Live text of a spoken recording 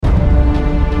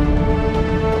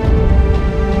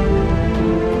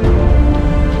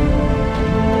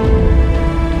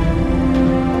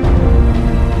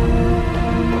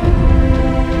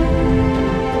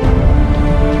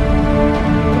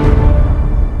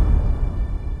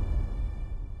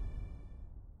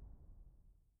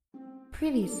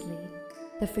Previously,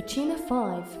 the Fortuna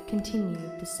 5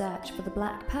 continued the search for the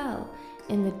Black Pearl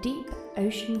in the deep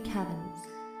ocean caverns.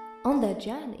 On their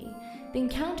journey, they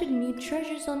encountered new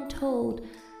treasures untold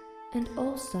and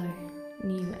also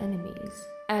new enemies.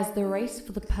 As the race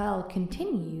for the Pearl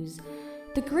continues,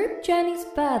 the group journeys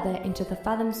further into the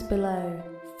fathoms below,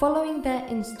 following their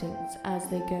instincts as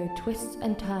they go twists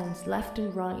and turns left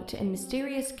and right in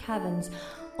mysterious caverns,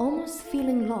 almost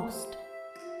feeling lost,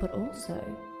 but also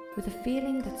with a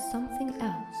feeling that something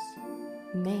else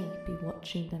may be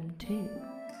watching them too.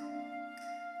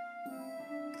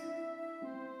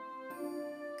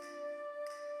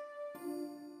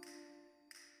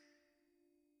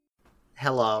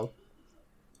 Hello.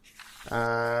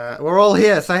 We're all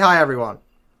here. Say hi, everyone.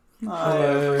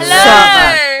 Hello!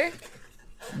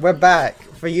 We're back.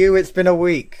 For you, it's been a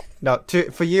week. No,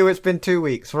 for you, it's been 2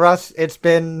 weeks. For us, it's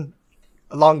been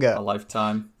longer. A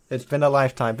lifetime. It's been a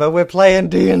lifetime. But we're playing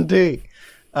D&D.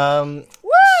 So,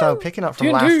 picking up from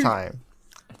D&D. last time.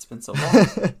 It's been so long.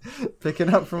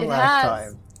 Picking up from It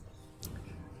last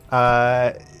has.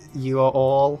 time. You are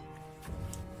all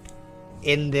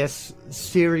in this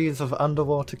series of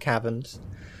underwater caverns.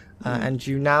 And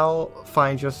you now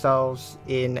find yourselves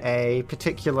in a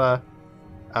particular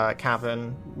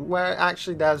cavern where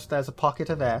actually there's a pocket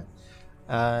of air.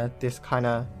 This kind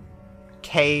of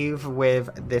cave with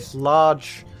this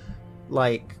large,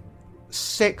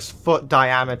 6-foot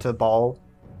diameter bowl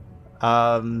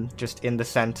just in the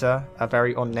center, a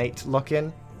very ornate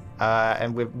looking.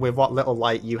 And with what little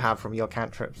light you have from your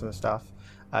cantrips and stuff,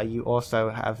 you also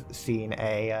have seen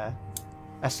a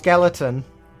skeleton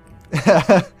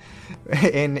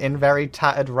in very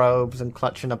tattered robes and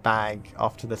clutching a bag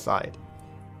off to the side.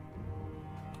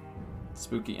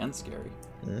 Spooky and scary.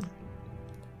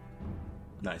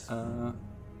 Nice.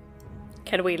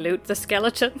 Can we loot the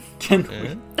skeleton? Can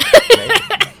we?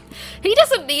 He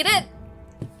doesn't need it!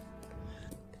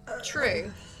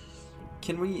 True.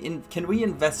 Can we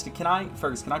investigate? Can I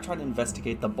try to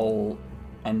investigate the bowl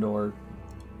and/or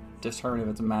determine if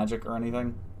it's magic or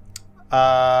anything?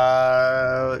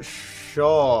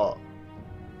 Sure.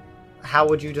 How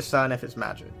would you discern if it's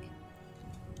magic?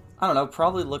 I don't know.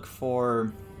 Probably look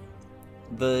for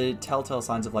the telltale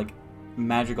signs of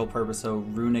magical purpose. So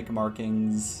runic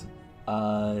markings,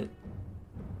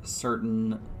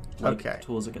 certain Okay.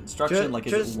 tools of construction.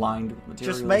 Is it lined with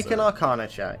materials? Just make an or... Arcana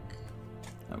check.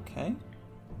 Okay.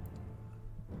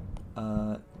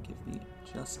 Give me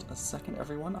just a second,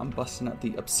 everyone. I'm busting out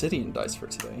the obsidian dice for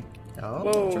today. Oh.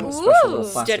 Whoa. Which are in a special little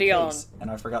plastic Steady on. case, and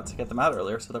I forgot to get them out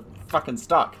earlier, so they're fucking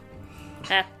stuck.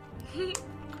 Heh.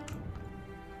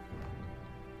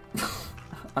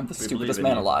 I'm the We stupidest believe in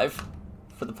man you. alive,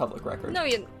 for the public record. No,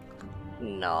 you're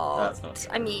not. That's not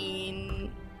true. I mean... Ooh,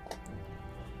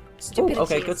 Stupidity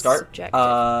okay, good is start.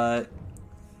 subjective.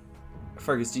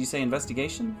 Fergus, do you say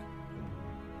investigation?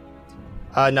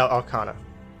 No, Arcana.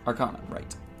 Arcana,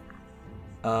 right.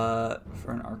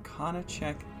 For an Arcana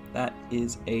check, that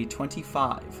is a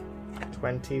 25.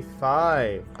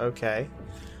 25. Okay.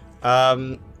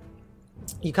 You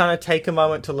kind of take a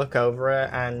moment to look over it,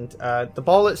 and the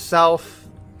bowl itself.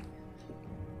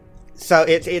 So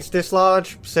it's this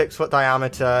large 6-foot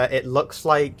diameter. It looks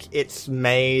like it's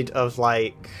made of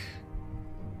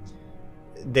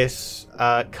this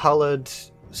colored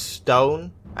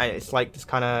stone, and it's like this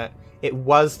kind of. It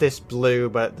was this blue,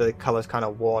 but the color's kind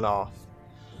of worn off,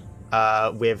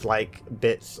 with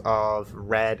bits of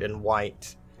red and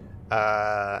white.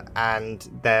 And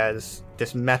there's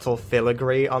this metal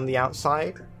filigree on the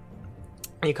outside.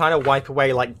 And you kind of wipe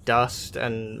away dust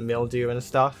and mildew and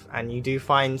stuff, and you do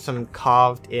find some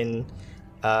carved in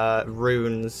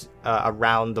runes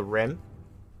around the rim.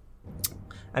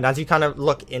 And as you kind of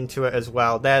look into it as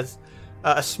well, there's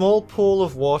a small pool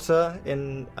of water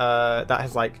in that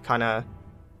has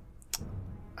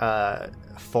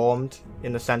formed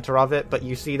in the center of it, but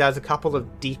you see there's a couple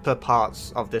of deeper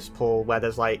parts of this pool where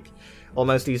there's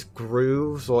almost these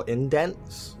grooves or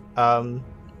indents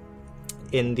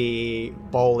in the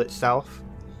bowl itself.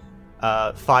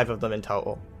 5 of them in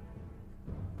total.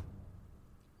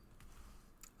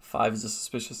 5 is a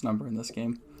suspicious number in this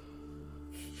game.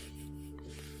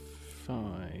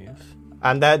 5.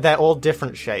 And they're all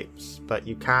different shapes, but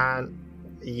you can't.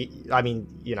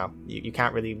 You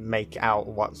can't really make out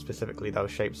what specifically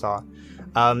those shapes are.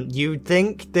 You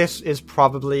think this was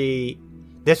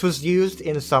used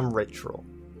in some ritual.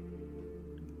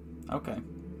 Okay.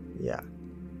 Yeah.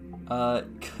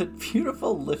 Could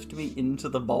Beautiful lift me into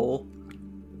the bowl?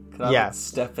 Could I Yes.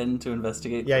 step in to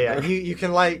investigate? Yeah. further? You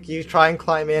can you try and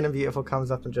climb in, and Beautiful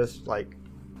comes up and just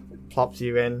plops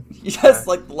you in. Yes,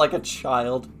 like a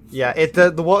child Yeah,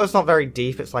 the water's not very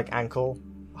deep. It's like ankle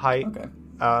height. Okay.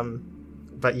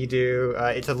 But you do.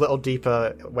 It's a little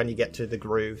deeper when you get to the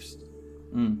grooves.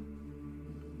 Okay.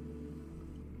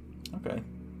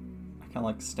 I kind of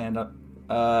like stand up.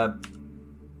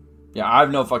 Yeah, I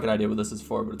have no fucking idea what this is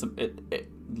for, but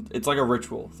it's like a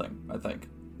ritual thing. I think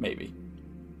maybe.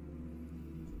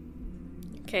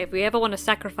 Okay, if we ever want to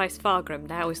sacrifice Fargrim,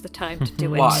 now is the time to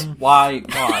do it. Why?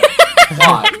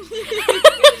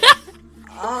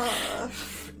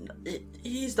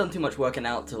 He's done too much working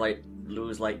out to like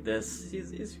lose like this.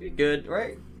 He's good,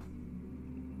 right?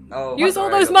 Oh, Use all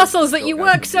those muscles that you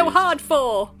work so hard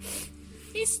for.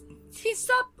 He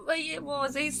stopped. What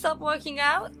was it? He stopped working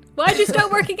out. Why'd you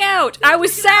stop working out? I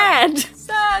was sad.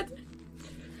 Sad.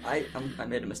 I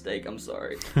made a mistake. I'm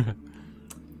sorry.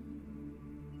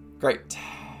 Great.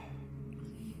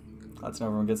 That's when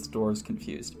everyone gets the dwarves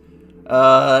confused.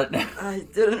 I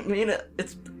didn't mean it.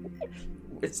 It's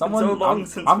Someone, been so long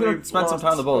since I'm gonna we've spend some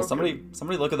time in the bowl. last spoken.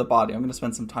 Somebody look at the body. I'm gonna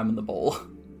spend some time in the bowl.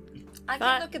 I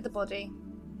can look at the body.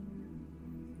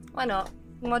 Why not?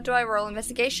 What do I roll?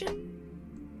 Investigation?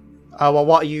 Well,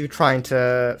 what are you trying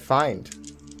to find?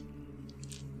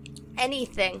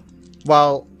 Anything.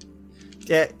 Well,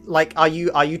 like, are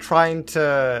you trying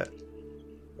to,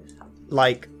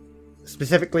 like,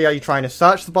 specifically, are you trying to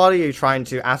search the body? Are you trying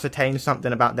to ascertain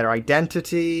something about their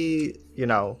identity? You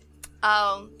know.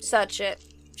 Oh, search it.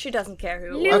 She doesn't care who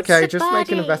it was. Loot Okay, the just make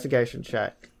an body. investigation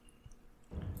check.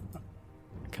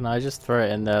 Can I just throw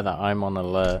it in there that I'm on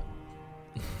alert?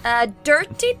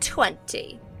 Dirty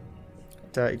 20.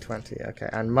 Dirty 20, okay.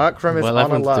 And Murkrum is While on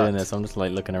everyone's alert. doing this, I'm just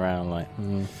like looking around like,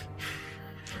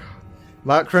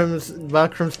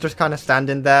 Murkrum's just kind of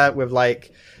standing there with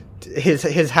like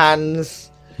his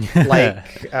hands like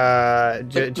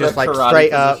just like karate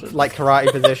straight up position. like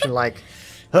karate position like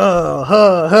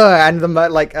and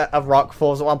like a rock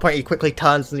falls at one point. He quickly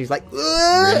turns and he's like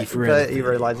Ready for but he anything.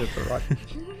 realizes the rock.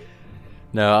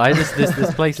 No, I just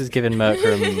this place is giving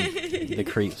Murkrum the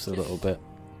creeps a little bit.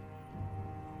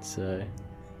 So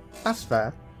That's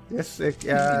fair. Yes, There's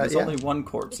yeah. only one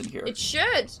corpse in here. It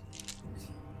should.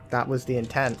 That was the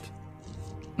intent.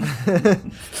 But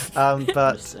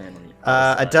Just saying on the a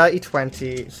outside. dirty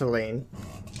 20, Celine.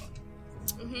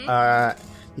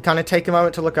 You kind of take a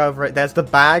moment to look over it. There's the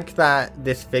bag that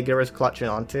this figure is clutching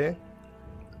onto.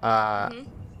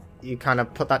 You kind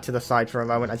of put that to the side for a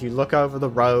moment as you look over the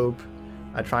robe.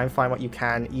 Try and find what you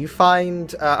can. You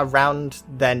find around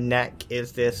their neck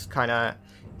is this kind of...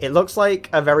 It looks like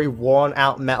a very worn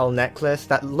out metal necklace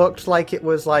that looked like it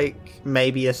was like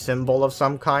maybe a symbol of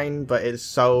some kind, but it's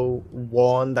so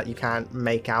worn that you can't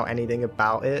make out anything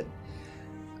about it.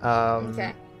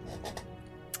 Okay.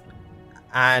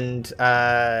 And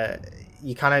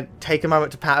you kind of take a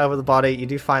moment to pat over the body. You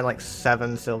do find like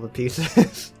 7 silver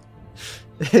pieces.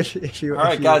 if you, All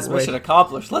right, if you guys, wish. mission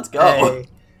accomplished. Let's go. Hey,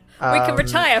 We can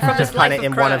retire from this just kind life of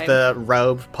of in one of crime. the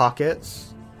robe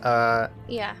pockets.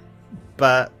 Yeah.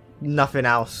 But nothing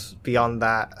else beyond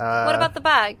that. What about the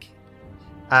bag?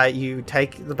 You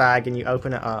take the bag and you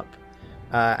open it up,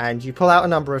 and you pull out a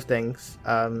number of things.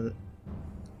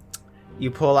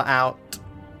 You pull out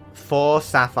 4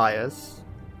 sapphires,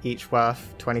 each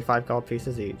worth 25 gold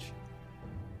pieces each.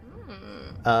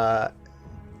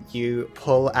 You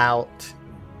pull out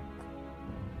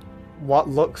what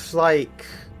looks like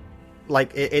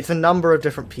it's a number of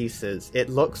different pieces. It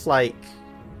looks like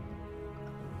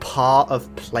part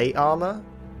of plate armor,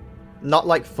 not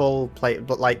like full plate,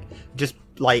 but like just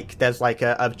like there's like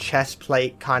a chest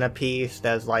plate kind of piece.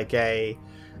 There's like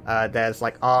there's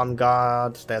like arm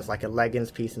guards. There's like a leggings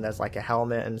piece, and there's like a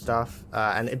helmet and stuff.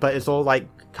 But it's all like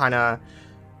kind of.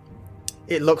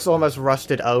 It looks almost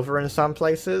rusted over in some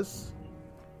places.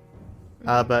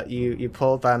 But you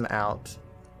pull them out,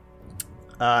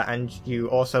 and you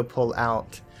also pull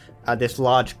out this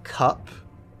large cup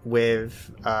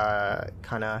with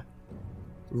kind of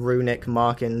runic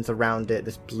markings around it,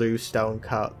 this blue stone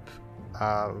cup.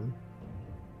 And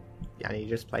you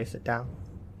just place it down.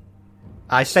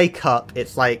 I say cup,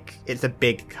 it's like it's a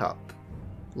big cup.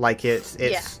 Like it's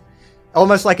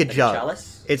almost like a Like a jug.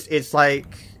 chalice? It's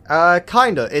like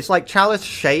kinda. It's like chalice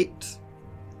shaped.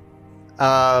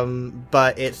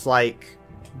 But it's like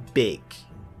big.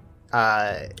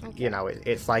 You know,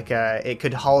 it's like it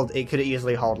could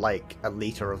easily hold like a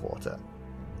liter of water.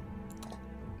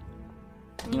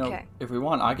 You know, Okay. if we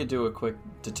want, I could do a quick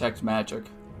detect magic.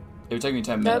 It would take me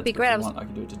 10 minutes. That would be but great. If I you was- want, I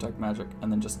could do a detect magic,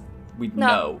 and then just we'd No,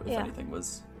 know if yeah. anything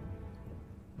was.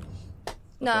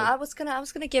 No, I was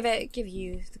gonna give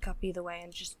you the cup either way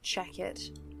and just check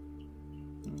it.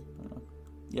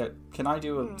 Yeah, can I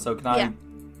do a? So can I? Yeah.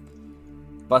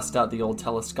 bust out the old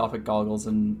telescopic goggles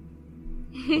and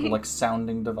little, like,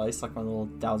 sounding device, like my little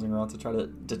dowsing rod, to try to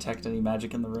detect any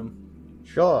magic in the room.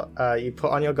 Sure. You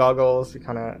put on your goggles. You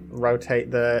kind of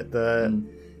rotate the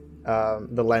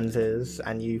lenses,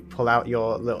 and you pull out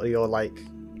your like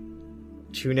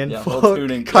tuning fork.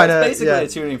 Tuning. Kind of basically a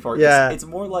tuning fork. Yeah. It's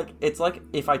more like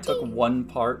if I took one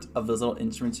part of those little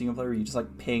instruments you can play, where you just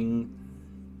like ping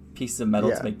pieces of metal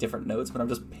to make different notes, but I'm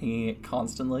just pinging it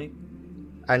constantly.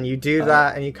 And you do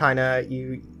that, and you kind of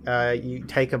you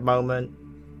take a moment,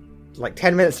 like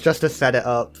 10 minutes, just to set it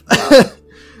up.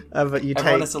 But you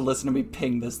Everyone has to listen to me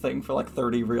ping this thing for like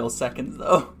 30 real seconds,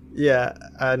 though. Yeah,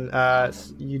 and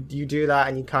you do that,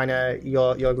 and you kind of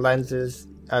your lenses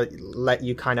let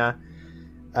you kind of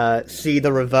see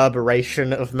the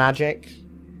reverberation of magic.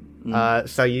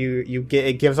 So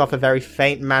it gives off a very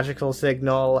faint magical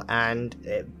signal, and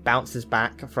it bounces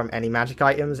back from any magic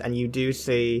items, and you do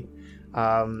see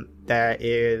there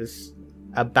is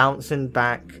a bouncing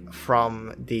back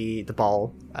from the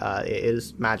ball. It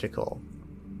is magical.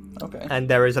 Okay. And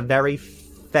there is a very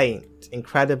faint,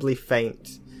 incredibly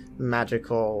faint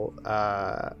magical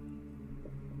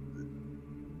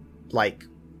like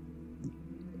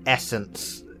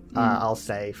essence, I'll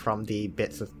say, from the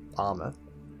bits of armor.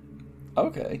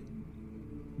 Okay.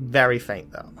 Very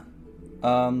faint, though.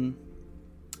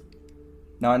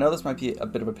 Now, I know this might be a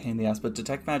bit of a pain in the ass, but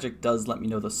Detect Magic does let me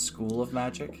know the school of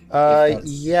magic.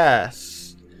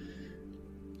 Yes.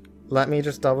 Let me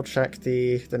just double check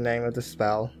the name of the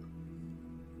spell.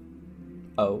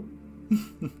 Oh.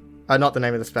 Not the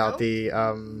name of the spell, the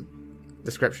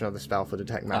description of the spell for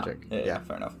Detect Magic. Yeah,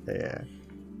 fair enough. Yeah.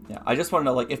 Yeah, I just want to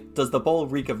know, like, does the bowl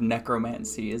reek of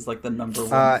necromancy is, like, the number one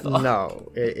thought?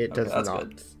 No, it does that's not.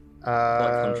 Good.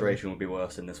 Conjuration would be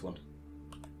worse in this one.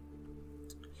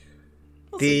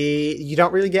 You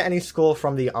don't really get any score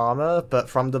from the armor, but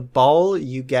from the bowl,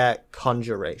 you get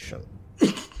conjuration.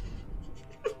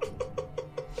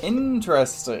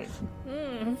 Interesting.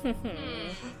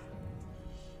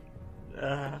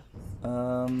 Can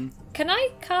I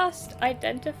cast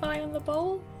Identify on the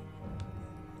bowl?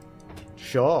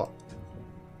 Sure.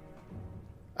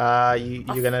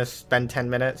 You're gonna spend 10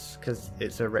 minutes because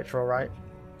it's a ritual, right?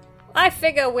 I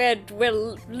figure we're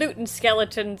looting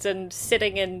skeletons and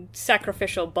sitting in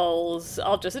sacrificial bowls.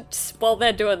 While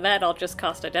they're doing that, I'll just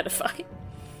cast Identify.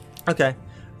 Okay.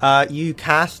 You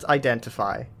cast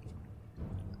Identify.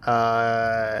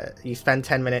 You spend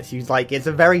 10 minutes. It's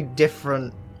a very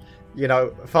different,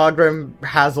 Fargrim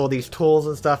has all these tools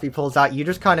and stuff he pulls out. You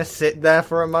just kind of sit there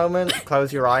for a moment,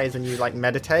 close your eyes, and you,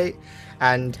 meditate.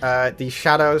 And the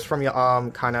shadows from your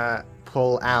arm kind of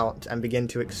pull out and begin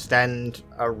to extend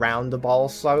around the ball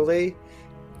slowly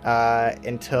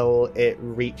until it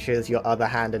reaches your other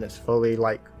hand and it's fully,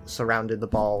 surrounded the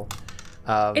ball.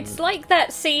 It's like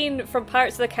that scene from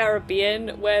Pirates of the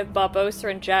Caribbean where Barbossa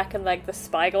and Jack and the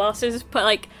spyglasses,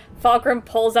 but Fargrim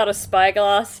pulls out a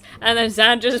spyglass and then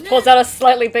Xander just pulls out a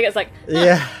slightly bigger. It's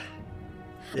Yeah.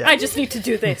 I just need to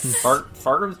do this.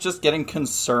 Fargrim's just getting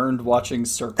concerned watching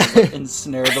circles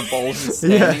ensnare the bowls and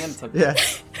standing in. It's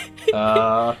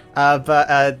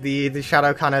but the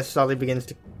shadow kind of slowly begins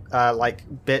to,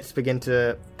 bits begin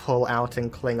to pull out and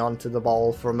cling onto the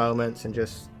bowl for a moment and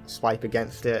just swipe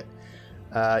against it.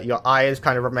 Your eyes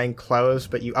kind of remain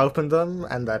closed, but you open them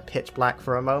and they're pitch black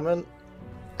for a moment.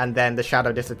 And then the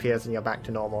shadow disappears and you're back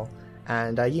to normal.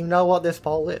 And you know what this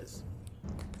bowl is.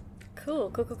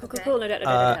 Cool.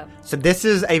 No. So this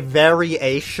is a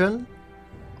variation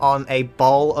on a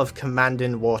bowl of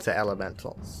commanding water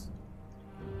elementals.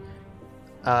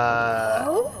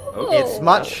 It's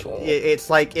much.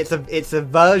 It's a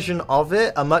version of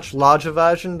it, a much larger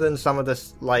version than some of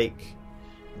this,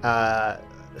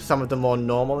 some of the more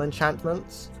normal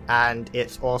enchantments, and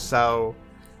it's also,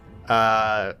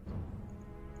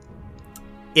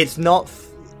 it's not.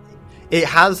 It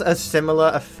has a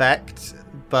similar effect,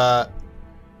 but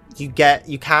you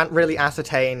can't really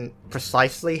ascertain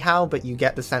precisely how, but you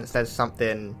get the sense there's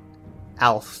something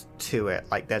else to it,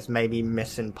 there's maybe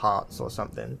missing parts or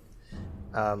something,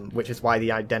 which is why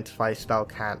the Identify spell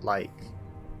can't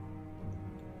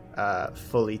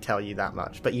fully tell you that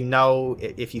much. But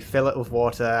if you fill it with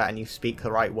water and you speak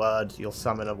the right words, you'll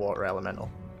summon a water elemental.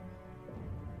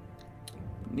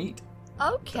 Neat.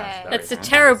 Okay. That's a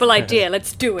terrible idea.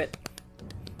 Let's do it.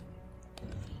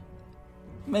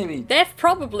 Maybe. They're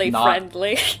probably not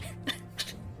friendly.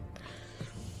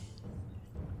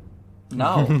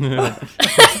 No.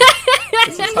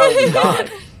 This is how we die.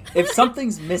 If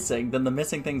something's missing, then the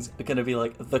missing thing's gonna be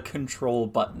the control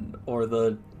button or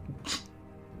the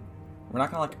We're not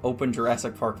gonna like open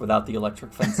Jurassic Park without the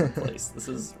electric fence in place.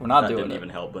 We're not That doing didn't it. even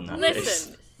help in that case.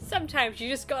 Listen, sometimes you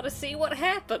just gotta see what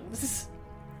happens.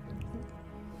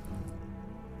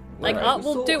 Like, Right, art we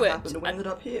will saw what do it. happened and we ended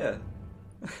up here.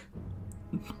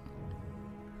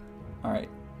 Alright,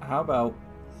 how about...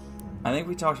 I think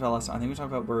we talked about last time. I think we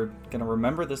talked about we're gonna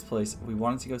remember this place. We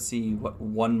wanted to go see what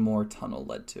one more tunnel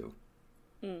led to.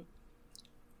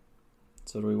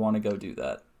 So do we want to go do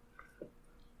that?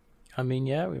 I mean,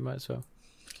 yeah, we might as well.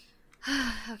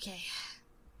 Okay.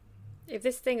 If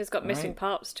this thing has got missing Alright.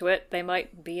 parts to it, they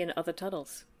might be in other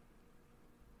tunnels.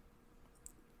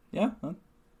 Yeah,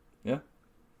 yeah.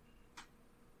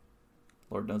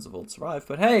 Lord knows if we'll survive,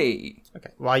 but hey!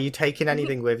 Okay. Well, are you taking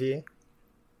anything with you?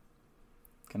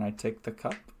 Can I take the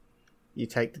cup? You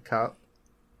take the cup.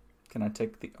 Can I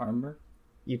take the armor?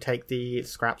 You take the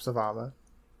scraps of armor.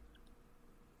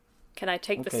 Can I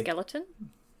take the Okay. skeleton?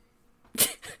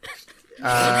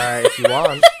 If you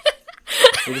want.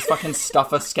 We just fucking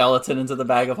stuff a skeleton into the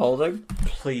bag of holding?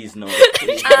 Please no.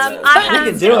 Please I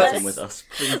can do it. with us.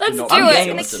 Please Let's do not do bring it. the I'm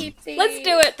gonna skeleton. keep the Let's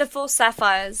do it. the 4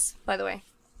 sapphires, by the way.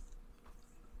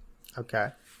 Okay.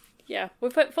 Yeah, we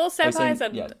put full sapphires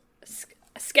and yeah.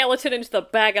 a skeleton into the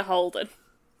bag of holding.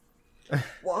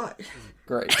 Why?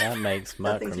 Great. That makes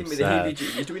That thing's Markram giving me the sad.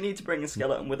 heebie-jeebies. Do we need to bring a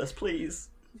skeleton with us, please?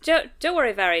 Don't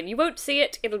worry, Varian. You won't see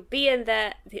it. It'll be in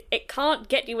there. It can't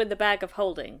get you in the bag of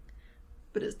holding.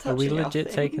 But it's Are touching we our legit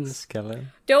things. taking the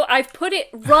skeleton? Don't. I've put it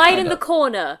right in know. the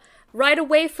corner, right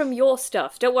away from your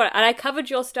stuff. Don't worry. And I covered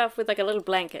your stuff with like a little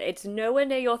blanket. It's nowhere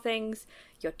near your things.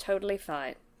 You're totally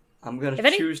fine. I'm gonna If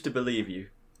any- choose to believe you.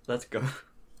 Let's go.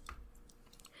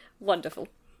 Wonderful.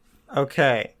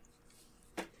 Okay.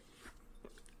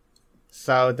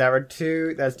 So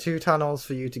there's two tunnels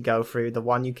for you to go through. The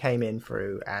one you came in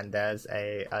through, and there's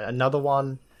another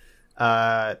one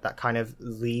that kind of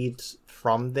leads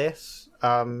from this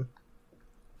upper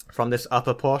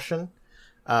portion.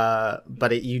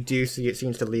 But you do see it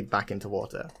seems to lead back into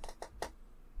water.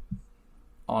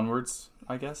 Onwards,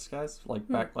 I guess, guys? Like,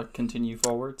 back, like, continue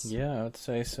forwards? Yeah, I'd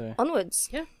say so. Onwards.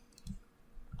 Yeah.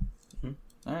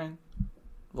 Alright.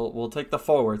 We'll take the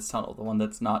forwards tunnel, the one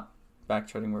that's not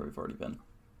backtracking where we've already been.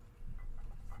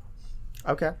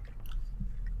 Okay.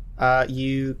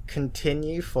 You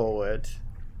continue forward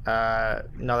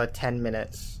another 10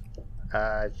 minutes.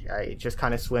 Just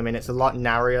kind of swimming. It's a lot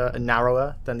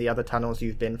narrower than the other tunnels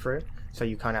you've been through, so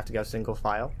you kind of have to go single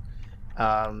file.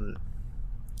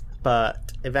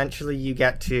 But eventually you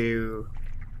get to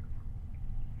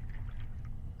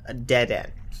a dead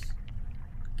end.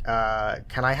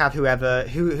 Can I have who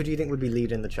do you think would be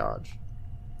leading the charge?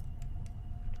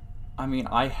 I mean,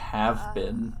 I have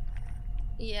been.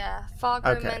 Yeah,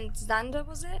 Fargrim Okay. and Xander,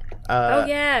 was it? Oh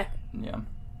yeah, Yeah.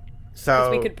 So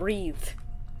because we could breathe.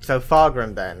 So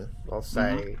Fargrim then, we'll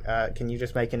say, can you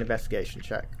just make an investigation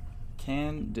check?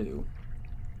 Can do.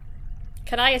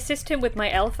 Can I assist him with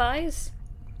my elf eyes?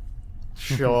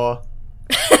 Sure.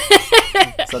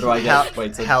 So do I get...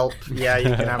 Wait, so... Help. Yeah,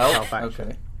 you can have help action.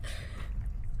 Okay.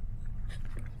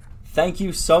 Thank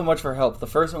you so much for help. The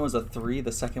first one was a 3,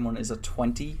 the second one is a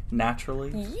 20,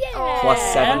 naturally. Yeah. Plus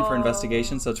 7 for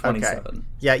investigation, so 27. Okay.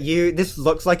 Yeah, this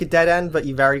looks like a dead end, but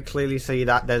you very clearly see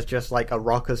that there's just like a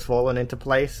rock has fallen into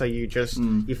place, so you just,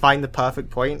 you find the perfect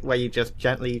point where you just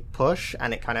gently push,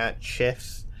 and it kind of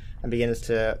shifts and begins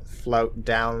to float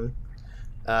down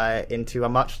into a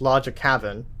much larger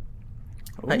cavern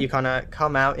that you kind of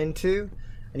come out into,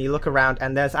 and you look around,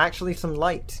 and there's actually some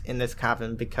light in this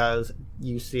cavern because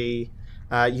you see,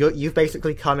 you've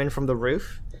basically come in from the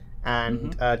roof,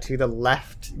 and to the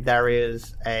left there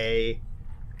is a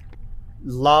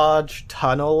large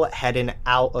tunnel heading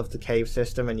out of the cave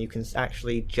system, and you can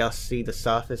actually just see the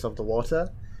surface of the water.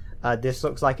 This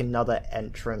looks like another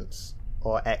entrance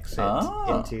or exit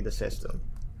into the system.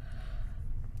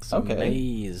 Some Okay.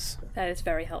 maze. That is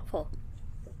very helpful.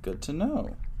 Good to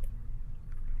know.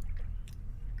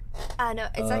 I know,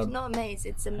 it's actually not a maze,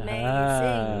 it's amazing.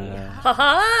 Ha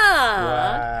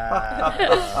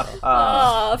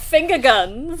ha! Finger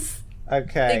guns.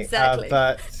 Okay, Exactly.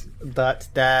 but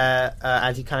there,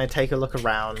 as you kind of take a look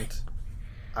around,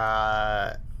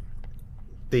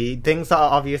 the things that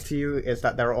are obvious to you is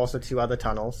that there are also 2 other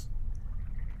tunnels.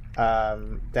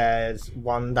 There's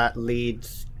one that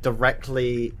leads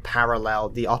directly parallel,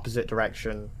 the opposite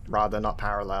direction, rather, not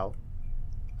parallel.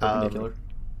 Perpendicular.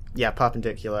 Yeah,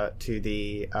 perpendicular to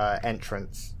the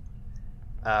entrance,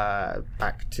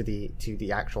 back to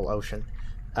the actual ocean.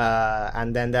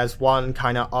 And then there's one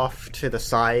kind of off to the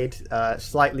side,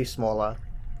 slightly smaller,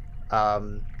 a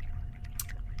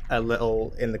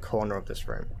little in the corner of this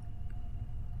room.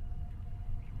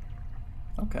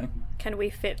 Okay. Can we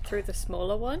fit through the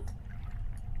smaller one?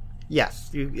 Yes,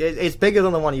 it's bigger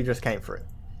than the one you just came through.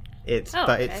 It's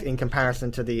okay. in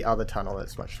comparison to the other tunnel,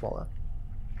 it's much smaller.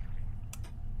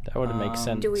 That would make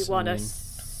sense. Do we want I to mean,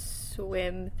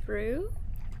 swim through?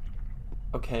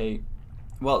 Okay.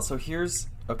 Well, so here's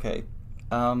okay.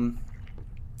 When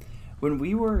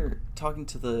we were talking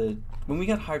to when we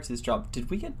got hired to this job, did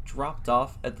we get dropped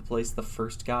off at the place the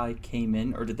first guy came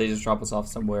in, or did they just drop us off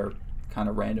somewhere kind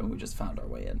of random and we just found our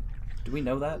way in? Do we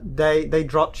know that? They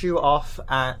dropped you off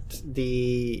at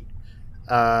the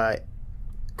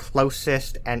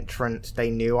closest entrance they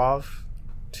knew of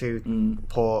to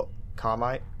Port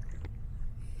Carmite.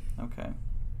 Okay.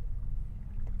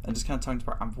 I'm just kind of talking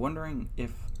to I'm wondering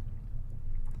if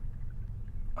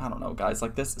I don't know, guys,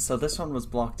 like this. So this one was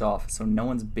blocked off, so no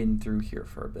one's been through here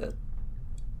for a bit.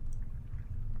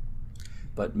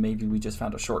 But maybe we just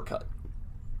found a shortcut.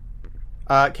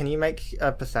 Can you make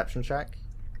a perception check?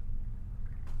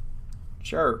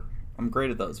 Sure. I'm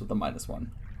great at those with a -1.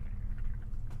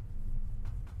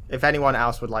 If anyone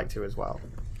else would like to as well.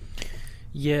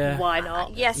 yeah. Why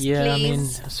not? Yes, Yeah, I mean,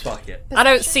 please. I Fuck it. I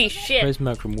don't see shit. suppose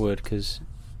Merkram would, because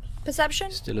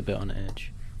Perception? still a bit on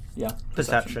edge. Yeah.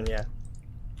 Perception, yeah.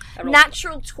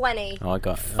 Natural 20. Oh, I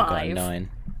got a 5. 9.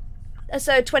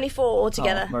 So 24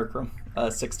 altogether. Oh, Merkram.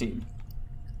 16.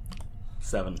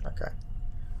 7. Okay.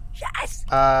 Yes!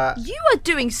 Uh, You are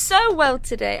doing so well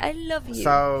today. I love you.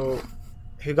 so,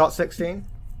 who got 16?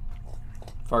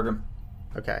 Fargrim.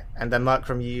 Okay, and then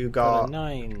Merkram, you Got got... a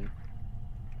 9.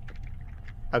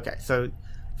 Okay, so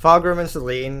Fargrim and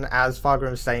Celine, as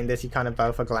Fargrim's saying this, you kind of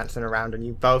both are glancing around and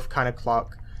you both kind of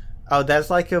clock, oh, there's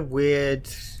like a weird,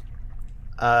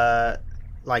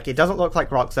 like, it doesn't look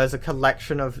like rocks, there's a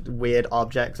collection of weird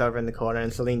objects over in the corner,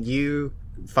 and Celine, you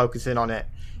focus in on it.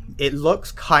 It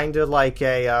looks kind of like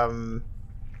it's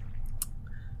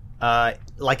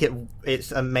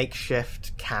a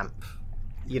makeshift camp,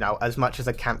 you know, as much as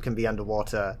a camp can be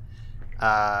underwater.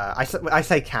 I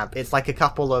say camp, it's like a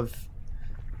couple of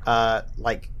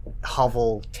like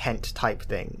hovel tent type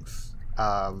things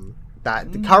that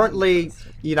currently,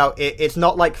 you know, it's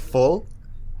not like full,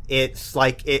 it's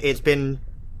like it's been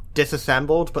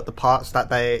disassembled, but the parts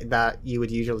that you would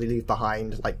usually leave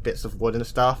behind, like bits of wood and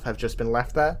stuff, have just been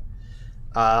left there.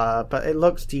 But it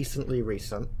looks decently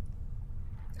recent,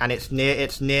 and it's near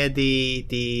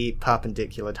the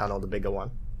perpendicular tunnel, the bigger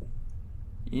one.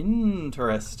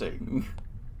 Interesting.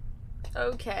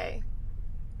 Okay.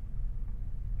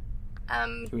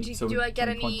 So do I get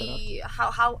can we point that any...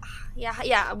 How...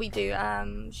 Yeah, we do.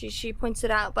 She points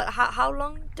it out, but how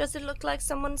long does it look like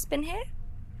someone's been here?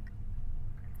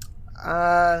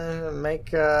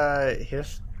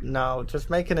 Just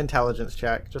make an intelligence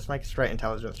check. Just make a straight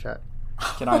intelligence check.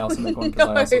 Can I also make one? 'Cause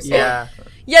I also saw Yeah.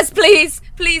 Yes, please!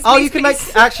 Please, Oh, please, you can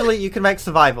please. you can make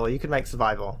survival. You can make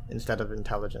survival instead of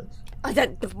intelligence.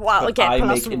 Wow, But again, I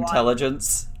plus make 1.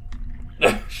 intelligence.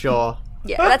 Sure.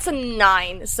 Yeah, that's a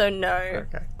 9, so no.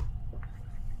 Okay.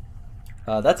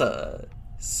 That's a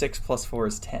 6 + 4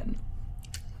 is 10.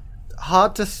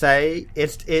 Hard to say.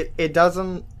 It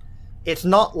doesn't. It's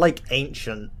not like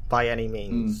ancient by any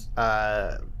means.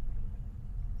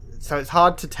 So it's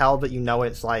hard to tell, but you know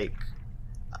it's like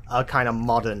a kind of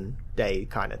modern day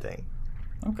kind of thing.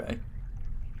 Okay.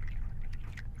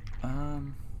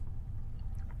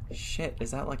 Shit,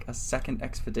 is that like a second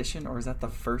expedition, or is that the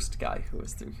first guy who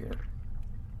was through here?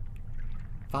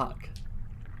 Fuck.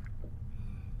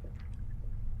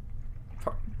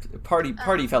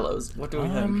 Party fellows, what do we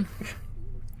think?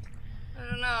 I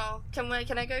don't know. Can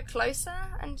I go closer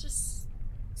and just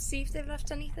see if they've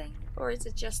left anything? Or is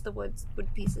it just the wood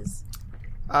pieces?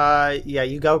 Yeah,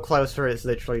 you go closer, it's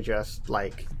literally just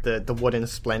like the wooden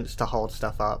splints to hold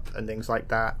stuff up and things like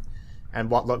that. And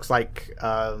what looks like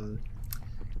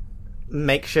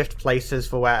makeshift places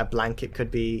for where a blanket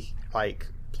could be like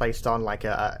placed on, like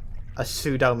a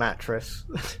pseudo mattress.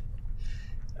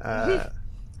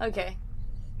 Okay.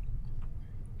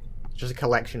 Just a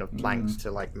collection of planks to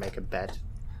like make a bed.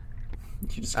 You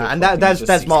just go And collecting there's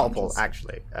just sea multiple sponges.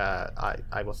 actually.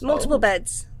 I was Multiple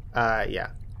beds. Yeah.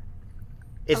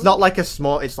 It's not like a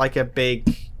small, it's like a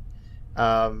big,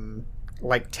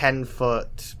 like 10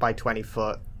 foot by 20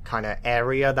 foot kind of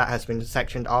area that has been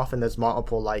sectioned off, and there's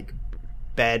multiple like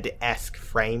bed-esque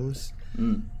frames.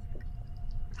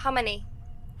 How many?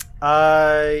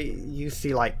 You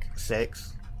see like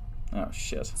 6. Oh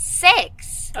shit.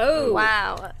 6! Oh.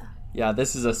 Wow. Yeah,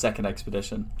 this is a second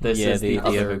expedition. This Yeah, is the the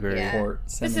other other group. port.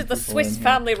 This sending is the people Swiss in here.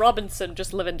 family Robinson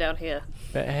just living down here.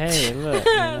 But hey, look,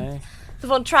 you know, The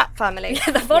Von Trapp family.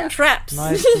 The Von Traps.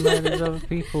 nice to know there's other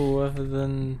people other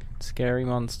than scary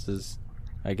monsters,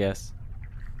 I guess.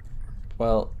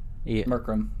 Well, Yeah.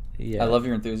 Merkram, Yeah. I love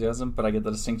your enthusiasm, but I get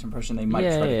the distinct impression they might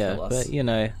try to kill us. But you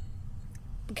know,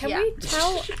 Can Yeah. we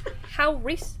tell how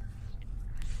recent?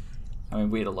 I mean,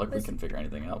 we had a look. We couldn't figure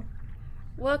anything out.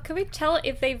 Well, can we tell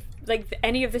if they've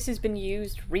any of this has been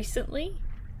used recently?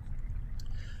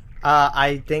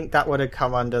 I think that would have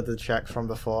come under the check from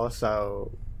before,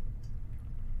 so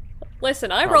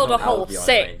Listen, I Well, rolled a not whole Albion or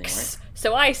 6, anything,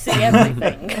 so I see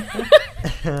everything.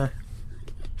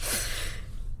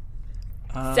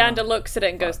 Xander looks at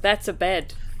it and goes, "That's a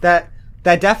bed."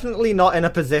 they're definitely not in a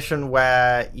position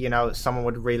where, you know, someone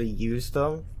would really use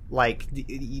them. Like,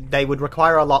 they would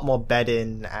require a lot more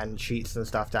bedding and sheets and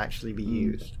stuff to actually be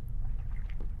used.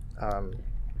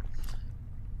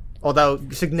 Although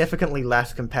significantly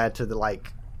less compared to the,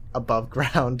 like, above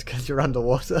ground, because you're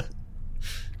underwater.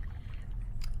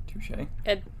 Touche.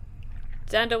 And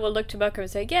Xander will look to Merkram and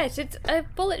say, "Yes, it's a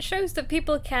bullet shows that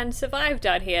people can survive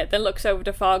down here." Then looks over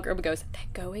to Fargrim and goes,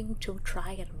 "They're going to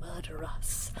try and murder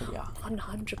us. Oh, yeah.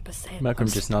 100%." Malcolm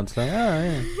just nods like,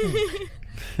 "Oh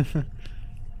yeah."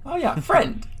 Oh yeah,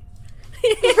 friend.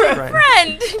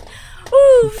 Friend!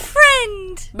 Ooh,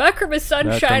 friend! Merkram is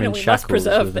sunshine, and we must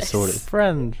preserve this.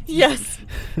 Friend. Yes.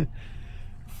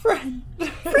 Friend.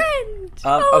 Friend!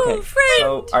 Okay. friend!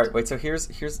 So, all right. Wait. So here's.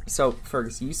 So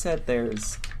Fergus, you said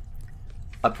there's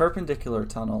a perpendicular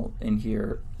tunnel in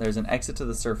here. There's an exit to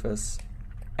the surface,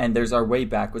 and there's our way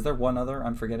back. Was there one other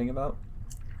I'm forgetting about?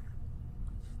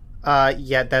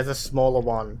 Yeah, there's a smaller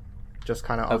one just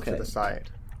kind of off to Okay. the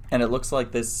side. And it looks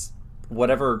like this.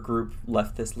 Whatever group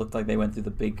left this looked like they went through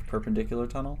the big perpendicular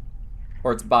tunnel,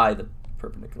 or it's by the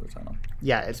perpendicular tunnel.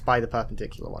 Yeah, it's by the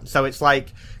perpendicular one. So it's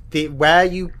like where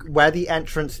the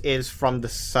entrance is from the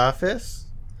surface.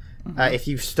 If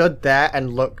you stood there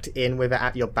and looked in with it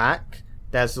at your back,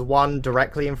 there's the one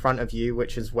directly in front of you,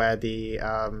 which is where the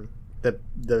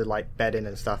like bedding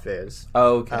and stuff is.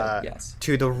 Okay. Yes.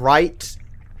 To the right,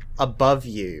 above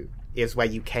you, is where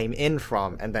you came in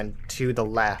from, and then to the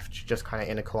left, just kind of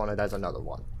in a corner, there's another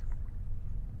one.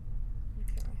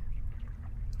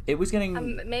 It was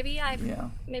getting. Maybe I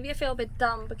feel a bit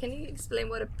dumb, but can you explain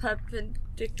what a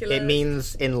perpendicular? It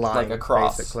means in line, Like a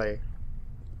cross. basically.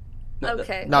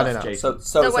 Okay. No. No,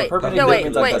 wait. perpendicular No, wait,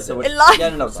 means like wait. that. So In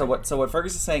line. no. So what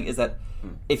Fergus is saying is that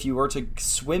if you were to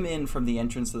swim in from the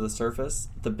entrance to the surface,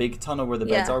 the big tunnel where the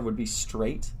beds Yeah. are would be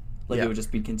straight, like Yeah. it would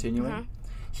just be continuing.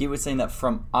 He was saying that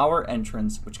from our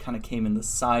entrance, which kind of came in the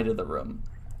side of the room,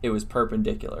 it was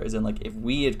perpendicular. As in, like, if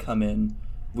we had come in,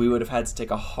 we would have had to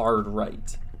take a hard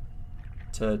right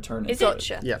to turn Is into it-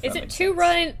 Yeah. if Is that it makes two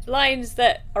sense. lines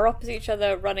that are opposite each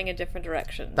other running in different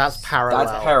directions? That's parallel.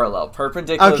 That's parallel.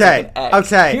 Perpendicular Okay, is like an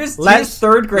X. okay. Here's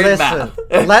third grade listen.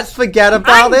 math. Let's forget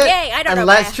about I'm it, gay, I don't and know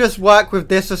let's math. just work with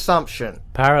this assumption.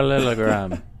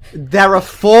 Parallelogram. There are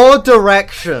 4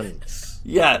 directions.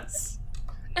 Yes.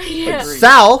 Yeah. Agreed.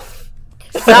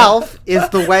 South is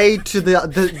the way to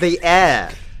the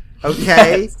air.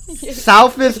 Okay?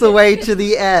 South is the way to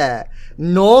the air.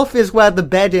 North is where the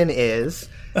bedding is.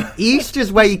 East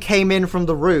is where you came in from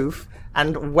the roof.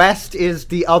 And west is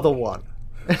the other one.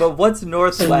 But what's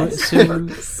northwest?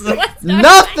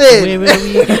 Nothing!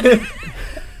 Wait.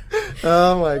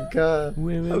 Oh my god.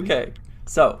 Okay.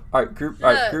 So, all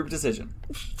right, group decision.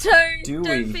 Don't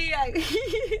we- be angry.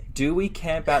 Do we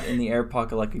camp out in the air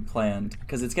pocket like we planned?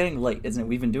 Because it's getting late, isn't it?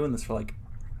 We've been doing this for like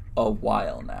a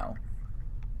while now.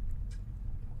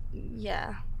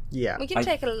 Yeah. Yeah. We can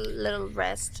take a little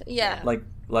rest. Yeah.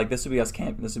 Like this would be us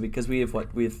camping. This would be because we have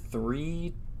what? We have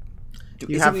 3.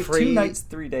 You is have it we have 3 2 nights,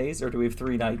 3 days, or do we have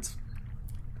 3 nights?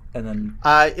 And then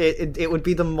It would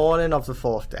be the morning of the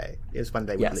 4th day is when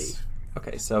they would yes. leave.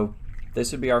 Okay, so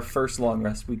this would be our first long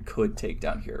rest we could take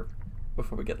down here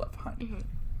before we get left behind. Is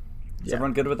Yeah.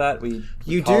 everyone good with that? We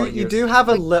You call do it you here. do have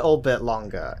a little bit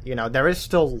longer. You know, there is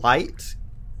still light.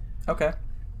 Okay.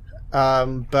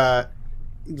 But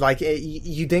like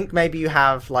you think maybe you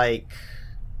have like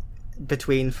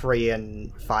between 3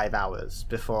 and 5 hours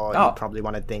before Oh. you probably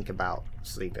want to think about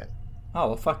sleeping. Oh,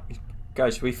 well, fuck.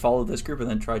 Guys, should we follow this group and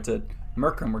then try to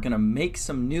murk them? We're gonna make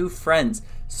some new friends.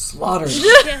 Slaughter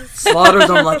them. Slaughter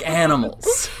them like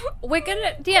animals. We can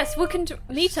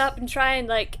meet up and try and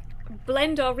like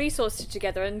blend our resources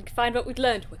together and find what we've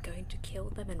learned. We're going to kill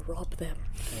them and rob them.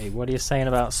 Hey, what are you saying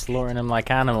about slaughtering them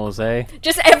like animals, eh?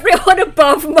 Just everyone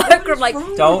above Merkram, like,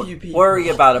 Don't worry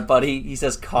about it, buddy. He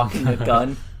says, cocking the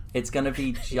gun. It's gonna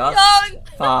be just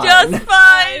fine. Just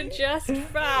fine. just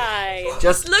fine.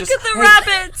 Just Look just- at the hey,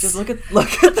 rabbits. Just look at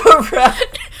the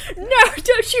rabbit. No,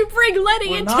 don't you bring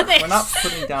Letty into this. We're not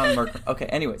putting down Merkram. Okay.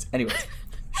 Anyways.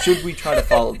 Should we try to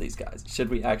follow these guys? Should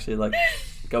we actually like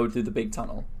go through the big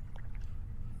tunnel?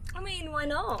 I mean, why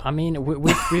not? I mean,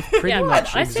 we've pretty Yeah,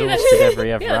 much I say exhausted that-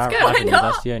 every other Yeah, let's go, why avenue. not?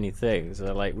 That's the only thing.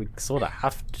 So, like, we sort of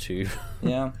have to.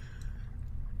 Yeah.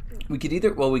 We could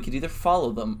either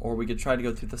follow them, or we could try to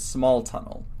go through the small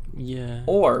tunnel. Yeah.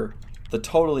 Or the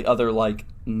totally other, like,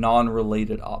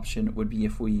 non-related option would be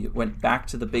if we went back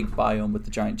to the big biome with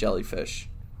the giant jellyfish,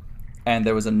 and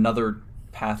there was another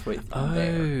pathway through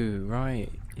there. Oh, right.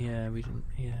 Yeah, we didn't.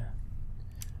 Yeah.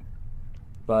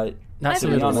 But That's I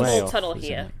a have a little small way off, tunnel isn't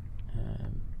here. it?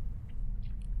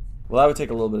 well, that would take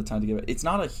a little bit of time to give it. It's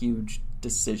not a huge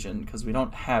decision because we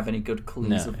don't have any good clues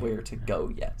No. of where to go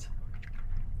yet.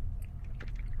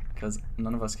 Because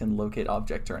none of us can locate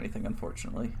object or anything,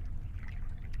 unfortunately.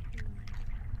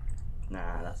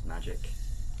 Nah, that's magic.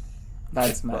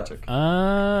 That's magic. That's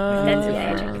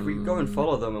Uh, If we go and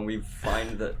follow them and we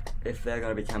find that if they're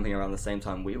going to be camping around the same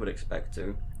time we would expect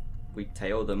to, we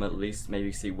tail them at least,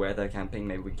 maybe see where they're camping,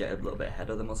 maybe we get a little bit ahead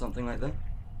of them or something like that.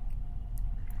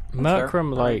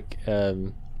 Merkram, fair.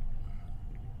 like,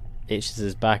 itches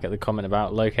his back at the comment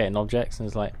about locating objects and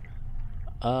is like,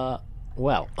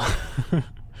 well.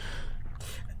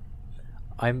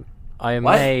 I What?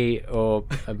 may or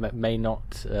may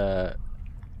not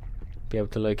be able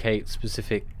to locate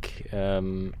specific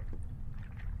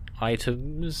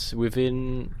items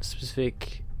within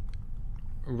specific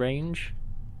range.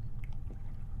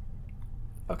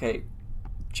 Okay,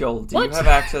 Joel, do What? you have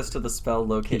access to the spell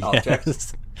locate object?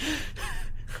 Yes.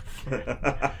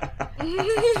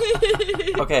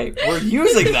 Okay, we're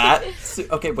using that.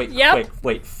 Okay, wait, Yep.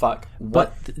 wait, fuck.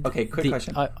 What? But Okay, quick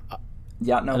question. I,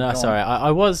 Yeah, no, no, go sorry. on.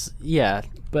 I was, yeah,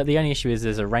 but the only issue is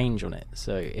there's a range on it.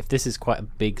 So if this is quite a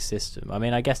big system, I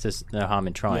mean, I guess there's no harm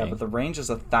in trying. Yeah, but the range is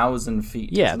 1,000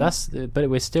 feet. Yeah, isn't it? but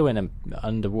we're still in an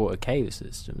underwater cave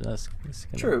system. That's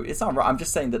gonna... True. It's not wrong. I'm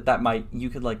just saying that might,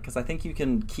 you could, like, because I think you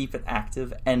can keep it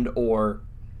active and or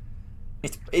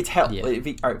it's help. Yeah.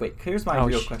 All right, wait. Here's my Oh,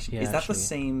 real sh- question: yeah, is that actually, the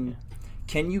same?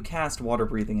 Can you cast water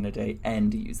breathing in a day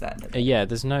and use that in a day? Yeah,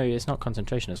 it's not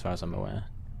concentration as far as I'm aware.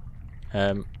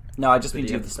 No, I just mean But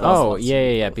to you the have- spell Oh, slots yeah,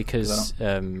 to yeah, both, because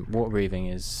I water breathing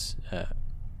is a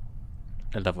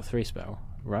level 3 spell,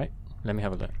 right? Let me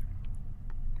have a look.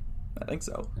 I think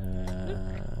so.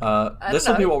 I This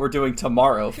don't will be know. what we're doing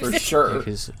tomorrow for sure.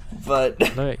 Because But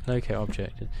locate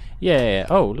object. Yeah.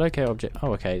 Oh, locate object.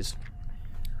 Oh, okay.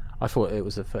 I thought it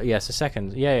was the first. Yeah, it's the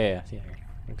second. Yeah.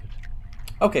 Okay.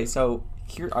 okay, so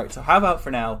here. All right. So how about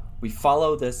for now we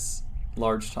follow this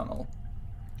large tunnel,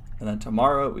 and then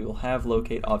tomorrow we will have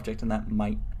locate object, and that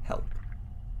might help.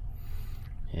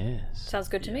 Yes. Sounds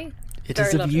good to me. It Very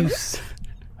is of lovely. use.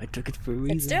 I took it for a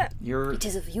reason. Let's do it. You're It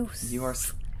is of use.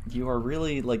 you are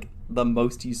really like the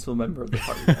most useful member of the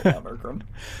party right now, Merkram.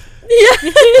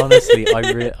 Honestly,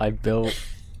 I built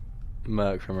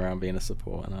Merc from around being a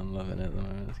support, and I'm loving it at the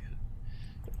moment. It's good.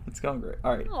 It's going great.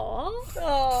 All right.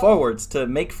 Aww. Forwards to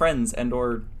make friends and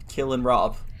or kill and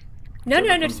rob. No, Whichever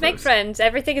no, comes just make first. friends.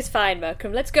 Everything is fine,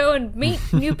 Malcolm. Let's go and meet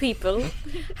new people,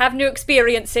 have new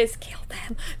experiences, kill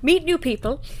them, meet new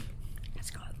people. Let's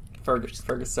go. Fergus.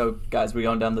 So guys, we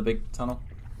going down the big tunnel?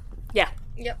 Yeah.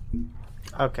 Yep.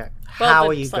 Okay. Well, How the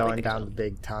are you slightly going bigger down tunnel. the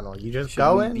big tunnel? You just Should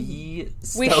going? we be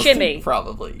We stealthy? shimmy.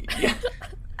 Probably. Yeah.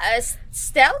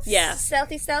 Stealth? Yeah.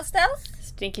 Stealthy stealth?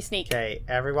 Stinky sneak. Okay,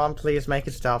 everyone please make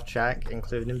a stealth check,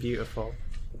 including Beautiful.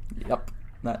 Yep.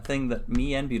 That thing that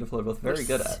me and Beautiful are both very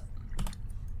good at.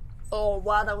 Oh,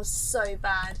 wow, that was so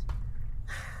bad.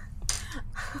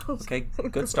 Okay,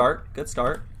 good start. Good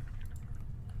start.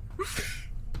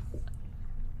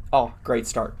 Oh, great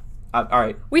start. All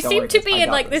right. We don't seem worry, to guys, be I in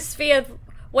got like this sphere of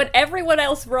when everyone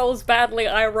else rolls badly,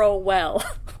 I roll well.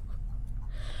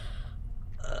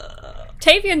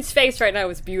 Tavian's face right now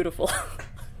is beautiful.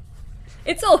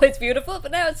 It's always beautiful,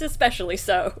 but now it's especially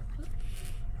so.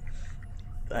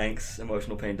 Thanks.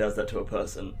 Emotional pain does that to a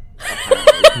person.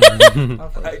 Apparently.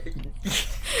 Hopefully.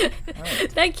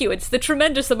 Thank you. It's the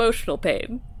tremendous emotional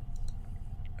pain.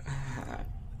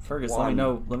 Fergus, let One. me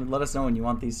know. Let us know when you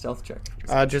want these stealth checks.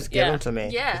 Just give Yeah. them to me.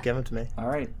 Yeah. Just give them to me. All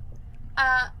right.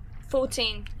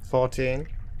 14. 14.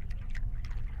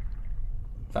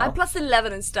 Val? I'm plus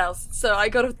 11 in stealth, so I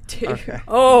got a 2. Okay.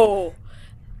 Oh.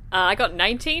 I got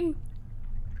 19.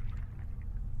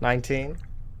 19.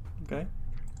 Okay.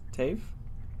 Tave?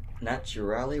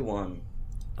 Naturally 1.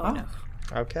 Oh, no.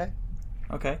 Okay.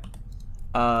 Okay.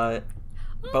 Both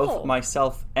Oh.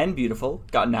 myself and Beautiful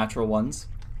got natural ones.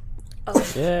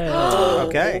 Yeah.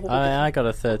 Okay. I got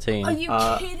a 13. Are you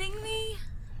kidding me?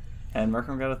 And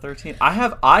Merkram got a 13.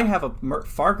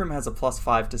 Fargrim has a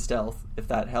 +5 to stealth, if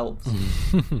that helps.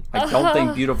 I don't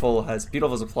think Beautiful's a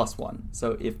 +1.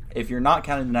 So if you're not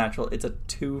counting the natural, it's a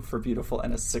 2 for Beautiful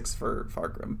and a 6 for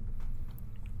Fargrim.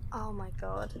 Oh my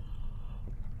god.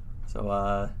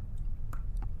 So,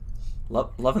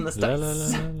 loving this La, dice. la, la,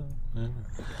 la, la.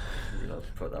 We're gonna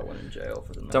put that one in jail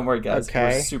for the night. Don't worry, guys.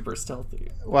 Okay. We're super stealthy.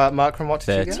 Well, Markram, what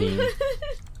did you 13. get?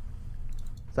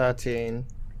 13.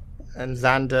 And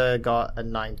Xander got a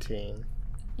 19.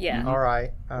 Yeah.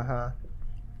 Alright,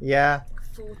 Yeah,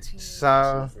 14.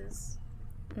 So- Jesus.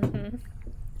 Mm-hmm.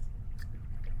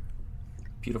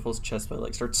 Beautiful's chest plate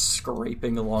like starts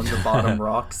scraping along the bottom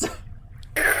rocks.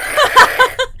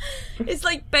 It's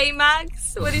like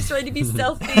Baymax when he's trying to be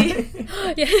stealthy.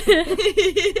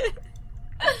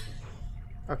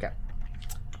 okay.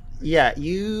 Yeah,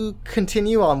 you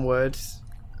continue onwards.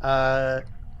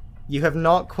 You have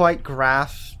not quite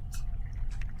grasped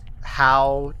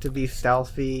how to be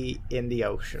stealthy in the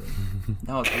ocean.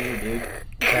 No, it's weird, dude.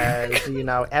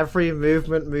 Because, every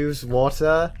movement moves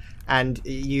water, and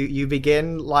you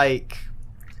begin, like...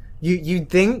 You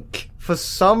think, for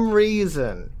some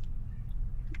reason...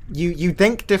 You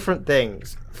think different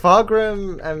things.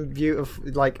 Fargrim and Beautiful,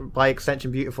 like, by extension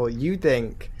Beautiful, you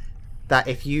think that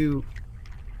if you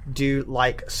do,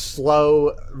 like,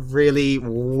 slow, really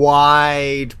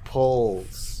wide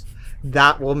pulls,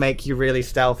 that will make you really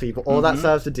stealthy. But all that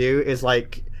serves to do is,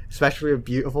 like, especially with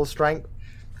Beautiful strength,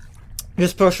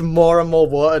 just push more and more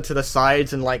water to the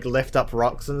sides and, like, lift up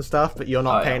rocks and stuff, but you're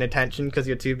not paying attention because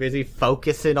you're too busy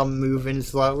focusing on moving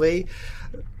slowly.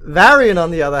 Varian,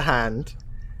 on the other hand...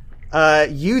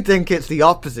 you think it's the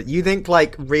opposite. You think,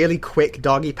 like, really quick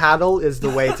doggy paddle is the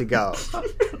way to go.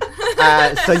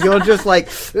 So you're just, like,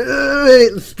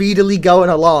 speedily going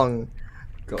along,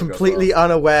 completely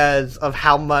unawares of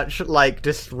how much, like,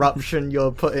 disruption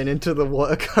you're putting into the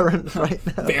water currents right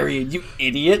now. Varian, you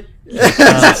idiot! You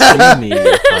can't see me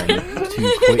if I'm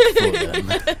too quick for them.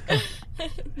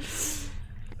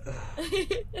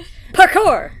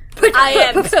 Parkour! I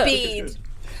am speed.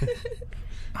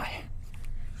 Okay.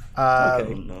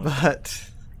 But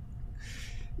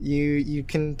you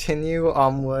continue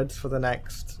onwards for the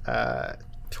next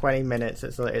 20 minutes.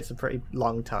 It's a pretty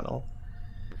long tunnel.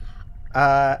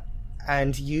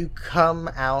 And you come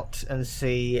out and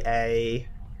see a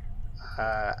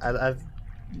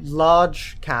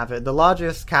large cavern, the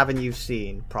largest cavern you've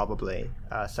seen probably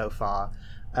so far.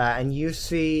 And you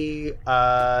see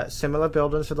similar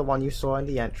buildings to the one you saw in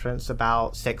the entrance,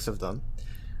 about 6 of them.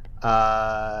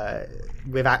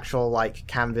 With actual, like,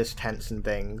 canvas tents and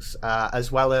things,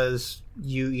 as well as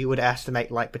you would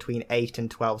estimate, like, between 8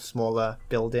 and 12 smaller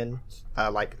buildings,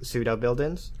 like pseudo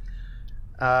buildings.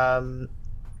 And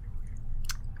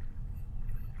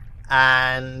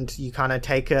you kind of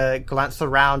take a glance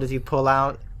around as you pull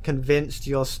out, convinced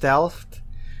you're stealthed,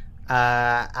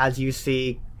 as you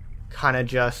see kind of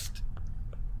just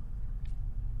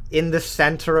in the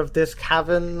center of this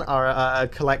cavern are a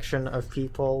collection of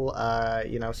people,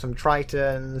 some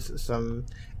Tritons, some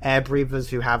air breathers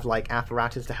who have, like,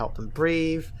 apparatus to help them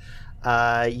breathe.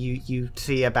 You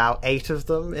see about 8 of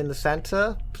them in the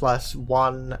center, plus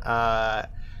one,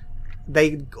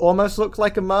 they almost look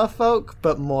like a merfolk,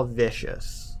 but more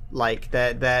vicious. Like,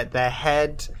 their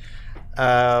head,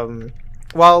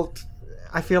 well,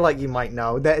 I feel like you might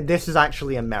know, this is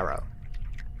actually a Merrow.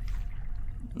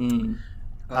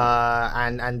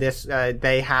 And this,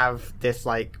 they have this,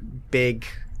 like, big,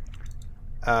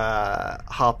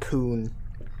 harpoon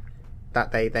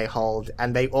that they hold,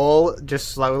 and they all just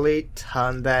slowly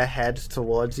turn their heads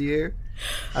towards you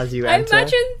as you enter. I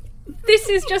imagine this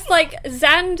is just like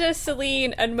Xander,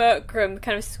 Celine, and Merkram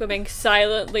kind of swimming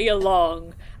silently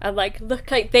along, and, like,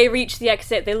 look like they reach the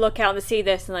exit, they look out and see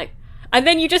this, and, like, and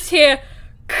then you just hear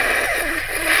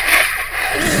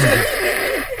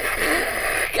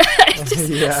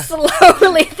just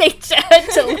slowly they turn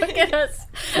to look at us.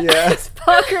 Yeah. It's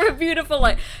Parker and Beautiful,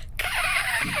 like.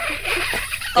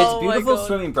 It's Beautiful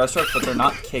swimming breaststroke, but they're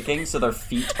not kicking, so their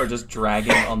feet are just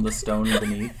dragging on the stone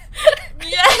beneath.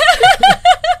 Yeah.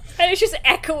 And it's just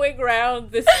echoing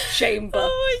around this chamber.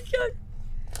 Oh my god.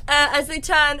 As they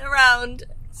turn around,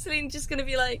 Celine's just gonna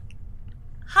be like,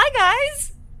 "Hi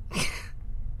guys."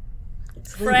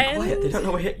 Friends. Quiet, they don't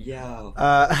know what yeah.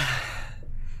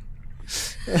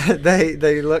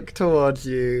 They look towards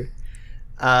you,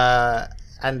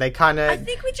 and they kind I of.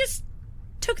 think we just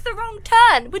took the wrong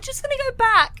turn. We're just gonna go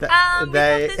back. We thought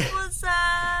this was.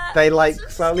 They, like,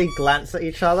 slowly glance at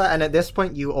each other, and at this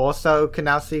point you also can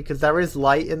now see, because there is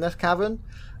light in this cavern,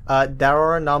 there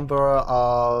are a number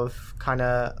of kind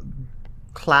of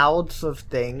clouds of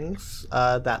things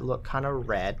that look kind of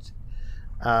red,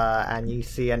 and you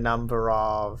see a number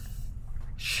of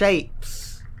shapes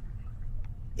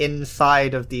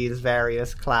inside of these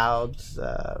various clouds,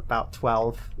 about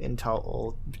 12 in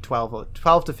total,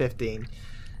 12 to 15.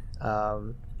 Yeah,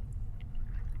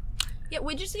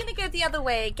 we're just gonna go the other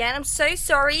way again. I'm so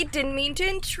sorry. Didn't mean to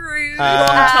intrude.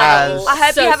 As- I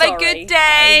hope So you have sorry. a good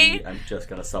day. I'm just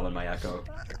gonna summon my echo.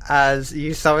 As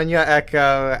you summon your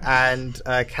echo, and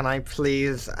can I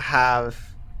please have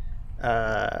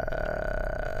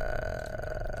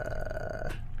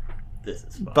This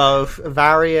is fine. both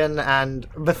Varian and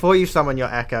before you summon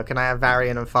your echo, can I have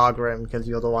Varian and Fargrim because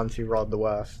you're the ones who rolled the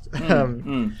worst?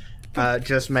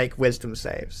 Just make wisdom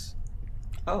saves.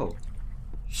 Oh.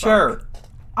 Sure.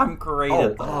 I'm great Oh,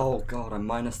 at that. oh god, I'm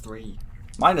 -3.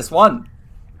 -1.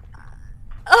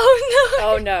 Oh no.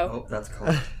 Oh no. Oh, that's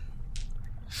cool.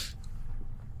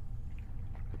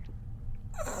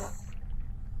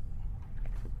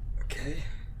 Okay.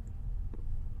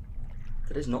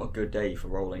 That is not a good day for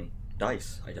rolling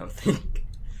dice, I don't think.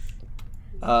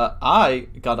 I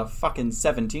got a fucking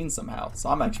 17 somehow, so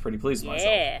I'm actually pretty pleased with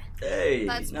myself. Yeah. Hey,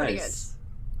 That's nice. pretty good.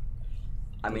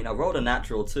 I mean, I rolled a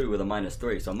natural 2 with a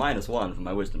 -3, so -1 for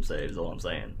my wisdom save is all I'm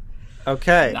saying.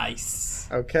 Okay. Nice.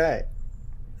 Okay.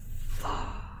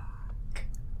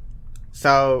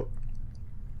 So,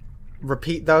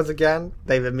 repeat those again.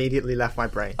 They've immediately left my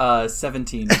brain.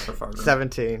 17 for Fargo.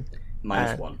 17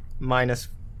 -1. minus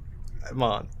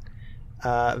 1.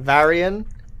 Varian,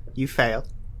 you fail.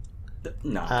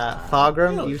 Nah.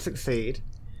 Fargrim, really? you succeed.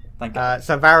 Thank you.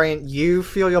 So Varian, you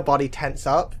feel your body tense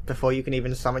up before you can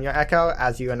even summon your echo,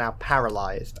 as you are now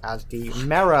paralyzed as the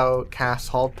Mero casts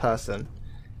Hold Person.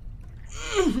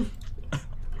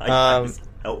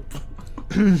 Help.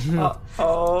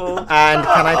 Oh. And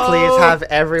can I please have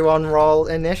everyone roll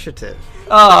initiative?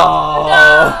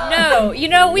 Oh. No, you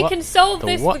know, we What? can solve The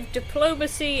this what? with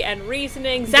diplomacy and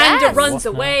reasoning. Xander Yes. runs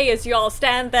What now? away as you all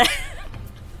stand there.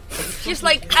 Just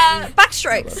like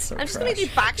backstrokes. that's so I'm just gonna do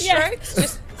trash. Yeah. backstrokes.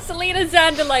 Just Selena,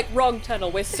 Xander, like, wrong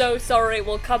tunnel. We're so sorry.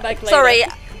 We'll come back later. sorry.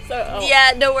 So, oh.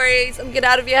 Yeah, no worries. I'm getting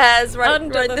out of your hairs right,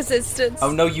 Under right the- this instant.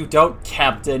 Oh no, you don't,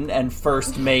 Captain and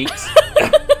First Mate.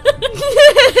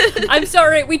 I'm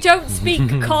sorry. We don't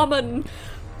speak common.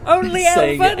 Only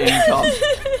Saying Elven. it in common.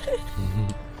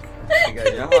 You guys,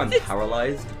 you know how I'm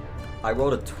paralyzed? I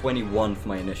rolled a 21 for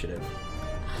my initiative.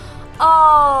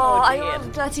 Oh, I dear. rolled a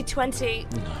dirty 20.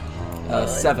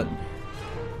 7.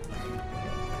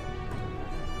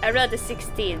 I rolled a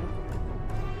 16.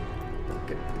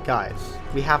 Guys,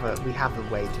 we have a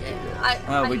way to do this.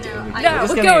 I We know, do. I No, know.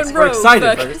 we're We're going rogue,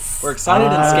 excited. Fergus. We're excited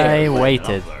and I scared.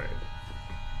 waited.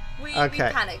 We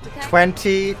Okay. panicked, okay?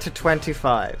 20 to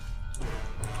 25.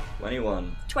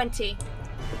 21. 20.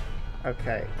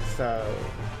 Okay, so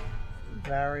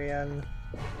Varian,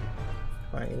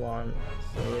 21,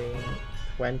 Celine,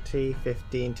 20,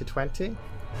 15 to 20.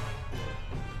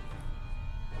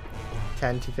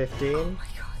 10 to 15, Oh my god.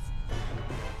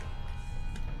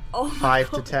 Oh my 5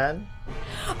 to god. 10.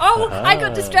 Oh, I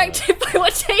got Ah. distracted by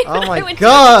what Taylor Oh my went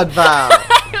god, Val!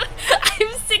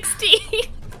 I'm 16.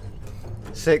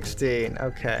 16,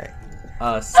 okay.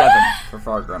 7 for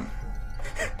Fargrim.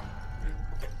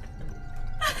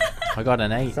 I got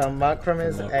an 8. So Makram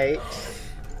is No. 8,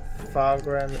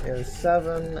 Fargrim is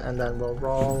 7, and then we'll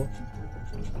roll.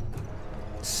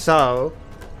 So,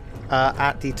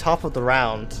 at the top of the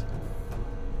round,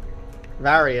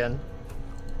 Varian,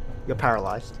 you're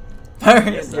paralyzed.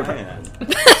 Yes, I am.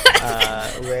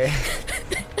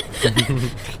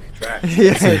 Track.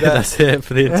 Yeah, That's it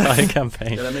for the entire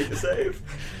campaign. Did I make the save?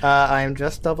 I am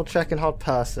just double checking Hold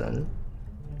Person.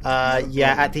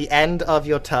 Yeah, at the end of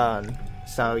your turn.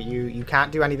 So you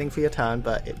can't do anything for your turn,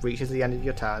 but it reaches the end of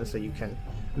your turn, so you can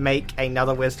make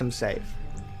another Wisdom save.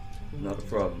 Not a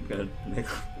problem. I'm gonna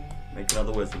make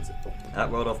another wisdom save. That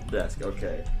rolled off the desk.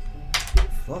 Okay.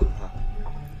 Fuck.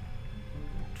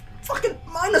 Fucking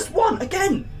 -1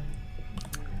 again.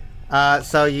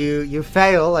 So you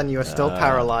fail, and you are still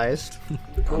paralyzed.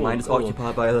 My mind is cool.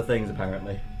 occupied by other things,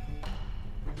 apparently.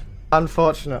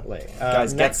 Unfortunately,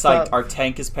 Guys, get next psyched. up- Our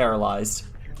tank is paralyzed.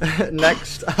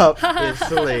 next up is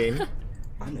Celine.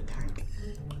 I'm the tank.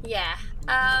 Yeah.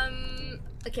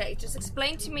 Okay, just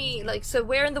explain to me, like, so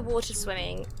we're in the water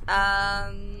swimming.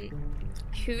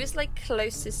 Who is, like,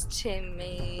 closest to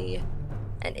me?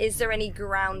 And is there any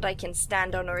ground I can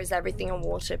stand on, or is everything in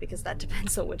water? Because that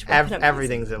depends on which weapon I'm using.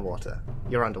 Everything's in water.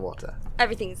 You're underwater.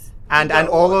 Everything's... And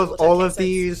underwater, all of okay, all of so it's-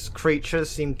 these creatures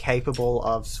seem capable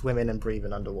of swimming and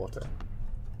breathing underwater.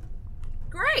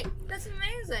 Great! That's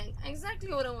amazing.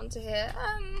 Exactly what I want to hear.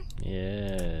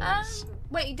 Yes.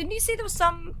 Wait, didn't you say there was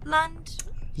some land?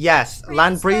 Yes,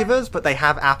 land Breathers there? breathers, but they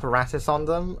have apparatus on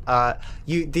them.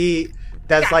 There's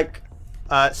Yeah. like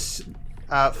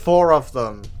 4 of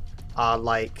them are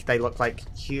like they look like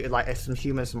some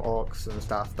humans, some orcs and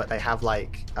stuff, but they have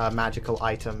like magical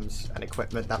items and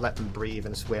equipment that let them breathe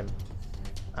and swim.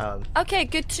 Okay,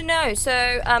 good to know. So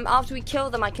after we kill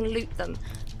them, I can loot them.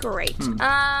 Great.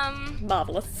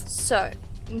 Marvelous. So,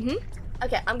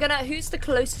 okay, I'm gonna. Who's the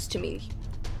closest to me?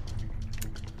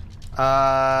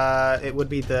 It would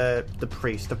be the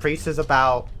priest. The priest is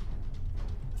about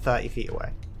 30 feet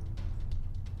away.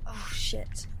 Oh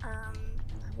shit. I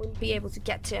wouldn't be able to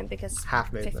get to him because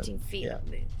Half movement. 15 feet. Yeah.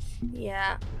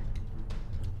 Yeah.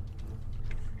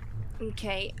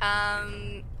 Okay.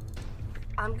 I'm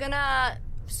gonna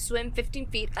swim 15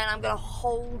 feet and I'm gonna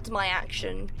hold my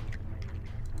action.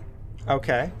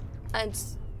 Okay. And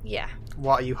yeah,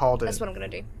 What are you holding? that's what I'm gonna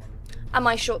do. And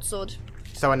my short sword.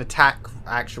 So an attack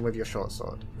action with your short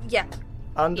sword. Yeah.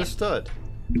 Understood.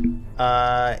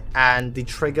 And the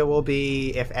trigger will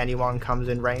be if anyone comes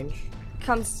in range.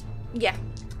 Yeah.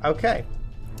 Okay.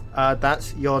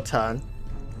 That's your turn.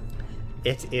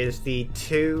 It is the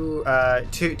two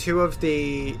of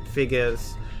the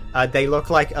figures. They look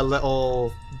like a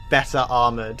little better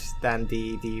armored than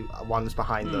the ones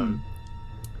behind them.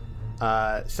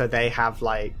 So they have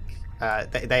like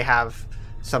they have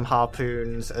some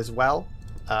harpoons as well,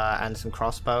 and some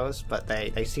crossbows, but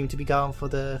they seem to be going for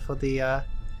the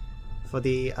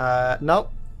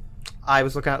nope. I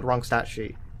was looking at the wrong stat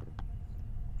sheet.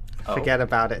 Forget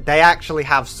about it. They actually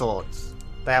have swords.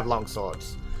 They have long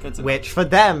swords, which for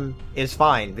them is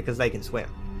fine because they can swim.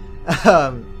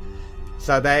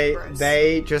 So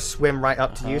they just swim right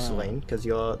up to you, Celine, because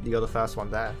you're the first one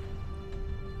there.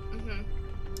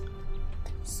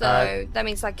 So that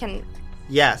means I can.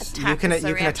 Yes, you can as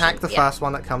a attack the reaction, first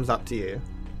one that comes up to you.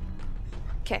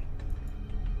 Okay.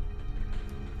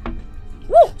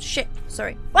 Whoa! Shit.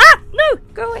 Sorry. Ah! No!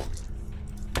 Go away.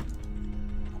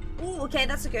 Ooh, okay,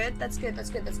 that's good. That's good.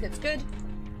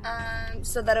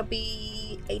 So that'll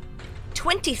be a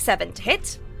 27 to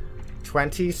hit.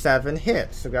 27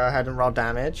 hits. So go ahead and roll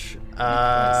damage.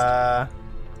 I'd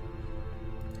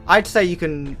say you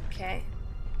can. Okay.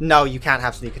 No, you can't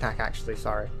have sneak attack. Actually,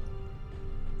 sorry,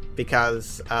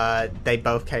 because they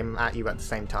both came at you at the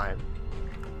same time.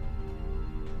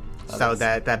 So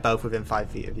they're both within 5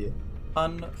 feet of you.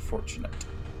 Unfortunate.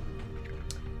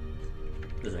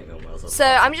 This ain't going well. So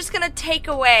I'm just gonna take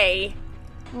away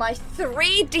my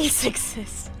 3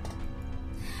 d6s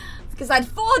because I had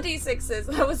 4 d6s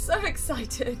and I was so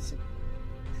excited.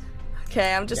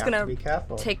 Okay, I'm just gonna be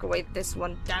careful. take away this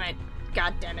one. Damn it!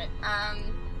 God damn it!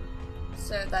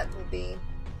 So that will be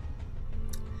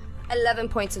 11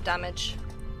 points of damage.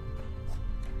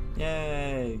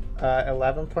 Yay.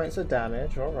 11 points of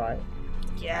damage. All right.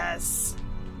 Yes,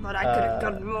 but I could have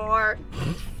done more.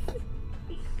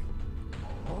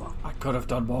 I could have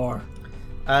done more.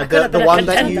 The one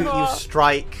that you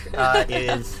strike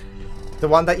is the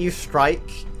one that you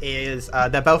strike is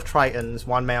they're both Tritons,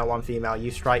 one male, one female. You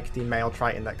strike the male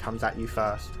Triton that comes at you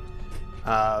first,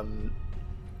 and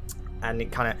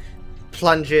it kind of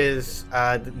plunges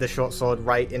the short sword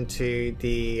right into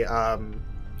the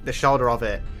shoulder of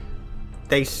it.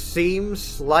 They seem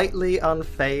slightly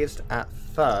unfazed at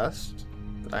first,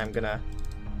 but I'm gonna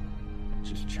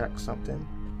just check something.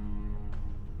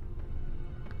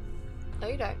 No,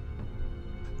 you don't.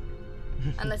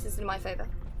 Unless it's in my favor.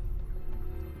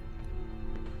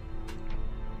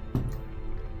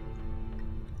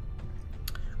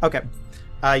 Okay.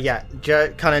 Yeah,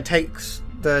 kind of takes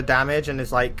the damage and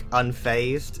is like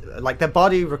unfazed. Like their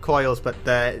body recoils, but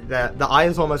the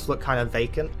eyes almost look kind of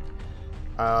vacant.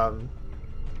 And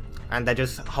they're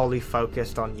just wholly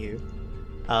focused on you.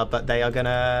 But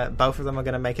both of them are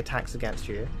gonna make attacks against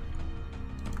you.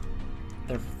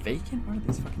 They're vacant? What are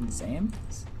these fucking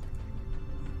Zams?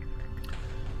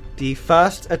 The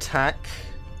first attack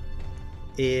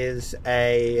is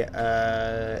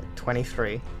a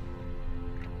 23.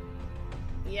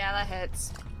 Yeah, that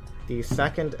hits. The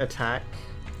second attack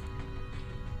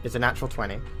is a natural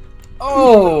 20.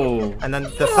 Oh! And then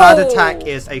the third attack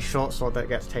is a short sword that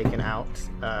gets taken out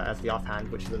as the offhand,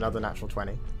 which is another natural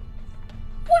 20.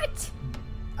 What?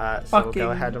 So we'll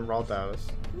go ahead and roll those.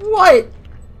 What?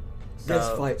 This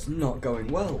So, fight's not going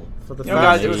well. for the No, first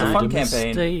guys, it was a attack, fun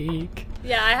campaign. Mistake.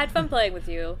 Yeah, I had fun playing with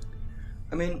you.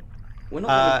 I mean, we're not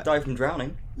going to die from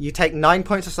drowning. you take 9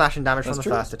 points of slashing damage from That's the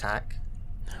true. first attack.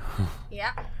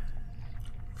 Yeah.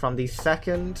 From the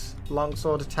second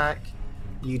longsword attack,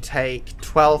 you take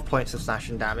 12 points of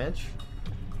slashing damage.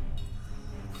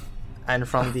 And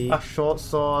from the short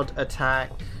sword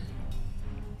attack,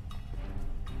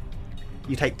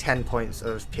 you take 10 points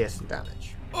of piercing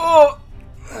damage. Oh!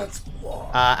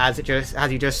 as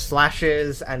he just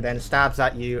slashes and then stabs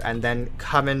at you, and then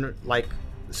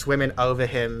swimming over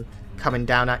him, coming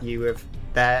down at you with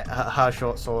her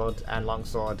short sword and long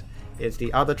sword is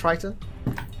the other Triton.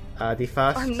 The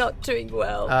first. I'm not doing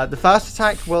well. The first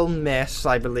attack will miss,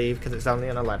 I believe, because it's only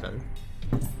an 11.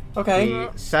 Okay.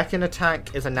 The second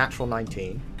attack is a natural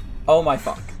 19. Oh my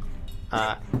fuck.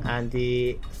 And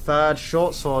the third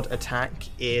short sword attack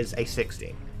is a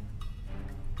 16.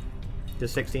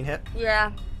 Does 16 hit?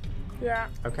 Yeah.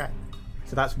 Okay.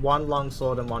 So that's one long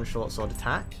sword and one short sword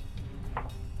attack.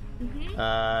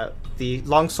 The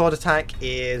long sword attack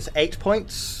is 8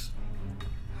 points.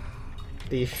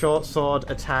 The short sword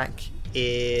attack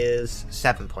is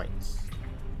 7 points.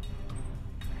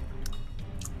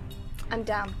 I'm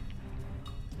down.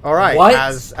 Alright, What?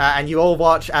 And you all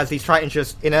watch as these Tritons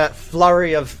just, in a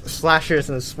flurry of slashes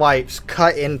and swipes,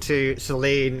 cut into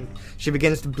Celine. She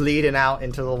begins to bleeding out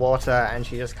into the water, and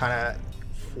she just kind of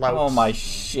floats. Oh my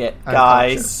shit, Unconscious.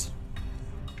 guys.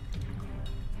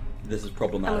 This is I'm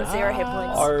problematic. at 0 hit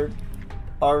points.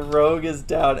 Our rogue is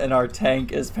down and our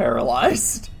tank is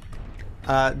paralyzed.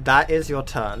 That is your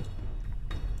turn.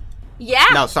 Yeah.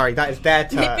 No, sorry, that is their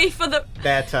turn. Hit me for the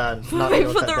Their turn, not hit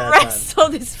me your for turn. the Their rest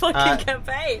of this fucking Uh,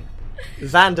 campaign. turn.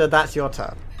 Xander, that's your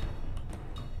turn.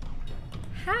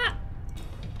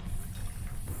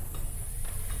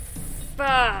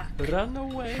 Fuck. Run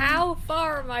away. How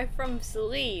far am I from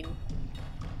Celine?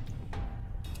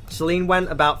 Celine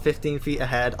went about 15 feet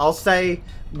ahead. I'll say,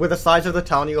 with the size of the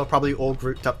town, you are probably all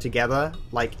grouped up together,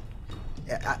 like,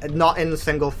 not in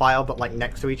single file, but like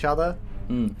next to each other.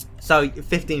 So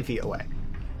 15 feet away.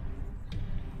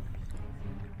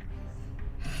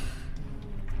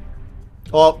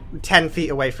 Or 10 feet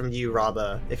away from you,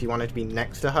 rather, if you wanted to be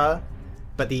next to her.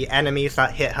 But the enemies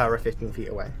that hit her are 15 feet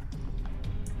away.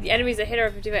 The enemies that hit her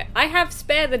are 50 feet. I have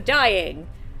Spare the Dying.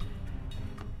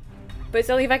 But it's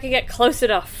only if I can get close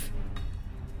enough.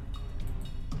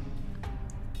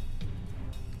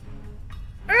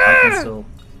 I can still.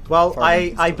 Well,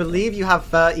 Farming I can still believe you have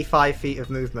 35 feet of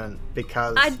movement,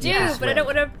 because I you do, can but I swim. don't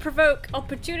want to provoke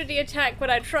opportunity attack when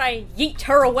I try and yeet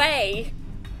her away.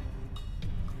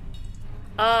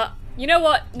 You know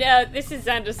what? No, this is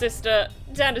Xander's sister.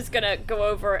 Xander's gonna go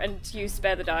over and use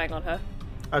Spare the Dying on her.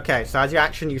 Okay, so as your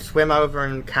action, you swim over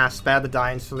and cast Spare the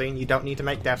Dying, Celine. You don't need to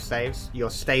make death saves. You're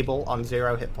stable on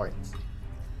 0 hit points.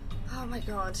 Oh my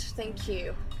god, thank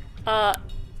you. I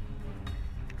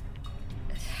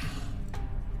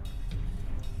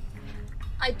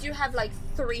do have like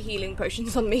 3 healing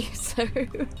potions on me, so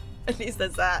at least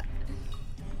there's that.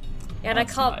 And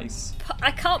That's nice.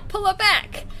 I can't pull her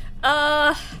back.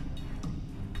 I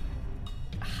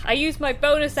use my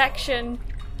bonus action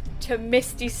to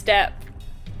Misty Step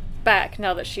back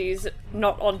now that she's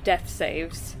not on death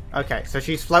saves. Okay, so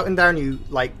she's floating there, and you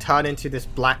like turn into this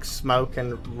black smoke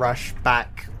and rush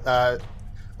back,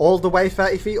 all the way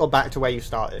 30 feet, or back to where you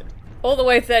started. All the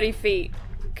way 30 feet,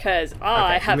 because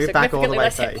I Okay, so have move back all the significantly way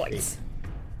less hit 30 points.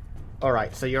 All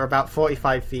right, so you're about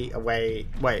 45 feet away.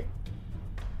 Wait,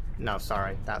 no,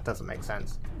 sorry, that doesn't make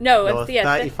sense. No, You're it's the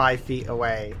 35 feet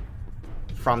away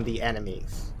from the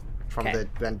enemies, from Okay.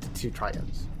 the 2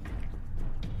 Tritons.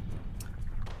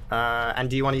 And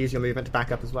do you want to use your movement to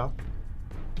back up as well?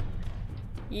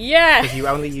 Yeah, Because you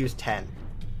only use 10.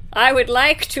 I would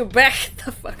like to back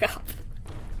the fuck up.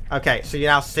 Okay, so you're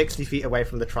now 60 feet away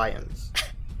from the Tritons.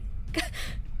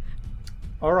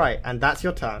 Alright, and that's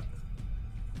your turn.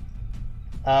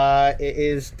 It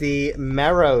is the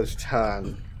Merrow's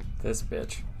turn, This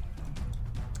bitch.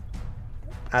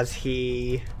 as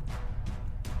he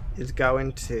is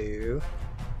going to...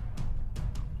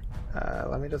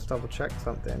 let me just double check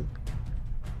something.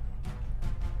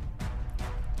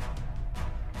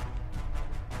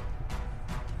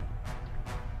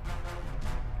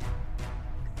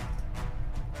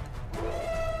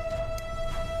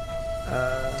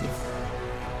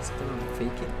 Is there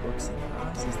vacant looks in their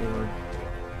eyes as they were.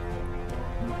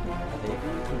 Are they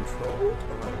being controlled?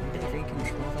 Or are they being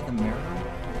controlled by the mirror? I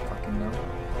don't fucking know.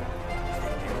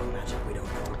 Magic we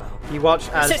don't know about. You watch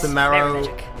as It's the just Merrow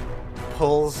magic.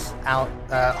 pulls out,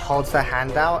 holds her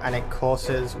hand out, and it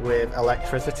courses with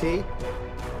electricity.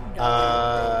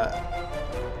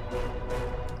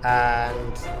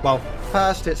 And, well,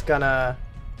 first it's gonna...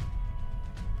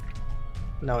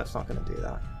 No, it's not gonna do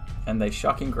that. And they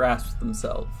shocking grasp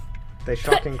themselves. They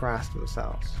shock and grasp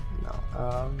themselves.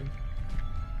 No.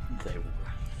 They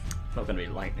not going to be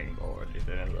lightning or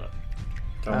anything like that.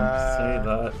 Don't say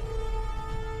that.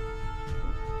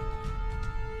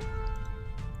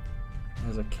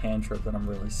 There's a cantrip that I'm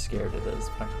really scared it is,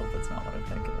 but I hope it's not what I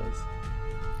think it is.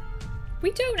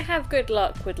 We don't have good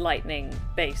luck with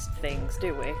lightning-based things,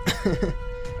 do we?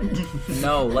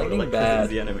 No, lightning Like, 'cause bad. it's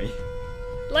the enemy.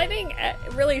 Lightning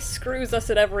really screws us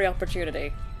at every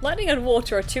opportunity. Lightning and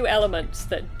water are two elements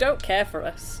that don't care for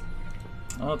us.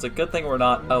 Oh, it's a good thing we're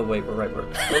not. Oh wait, we're right.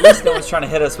 At least no one's trying to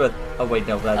hit us with. Oh wait,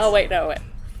 no, that's. Oh wait, no, wait. And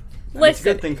it's a Listen.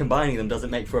 good thing combining them doesn't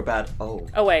make for a bad. Oh.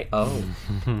 Oh wait. Oh,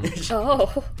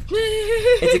 Oh.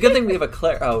 it's a good thing we have a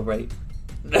Claire. Oh right.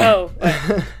 Oh.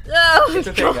 Oh, It's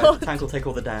okay, guys. The tank will take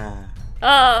all the damage.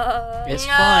 It's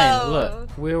no. fine.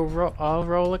 Look, I'll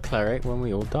roll a cleric when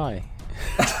we all die.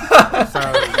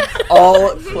 So All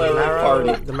Claire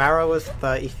party. the marrow was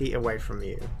 30 feet away from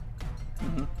you.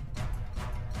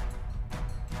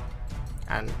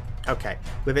 And okay,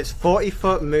 with its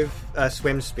 40-foot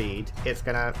swim speed, it's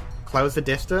gonna close the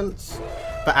distance.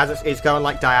 But as it's going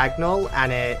like diagonal,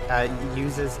 and it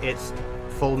uses its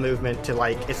full movement to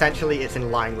like essentially it's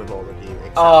in line with all of you.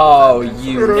 except Oh, for them.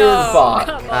 you No, fuck.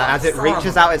 come on. As it Son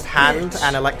reaches of out a its hand bitch.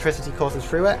 and electricity courses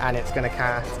through it, and it's gonna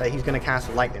cast. He's gonna cast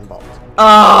a lightning bolt.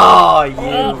 Oh, you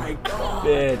my god.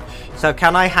 bitch. So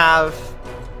can I have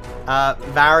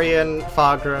Varian,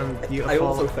 Fargrim, also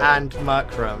Beautiful, failed. and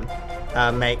Murkrum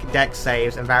make dex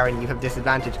saves, and Varian, you have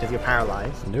disadvantage because you're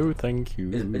paralyzed. No, thank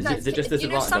you. Is it just You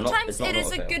know, disadvantage? sometimes it's not it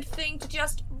is a fail. good thing to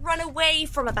just run away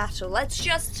from a battle. Let's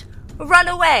just run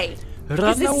away.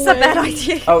 Run This is a bad away.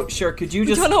 idea. Oh, sure. Could you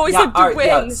just? don't always yeah, have to alright,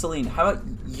 yeah, win. Celine. How about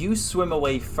you swim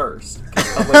away first?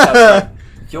 Oh, wait, that's right.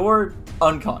 You're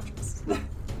unconscious.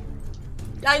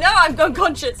 I know I'm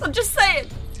unconscious. I'm just saying.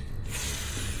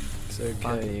 It's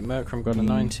okay. Merkram got a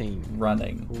 19.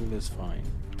 Running. All is fine.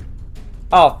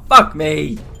 Oh, fuck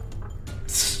me.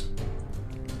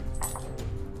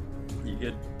 You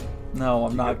good? No,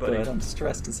 I'm not good, buddy? good. I'm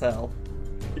stressed as hell.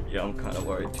 Yeah, I'm kind of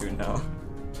worried too now.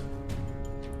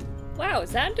 Wow,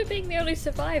 Xander being the only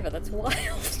survivor, that's wild.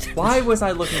 Why was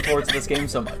I looking forward to this game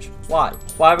so much? Why?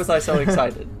 Why was I so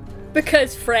excited?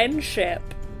 Because friendship.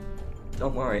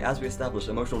 Don't worry, as we established,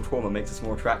 emotional trauma makes us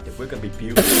more attractive. We're gonna be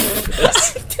beautiful after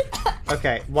this.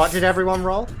 Okay, what did everyone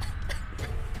roll?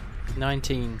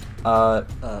 19.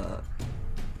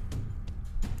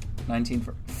 19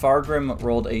 for Fargrim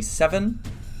rolled a 7.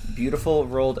 Beautiful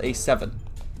rolled a 7.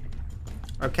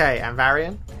 Okay, and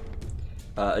Varian?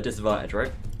 A disadvantage,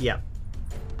 right? Yep.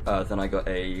 Then I got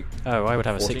a... Oh, I would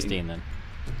have a 14. 16 then.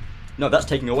 No, that's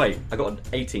taking away. I got an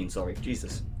 18, sorry.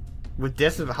 Jesus. With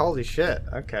disadvantage, holy shit.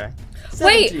 Okay.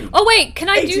 17. Wait, can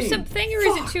I do 18. something or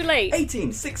is it Fuck. too late?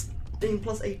 18. 16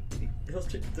 plus 18 plus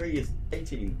 3 is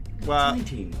 18. Well-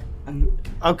 19. I'm...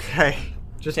 Okay.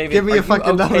 Just David, give me are a fucking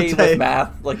you number, okay with Dave.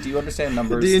 math? Like, do you understand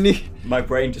numbers? Do you need? My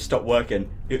brain just stopped working.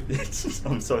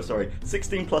 I'm so sorry.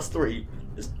 16 plus 3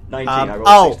 is 19. I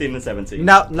rolled 16 and 17.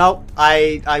 No.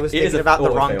 I was It is thinking a about the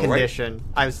wrong auto-fail, right? condition.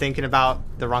 I was thinking about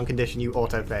the wrong condition. You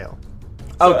auto fail.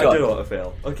 Oh, I good. did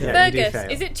auto-fail. Okay. Yeah. you do Fergus,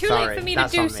 fail. is it too Sorry, late for me to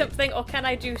that's do on me. something or can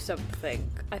I do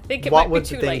something? I think it What might would be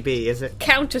the too thing late. be? Is it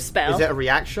Counterspell. a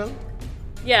reaction?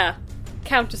 Yeah.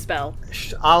 Counterspell.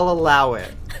 I'll allow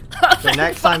it. So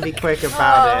next time, be quick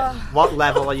about it. What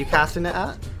level are you casting it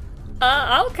at?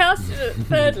 I'll cast it at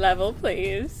 3rd level,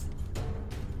 please.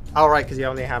 Oh, right, because you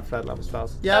only have 3rd level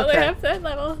spells. Yeah, I only okay. have 3rd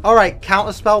level. All right,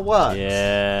 counterspell works.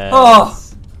 Yeah. Oh!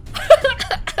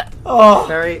 Oh!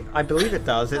 I believe it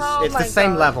does. It's Oh it's the my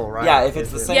same God. level, right? Yeah, if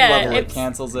it's the Is it? same Yeah, level, it it's-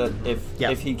 cancels it.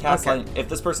 Yeah, If he casts okay. if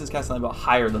this person's casting about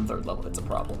higher than 3rd level, it's a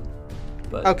problem.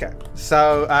 But Okay,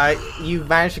 so you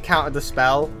managed to counter the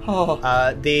spell. Oh.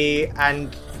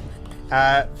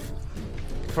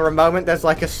 For a moment, there's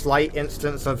like a slight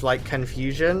instance of like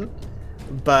confusion,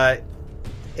 but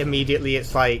immediately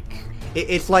it's like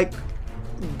it's like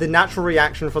the natural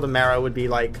reaction for the marrow would be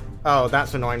like, oh,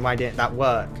 that's annoying, why didn't that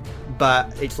work?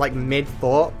 But it's like mid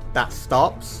thought that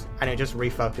stops and it just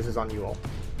refocuses on you all.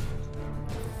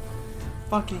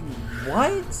 fucking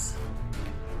what?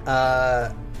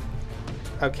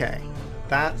 Okay,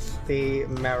 that's the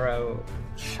marrow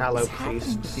shallow What's happening with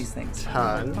these priest's things?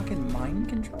 turn. Fucking mind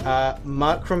control.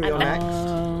 Murkrum, you're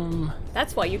next.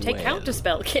 That's why you take Well.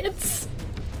 Counterspell, kids.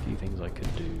 A few things I could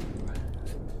do.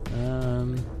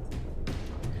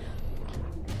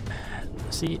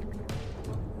 See,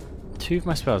 2 of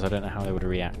my spells, I don't know how they would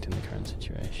react in the current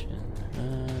situation.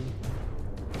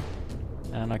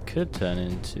 And I could turn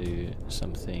into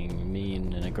something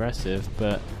mean and aggressive,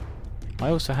 but I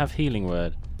also have Healing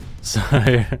Word. So,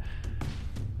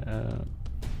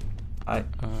 I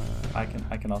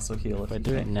can also heal if if I you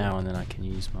do it can't. now and then I can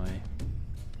use my...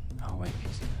 Oh wait,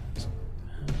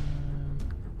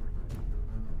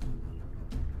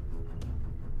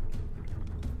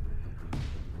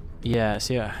 yeah,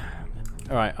 see,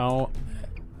 alright,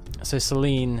 so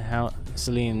Celine,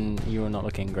 Celine, you are not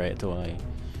looking great at all, are you?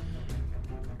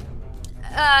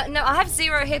 No, I have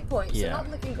 0 hit points. Yeah. So not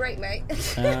looking great, mate.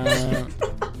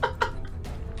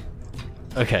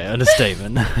 Okay,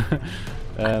 understatement.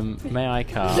 May I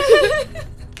cast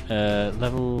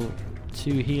level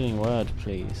 2 healing word,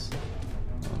 please?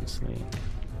 Honestly.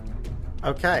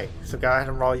 Okay, so go ahead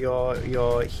and roll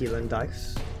your healing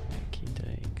dice. Key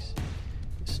takes.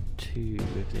 It's 2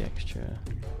 with the extra.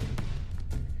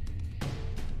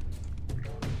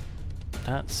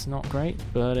 That's not great,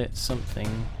 but it's something.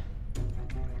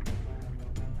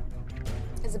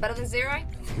 Is it better than 0?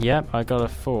 Yep, I got a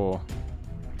 4.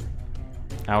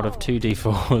 Out of 2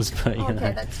 d4s, but you know.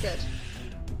 Okay, that's good.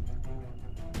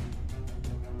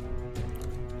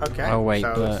 Okay. Oh, wait,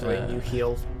 so but, Celine, you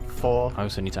heal 4. I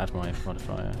also need to add my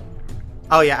modifier.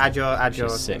 Oh yeah, add your Which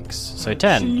is 6. So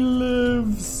 10. She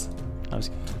lives. I was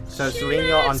So Celine,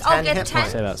 you're on I'll 10 get hit 10.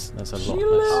 points. say that's a lot She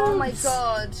less. Oh my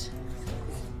god.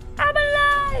 I'm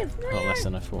alive! A lot less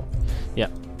than I thought. Yeah.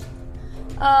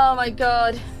 Oh my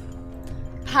god.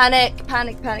 Panic,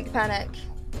 panic, panic, panic.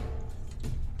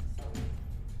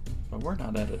 But we're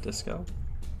not at a disco.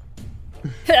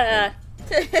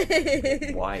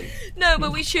 Why? No,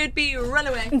 but we should be run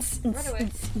away. Run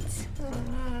away.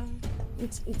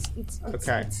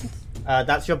 Okay.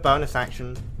 That's your bonus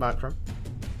action, Markram.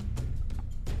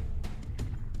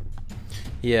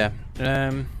 Yeah.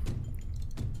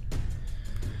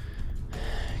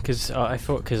 Because I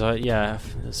thought,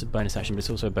 it's a bonus action, but it's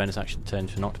also a bonus action turn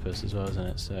for Noctopus as well, isn't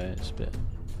it? So it's a bit.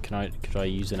 Could I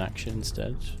use an action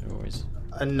instead, or is?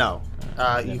 No.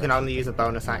 You can only use a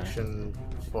bonus action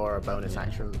for a bonus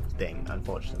action thing,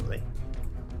 unfortunately.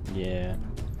 Yeah.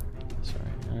 Sorry.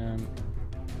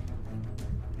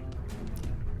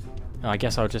 I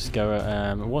guess I'll just go.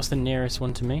 What's the nearest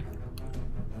one to me?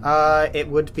 It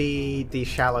would be the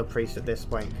Shallow Priest at this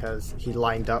point, because he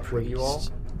lined up with you all.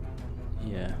 Priest.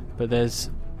 Yeah, but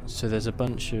there's a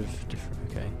bunch of different.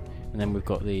 Okay, and then we've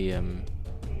got the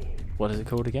what is it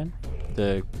called again?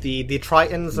 The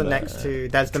Tritons are next to.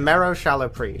 There's the Mero Shallow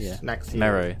Priest next to you.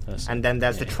 Mero, and then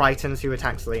there's the Tritons who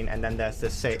attack Celine, and then there's the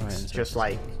 6, Tritons, just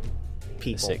like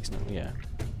people. 6 now, yeah.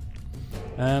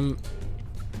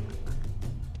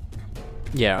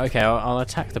 Yeah, okay, I'll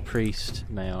attack the priest,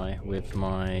 may I, with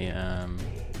my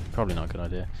probably not a good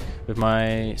idea. With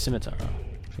my scimitar,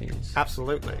 please.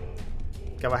 Absolutely.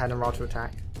 Go ahead and roll to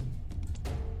attack.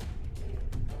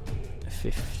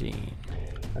 15.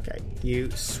 Okay.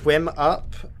 You swim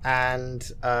up and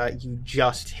you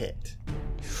just hit.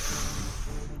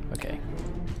 Okay.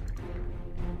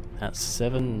 That's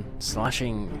 7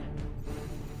 slashing.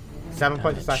 7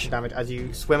 points of Damage. slashing damage as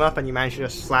you swim up and you manage to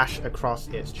just slash across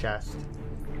its chest.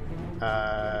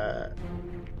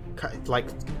 Like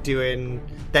doing,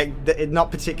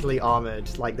 not particularly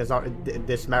armored. Like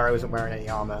this Mero isn't wearing any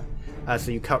armor,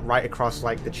 so you cut right across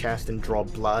like the chest and draw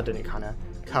blood, and it kind of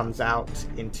comes out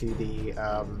into the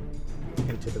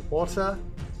water.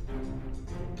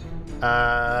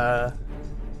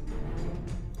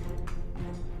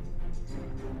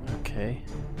 Okay.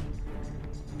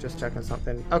 Just checking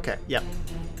something. Okay, yeah.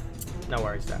 No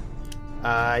worries there.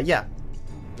 Yeah.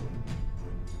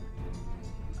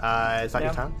 Is that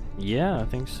your turn? Yeah, I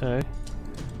think so.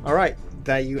 Alright,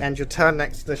 there you end your turn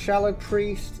next to the Shallow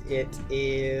Priest. It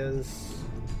is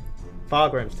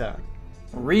Fargrim's turn.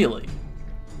 Really?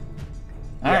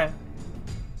 Yeah.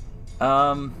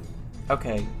 Alright.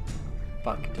 Okay.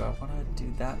 Fuck, do I want to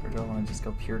do that, or do I want to just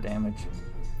go pure damage?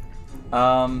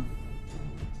 Alright,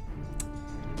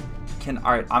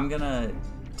 I'm gonna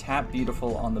tap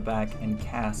Beautiful on the back and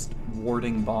cast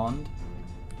Warding Bond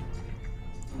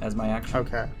as my action.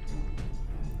 Okay.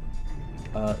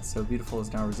 So Beautiful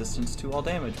is now resistant to all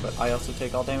damage, but I also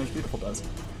take all damage Beautiful does.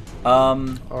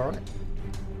 Alright.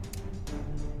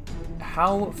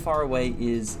 How far away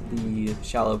is the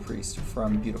Shallow Priest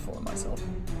from Beautiful and myself?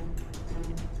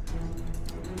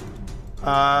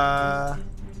 I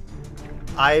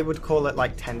would call it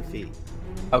like 10 feet.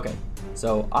 Okay,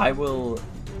 so I will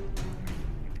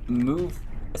move.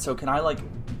 So can I like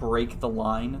break the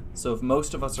line? So if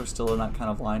most of us are still in that kind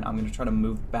of line, I'm going to try to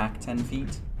move back 10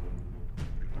 feet.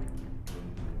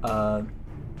 So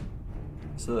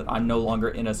that I'm no longer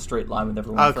in a straight line with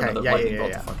everyone for another lightning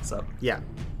bolt to fuck us up. Yeah.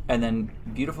 And then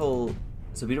Beautiful's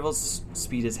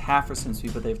speed is half her swim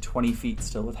speed, but they have 20 feet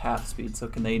still with half speed. So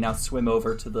can they now swim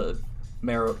over to the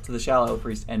Shallow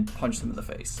Priest and punch them in the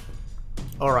face?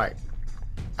 Alright.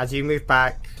 As you move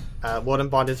back, Warden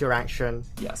Bond is your action.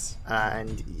 Yes.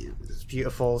 And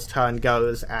Beautiful's turn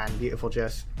goes, and Beautiful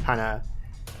just kind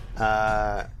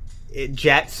of it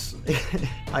jets,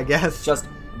 I guess. Just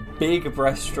big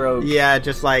breaststroke. Yeah,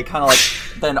 just like Kind of like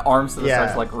then arms to the Yeah.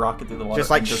 starts to, like, rocket through the water. Just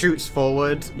like and shoots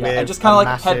forward. Yeah, with and just kind of, a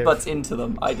like, massive... headbutts into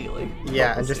them, ideally.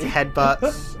 Yeah, and just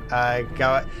headbutts.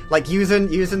 Go like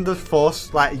using the force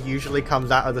that usually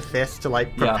comes out of the fist to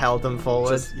like propel them forward.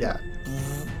 Just- yeah,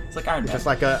 It's like Iron Man. just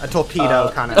like a torpedo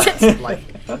kind of like.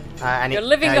 And You're it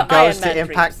living your goes Iron Man to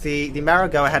impact the marrow.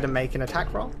 Go ahead and make an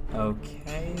attack roll.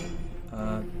 Okay.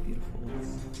 Beautiful.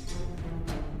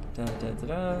 Da da da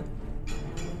da.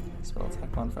 Spell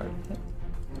attack modifier.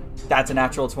 That's a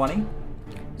natural 20.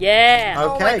 Yeah.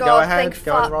 Oh Okay, my go God, ahead. thank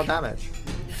Go and fuck. roll damage.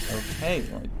 Okay,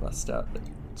 let me bust out the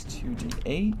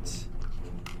 2d8.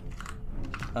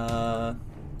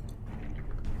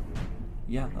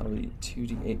 Yeah, that'll be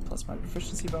 2d8 plus my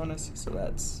proficiency bonus, so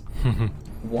that's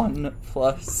 1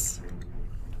 plus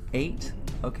 8.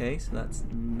 Okay, so that's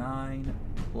 9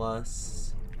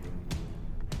 plus...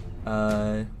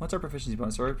 what's our proficiency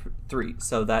bonus? Sorry, 3.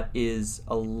 So that is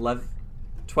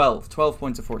 12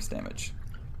 points of force damage.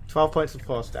 12 points of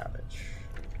force damage.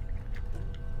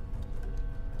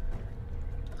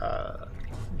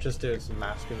 Just doing some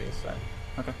math. Give me a sec.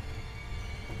 Okay.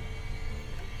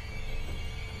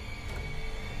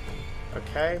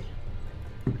 Okay.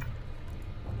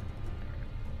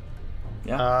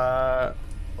 Yeah.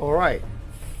 All right.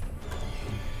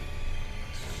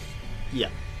 Yeah.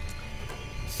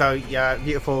 So yeah,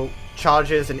 beautiful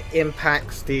charges and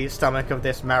impacts the stomach of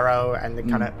this marrow, and then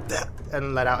kind of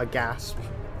and let out a gasp.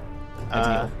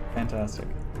 Ideal. Fantastic.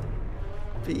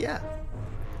 But yeah.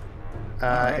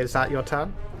 Alright. Is that your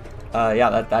turn?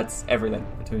 Yeah, that's everything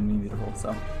between me and Beautiful,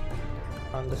 so.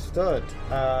 Understood.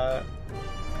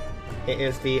 It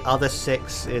is the other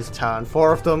 6's turn.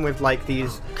 4 of them with like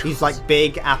these like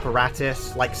big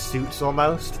apparatus, like suits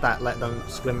almost, that let them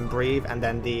swim and breathe, and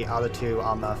then the other 2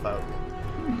 are merfolk.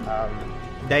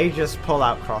 They just pull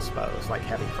out crossbows, like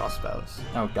heavy crossbows.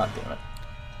 Oh, god damn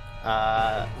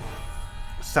it.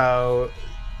 So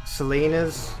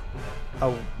Selena's.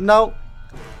 Oh no.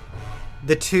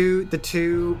 The two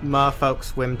merfolk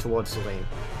swim towards Selene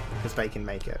because they can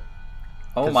make it.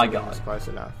 Oh my Selena's god. close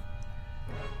enough.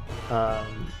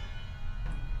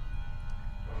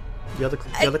 You're the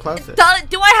closest.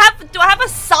 Do I have a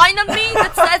sign on me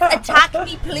that says "Attack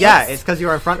me, please"? Yeah, it's because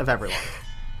you're in front of everyone.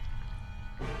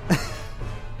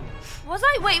 Was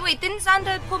I? Wait. Didn't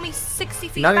Xander pull me 60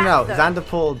 feet No. back, though? Xander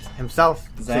pulled himself.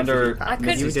 60 Xander, feet back. I couldn't-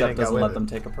 Misty You Step didn't go doesn't with let it. them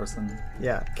take a person.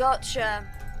 Yeah. Gotcha.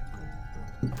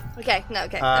 Okay. No.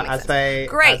 Okay. That makes As sense. they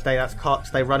Great. that's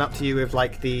cocked, they run up to you with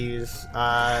like these.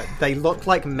 They look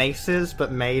like maces,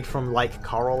 but made from like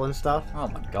coral and stuff. Oh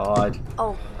my god.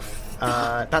 Oh,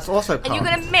 That's also cocked. and you're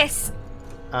gonna miss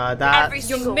That's every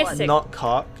single You're one. missing. not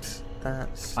cocked.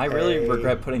 That's. I really a-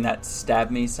 regret putting that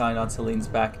stab me sign on Celine's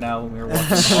back now when we were walking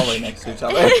the hallway next to each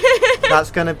other.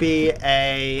 That's gonna be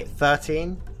a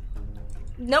 13.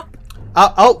 Nope.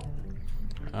 Oh!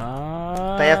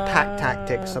 Ah. They have pack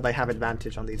tactics, so they have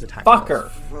advantage on these attacks. Fucker.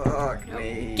 Fuck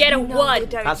me. Get a No, one. we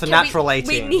don't. That's a Can natural we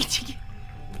 18. need to.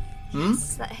 Hmm?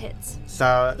 Yes, that hits.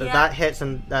 So Yeah. that hits,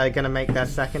 and they're gonna make their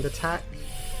second attack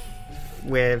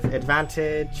with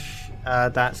advantage.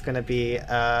 That's gonna be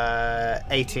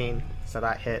 18, so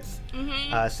that hits.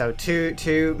 So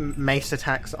two mace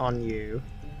attacks on you.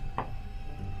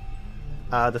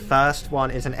 The first one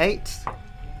is an 8.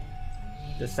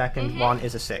 The second one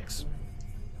is a 6.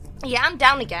 Yeah, I'm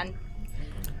down again.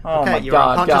 Oh Okay, my you're god,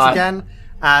 unconscious god. again.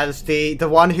 As the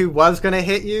one who was gonna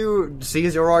hit you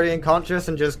sees you're already unconscious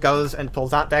and just goes and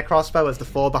pulls out their crossbow as the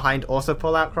 4 behind also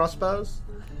pull out crossbows.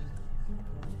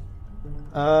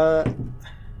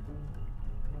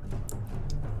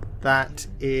 That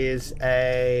is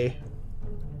a...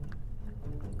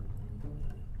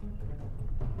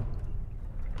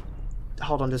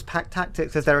 Hold on, does Pack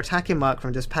Tactics... As they're attacking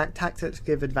Markram, does Pack Tactics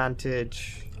give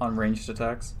advantage... On ranged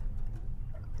attacks?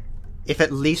 if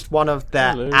at least one of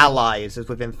their Hello. allies is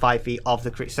within 5 feet of the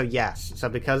creature? So yes. So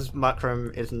because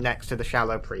Markram is next to the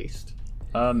Shallow Priest,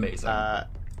 Amazing.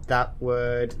 that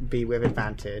would be with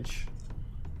advantage.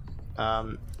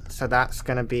 So that's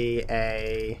going to be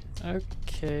a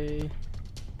Okay.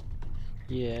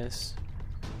 Yes.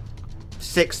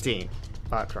 16,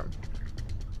 Markram,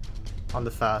 on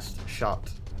the first shot.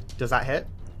 Does that hit?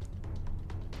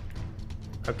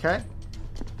 Okay.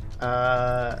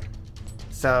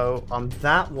 So on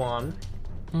that one,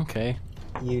 Okay.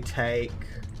 you take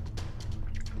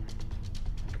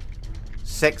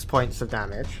 6 points of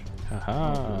damage.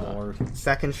 Haha. Lord.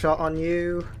 Second shot on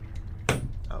you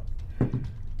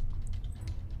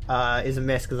is a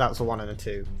miss because that was a 1 and a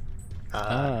 2.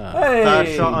 Ah. Hey! Third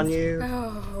shot on you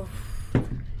Oh.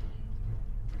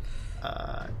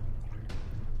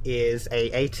 is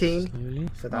a 18, Slowly.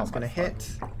 so that's Oh going to my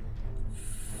hit.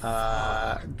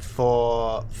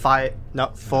 For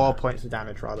 4 points of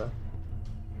damage rather.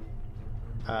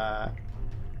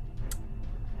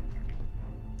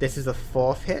 This is the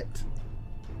 4th hit.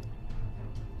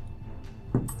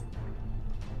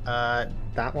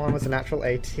 That one was a natural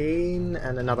 18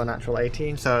 and another natural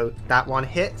 18, so that one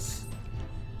hits.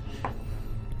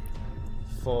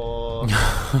 For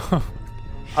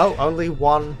only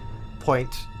 1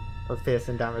 point of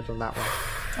piercing damage on that one.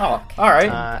 Oh,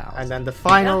 alright. And then the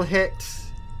final hit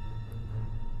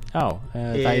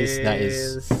that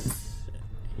is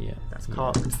yeah. that's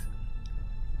cocked.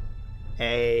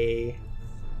 A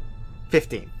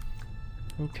 15.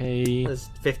 Okay. Does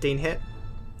 15 hit?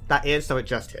 That is, so it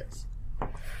just hits.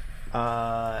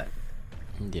 Yeah.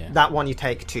 That one you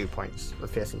take 2 points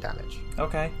of piercing damage.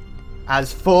 Okay.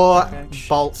 As 4 Okay.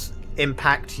 bolts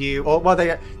impact you, or well,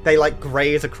 they like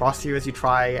graze across you as you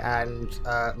try and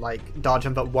like dodge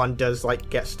them, but one does like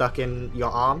get stuck in your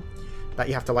arm that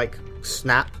you have to like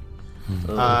snap,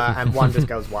 and one just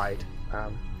goes wide.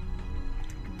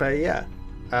 But yeah,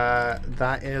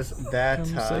 that is their turn.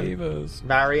 Save us.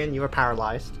 Varian, you are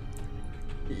paralyzed.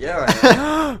 Yeah,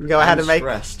 I am. Go ahead I'm and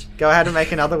stressed.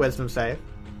 make another wisdom save.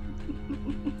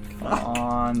 Come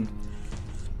on.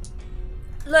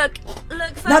 Look,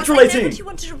 Fergus, Natural I know 18. that you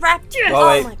wanted to wrap. Oh,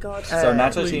 wait. Oh my god. So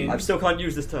natural I 18 still can't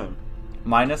use this turn.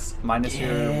 minus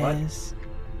your what? Yes.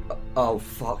 Oh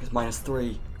fuck, it's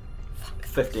 -3.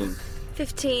 15.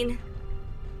 15.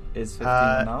 Is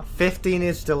 15 enough? 15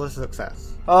 is still a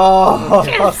success, Oh.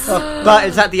 but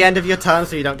it's at the end of your turn,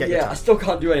 so you don't get your Yeah, I turn. still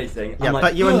can't do anything. Yeah, I'm like,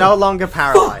 but you are no longer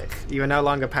paralyzed. You are no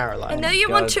longer paralyzed. I know you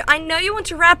God. want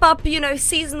to wrap up,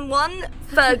 season 1,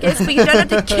 Fergus, but you don't have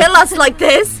to kill us like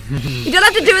this. You don't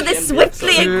have to do it this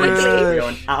swiftly and quickly. We are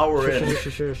an hour in.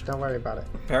 Shush, don't worry about it.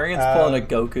 Varian's pulling a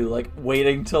Goku, like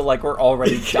waiting till like we're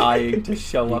already dying to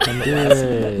show up in the last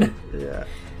minute. Yeah.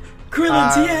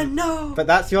 Krillin, Tien, no! But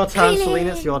that's your turn,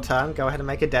 Selena. It's your turn. Go ahead and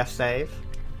make a death save.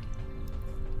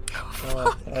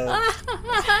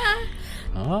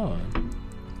 Oh.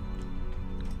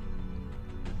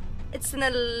 It's an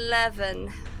 11.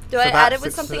 Do So I add that's it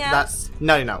with something that's- else?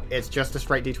 No. It's just a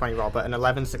straight d20 roll, but an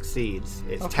 11 succeeds.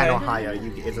 It's 10 or Okay. higher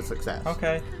is a success.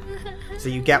 Okay. So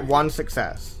you get 1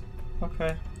 success.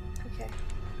 Okay. Okay.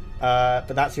 But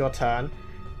that's your turn.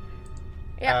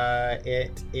 Yeah.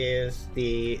 It is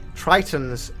the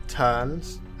Tritons'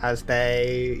 turns, as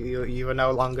you are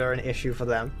no longer an issue for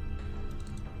them.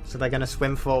 So they're going to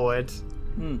swim forward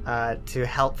to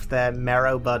help their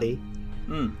Mero buddy.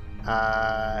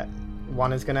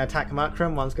 One is going to attack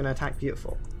Murkrum, one's going to attack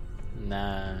Beautiful.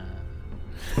 Nah.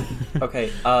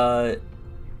 Okay,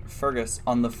 Fergus,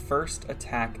 on the first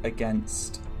attack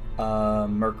against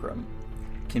Murkrum,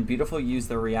 can Beautiful use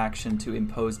their reaction to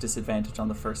impose disadvantage on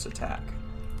the first attack?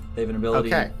 They have an ability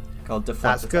called Deflect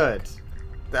That's Attack. good.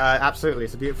 Absolutely.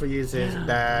 So Beautiful uses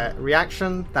their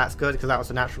reaction. That's good because that was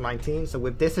a natural 19. So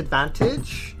with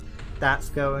disadvantage, that's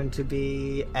going to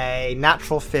be a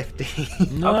natural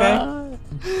 15. Okay.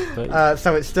 But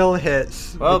So it still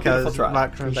hits Well, because beautiful try.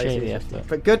 Murkrum Appreciate the basically. effort.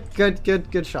 But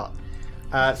good shot.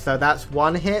 So that's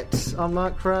 1 hit on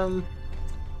Murkrum.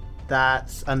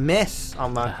 That's a miss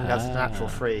on Murkrum. That's a natural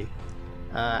 3.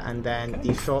 And then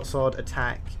the short sword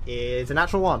attack is a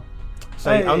natural 1. So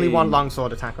Hey. only 1 long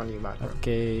sword attack on you, Murkrum.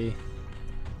 okay.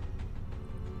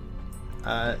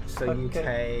 So you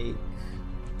take.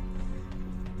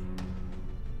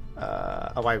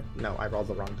 I rolled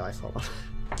the wrong dice. Hold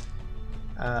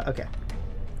on. Okay.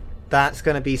 That's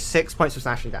going to be 6 points of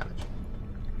slashing damage.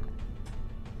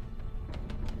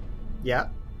 Yeah.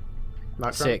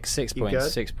 Murkrum, 6 you points.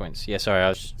 good? 6 points. Yeah, sorry, I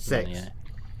was 6. Yeah.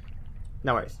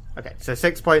 No worries. Okay, so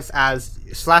 6 points as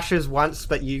slashes once,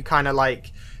 but you kind of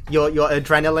like your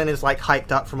adrenaline is like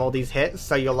hyped up from all these hits,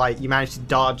 so you're like you manage to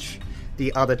dodge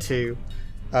the other 2,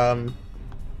 like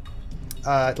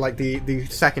the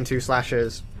second 2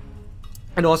 slashes,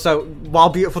 and also while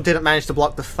Beautiful didn't manage to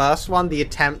block the first one, the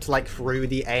attempt like threw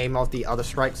the aim of the other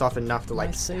strikes off enough to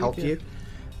like My help saviour. you.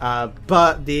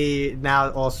 But now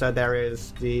also there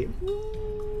is the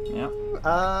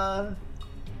Yeah.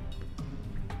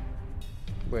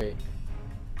 Wait.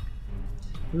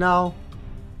 No.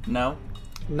 No?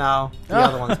 The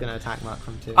other one's going to attack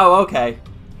Murkrum too. Oh, okay.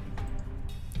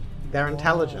 They're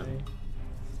intelligent.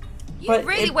 You But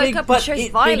really it woke big- up but and chose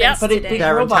it- violence But it today. big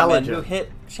They're robot man intelligent. who hit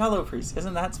Shallow Priest.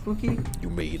 Isn't that spooky? You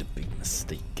made a big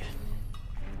mistake.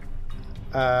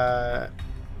 So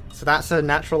that's a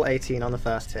natural 18 on the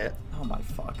first hit. Oh my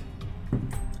fuck.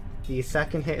 The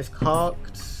second hit is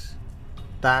cocked.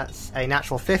 That's a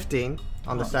natural 15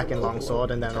 on the second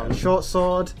longsword, and then on the short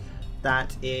sword,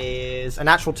 that is a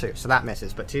natural 2, so that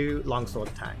misses, but 2 longsword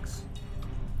attacks.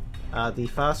 The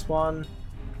first one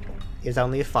is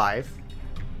only a 5.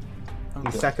 The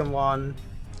Okay. second one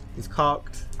is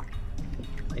cocked.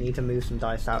 I need to move some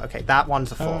dice out. Okay, that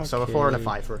one's a 4. So a 4 and a Okay.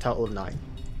 5 for a total of 9.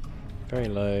 Very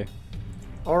low.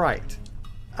 Alright.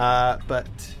 But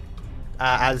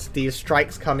as these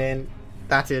strikes come in,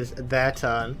 that is their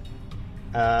turn.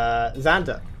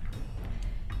 Xander.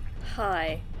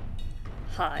 Hi.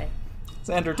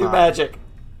 Xander, do Hi. magic.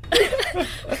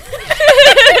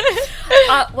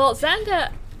 Well,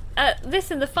 Xander,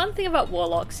 listen, the fun thing about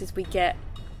warlocks is we get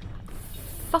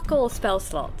fuck all spell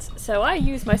slots. So I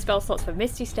use my spell slots for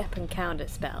Misty Step and Counter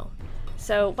Spell.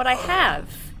 So what I have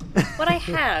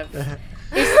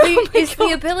is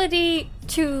the ability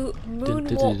to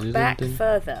moonwalk back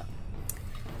further.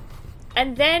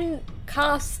 And then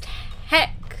cast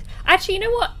Heck. Actually, you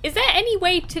know what? Is there any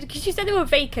way to... Because you said they were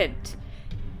vacant.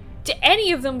 Do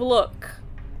any of them look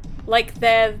like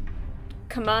they're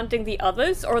commanding the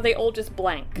others, or are they all just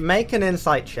blank? Make an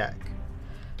insight check.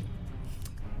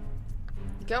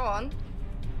 Go on.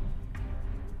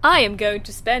 I am going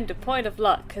to spend a point of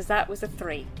luck, because that was a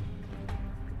 3.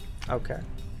 Okay.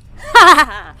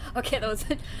 Okay, that was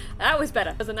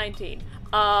better. That was a 19.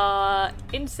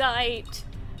 Insight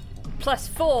plus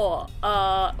 4.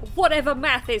 Whatever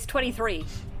math is 23.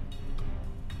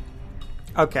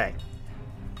 Okay.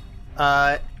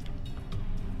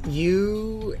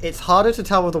 It's harder to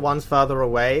tell with the ones further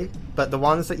away, but the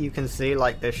ones that you can see,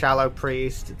 like the Shallow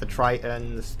Priest, the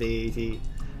Tritons, the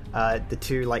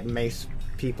 2 like mace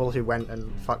people who went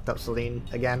and fucked up Celine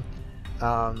again,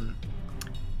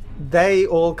 they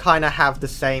all kind of have the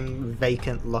same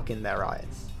vacant look in their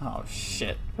eyes. Oh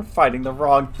shit, we're fighting the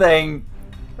wrong thing.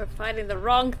 We're fighting the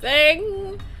wrong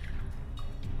thing.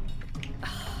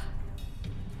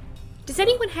 Does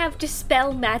anyone have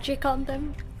Dispel Magic on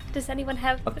them? Does anyone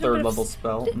have A third level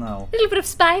spell? No. A little bit of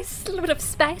spice. A little bit of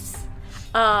spice.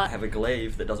 I have a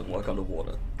glaive that doesn't work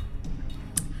underwater.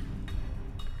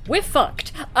 We're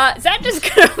fucked. Xander's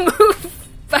gonna move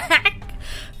back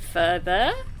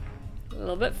further. A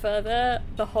little bit further.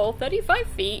 The whole 35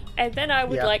 feet. And then I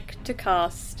would Yeah. like to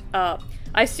cast... I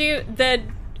assume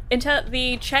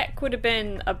the check would have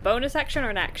been a bonus action or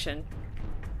an action?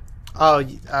 Oh,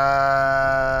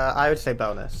 I would say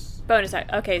bonus. Bonus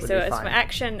action. Okay, Would so be as fine. my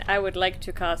action, I would like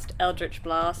to cast Eldritch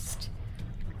Blast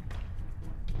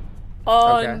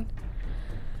on Okay.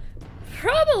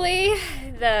 probably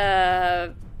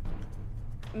the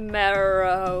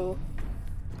Marrow.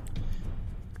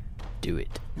 Do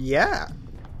it. Yeah.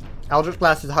 Eldritch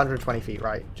Blast is 120 feet,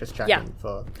 right? Just checking Yeah.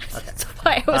 for... Okay. That's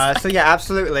why I was So yeah,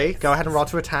 absolutely. Go ahead and roll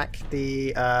to attack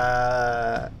the...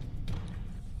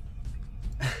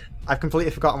 I've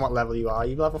completely forgotten what level you are. Are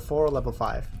you level 4 or level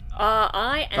 5?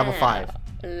 I am Level 5.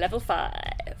 Level 5.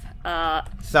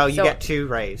 So you So- get 2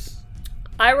 rays.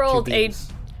 I 2 rolled a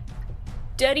beams.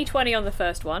 dirty 20 on the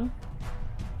first one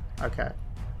Okay.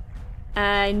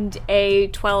 and a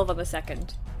 12 on the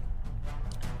second.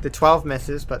 The 12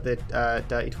 misses, but the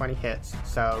dirty 20 hits.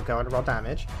 So go ahead and roll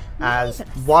damage. As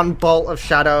one bolt of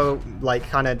shadow, like,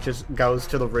 kind of just goes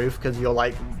to the roof because you're,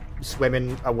 like,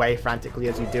 swimming away frantically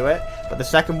as you do it. But the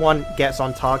second one gets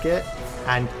on target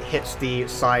and hits the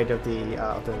side of the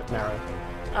marrow.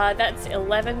 That's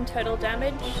 11 total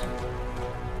damage.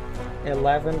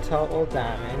 11 total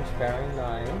damage. Very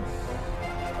nice.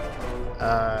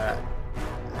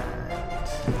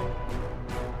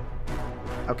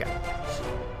 Okay.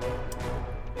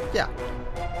 Yeah.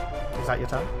 Is that your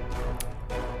turn?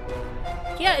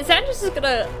 Yeah, Xander's just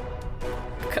gonna...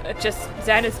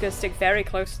 Xander's gonna stick very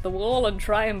close to the wall and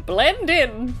try and blend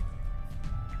in.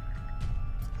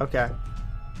 Okay.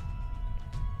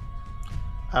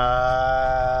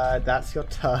 That's your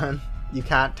turn. You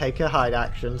can't take a hide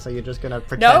action, so you're just gonna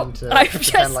pretend to I'm pretend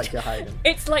just... like you're hiding.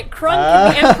 It's like Crunk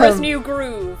in the Emperor's New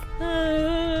Groove.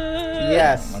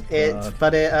 Yes, Oh my it's God.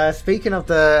 but speaking of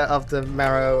the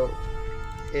marrow,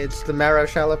 it's the Marrow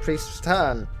Shallow Priest's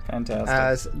turn Fantastic.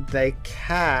 as they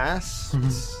cast.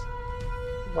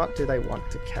 What do they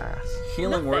want to cast?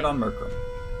 Healing word on Merkram.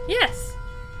 Yes.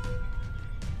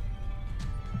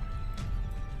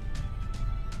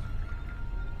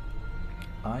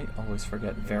 I always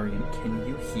forget Varian. Can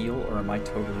you heal, or am I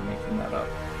totally making that up?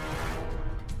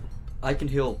 I can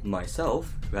heal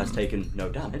myself, who has taken no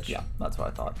damage. Yeah, that's what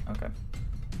I thought. Okay.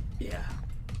 Yeah.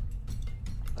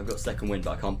 I've got second wind,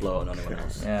 but I can't blow it on anyone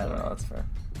else. Yeah, no, that's fair.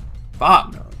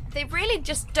 Fuck! They really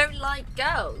just don't like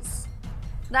girls.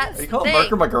 That's You the call thing.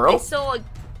 Merkram a girl? They saw...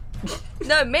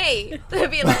 No, me.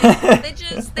 They'd be like,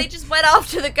 they just went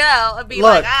after the girl and be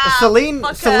Look, like, Celine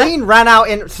fuck her. Celine ran out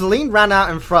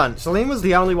in front. Celine was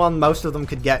the only one most of them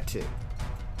could get to.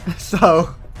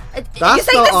 So You're That's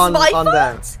saying not that's my on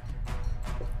them. fault?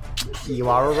 You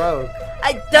are a rogue.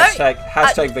 I don't.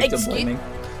 Hashtag victim excuse- blaming.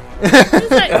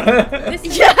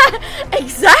 Yeah,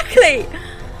 exactly.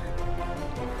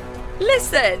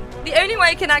 Listen, the only way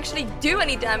I can actually do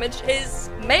any damage is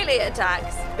melee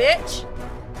attacks, bitch.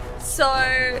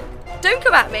 So, don't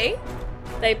come at me.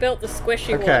 They built the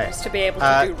squishy Okay. ones to be able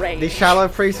to do range. The Shallow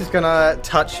Priest is gonna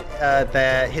touch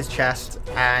his chest,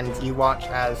 and you watch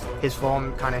as his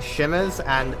form kind of shimmers,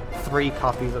 and 3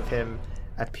 copies of him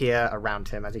appear around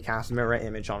him as he casts a mirror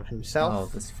image on Oh,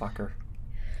 himself. this fucker.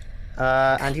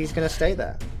 And he's gonna stay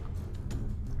there.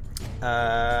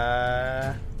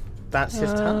 That's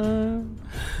his turn.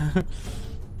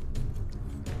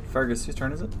 Fergus, whose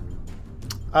turn is it?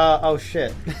 Oh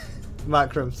shit.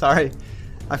 Markram, sorry.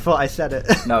 I thought I said it.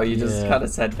 No, you just Yeah. kind of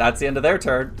said that's the end of their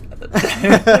turn.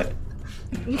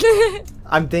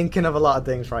 I'm thinking of a lot of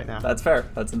things right now. That's fair.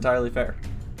 That's entirely fair.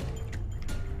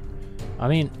 I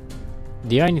mean,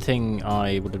 the only thing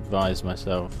I would advise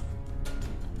myself,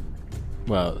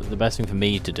 well, the best thing for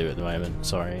me to do at the moment,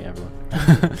 sorry everyone,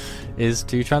 is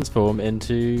to transform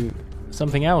into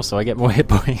something else so I get more hit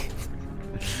points.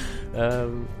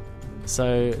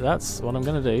 So that's what I'm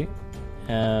going to do.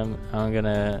 I'm going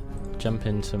to jump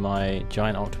into my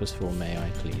giant octopus form, may I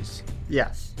please?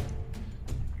 Yes.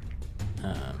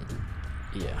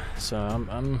 Yeah, so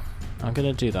I'm going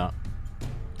to do that.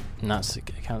 And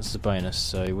it counts as a bonus,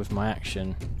 so with my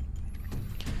action,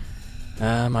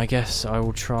 I guess I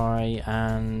will try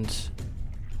and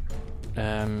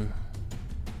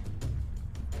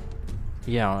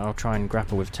I'll try and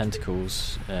grapple with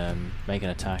tentacles, make an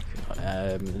attack.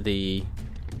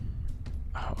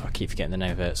 I keep forgetting the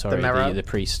name of it. Sorry, Marrow? the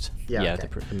priest. Yeah, the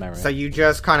okay. the Marrow. So you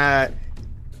just kind of,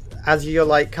 as you're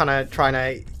like kind of trying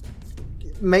to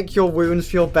make your wounds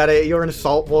feel better, you're in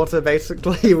salt water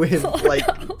basically with like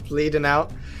bleeding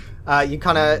out. You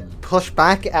kind of push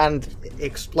back and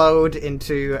explode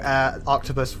into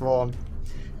octopus form,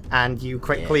 and you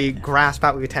quickly grasp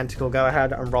out with your tentacle. Go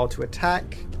ahead and roll to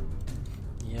attack.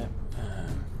 Yep.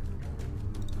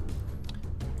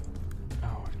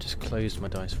 I've just closed my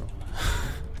dice roll.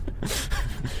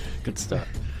 Good start.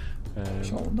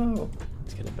 Oh no.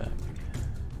 Let's get it back.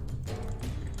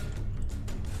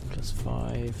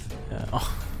 +5.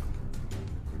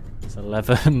 It's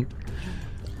 11.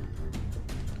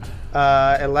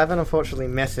 11 unfortunately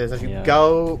misses as you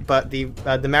go, but the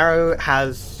Marrow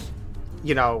has,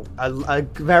 you know, a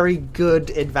very good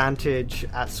advantage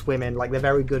at swimming. Like, they're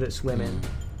very good at swimming.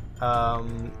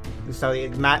 So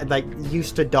it like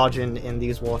used to dodging in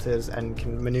these waters and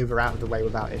can maneuver out of the way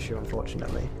without issue,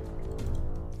 unfortunately.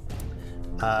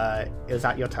 Is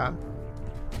that your turn?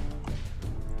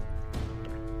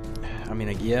 I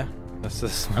mean, yeah,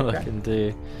 that's what I can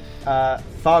do.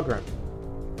 Fargrim.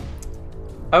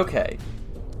 Okay.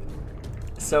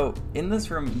 So, in this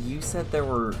room, you said there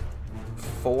were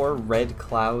 4 red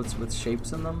clouds with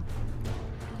shapes in them?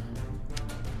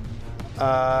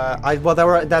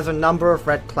 There's a number of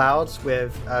red clouds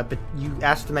with, but you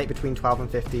estimate between 12 and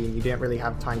 15. You didn't really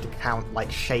have time to count,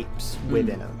 like, shapes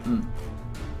within them.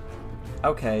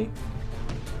 Okay.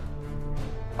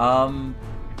 How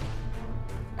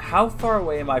far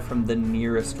away am I from the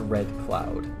nearest red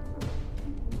cloud?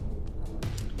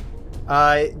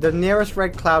 The nearest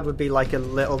red cloud would be like a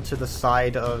little to the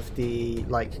side of the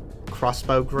like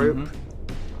crossbow group.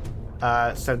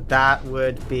 So that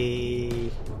would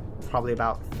be probably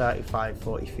about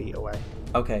 35-40 feet away.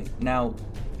 Okay, now,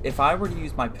 if I were to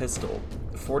use my pistol,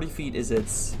 40 feet is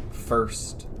its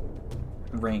first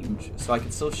range, so I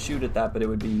could still shoot at that, but it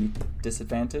would be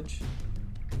disadvantage?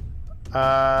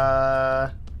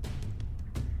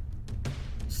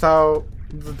 So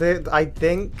I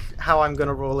think how I'm going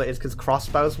to rule it is because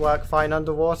crossbows work fine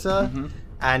underwater,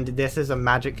 and this is a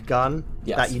magic gun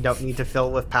that you don't need to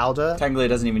fill with powder. Technically, it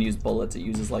doesn't even use bullets. It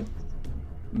uses, like,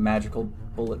 magical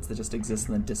bullets that just exist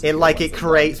and then disappear. It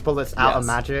creates bullets out of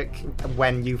magic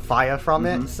when you fire from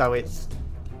it, so it's...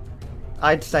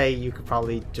 I'd say you could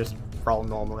probably just roll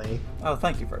normally. Oh,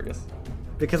 thank you, Fergus.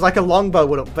 Because, like, a longbow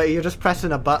would... But you're just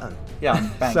pressing a button. Yeah,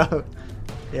 bang. So,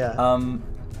 yeah.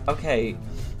 Okay.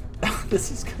 This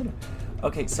is gonna...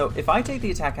 Okay, so if I take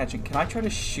the attack action, can I try to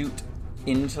shoot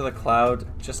into the cloud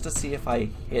just to see if I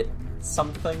hit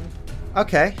something?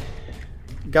 Okay.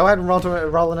 Go ahead and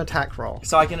roll an attack roll.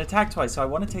 So I can attack twice, so I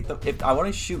want to take the... If I want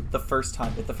to shoot the first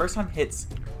time. If the first time hits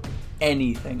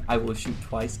anything, I will shoot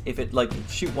twice. If it, like,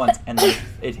 shoot once and then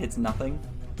it hits nothing,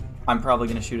 I'm probably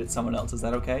going to shoot at someone else. Is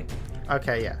that okay?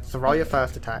 Okay, yeah. So roll your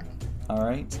first attack.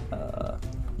 Alright.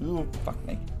 Ooh, fuck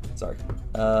me. Sorry.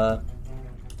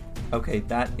 Okay,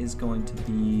 that is going to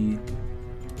be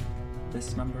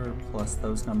this number plus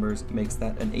those numbers makes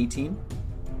that an 18.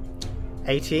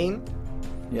 18.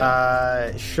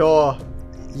 Yeah. Sure.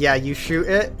 Yeah, you shoot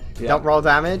it. Yeah. Don't roll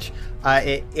damage.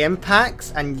 It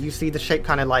impacts, and you see the shape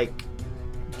kind of like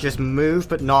just move,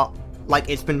 but not like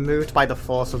it's been moved by the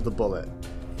force of the bullet.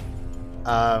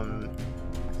 Yeah.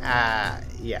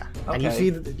 And you Okay. see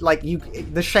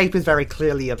the shape is very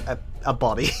clearly a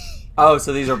body. Oh,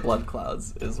 so these are blood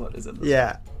clouds, is what is in this.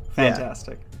 Yeah.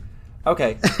 Fantastic.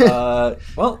 Okay.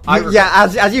 Well,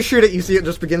 As you shoot it, you see it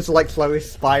just begins to like slowly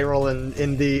spiral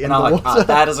in the and I'm like, water.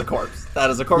 that is a corpse. That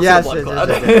is a corpse Yes, of a blood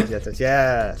yes, cloud.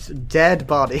 yes. Dead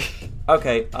body.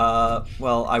 Okay.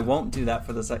 Well, I won't do that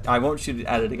for the second. I won't shoot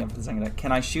at it again for the second attack.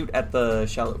 Can I shoot at the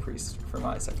Shallow Priest for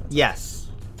my second attack? Yes.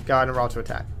 Go ahead and roll to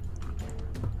attack.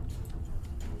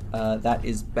 That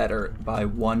is better by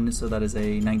 1, so that is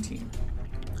a 19.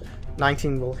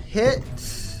 19 will hit.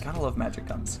 Gotta love magic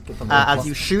guns. Get the As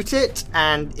you shoot it,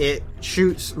 and it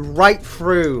shoots right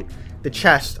through the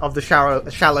chest of the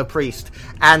shallow priest,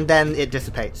 and then it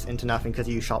dissipates into nothing because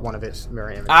you shot one of its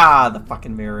mirror images. the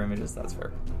fucking mirror images. That's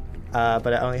fair. But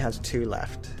it only has 2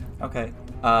 left. Okay.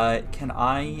 Can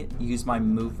I use my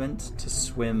movement to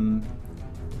swim?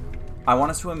 I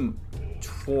want to swim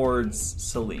towards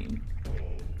Celine.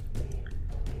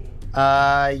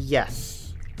 Yes.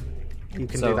 You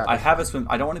can do So that. I have a swim.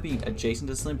 I don't want to be adjacent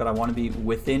to Celine, but I want to be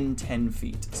within 10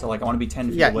 feet. So, like, I want to be 10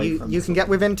 feet Yeah, away from you can get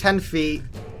within 10 feet.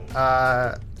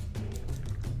 Yeah,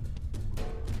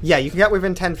 you can get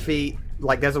within 10 feet.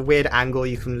 Like, there's a weird angle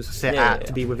you can sit at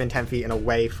to be within 10 feet and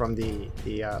away from the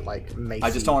like, mace.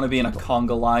 I just don't want to be in a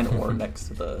conga line or next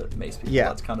to the mace people. Yeah.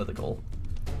 That's kind of the goal.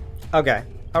 Okay,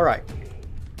 alright.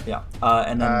 Yeah.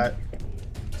 And then,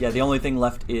 the only thing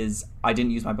left is I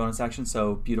didn't use my bonus action,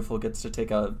 so Beautiful gets to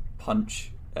take a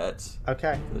punch at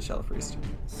Okay, the Shallow Priest.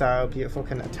 so Beautiful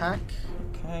can attack.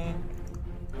 Okay.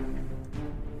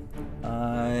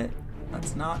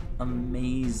 That's not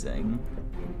amazing,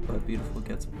 but Beautiful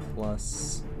gets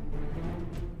plus.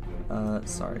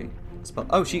 Sorry. Spell.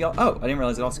 Oh, I didn't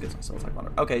realize it also gets my soul attack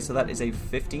monitor. Okay, so that is a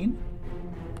 15.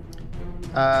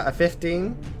 A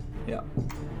 15 Yeah.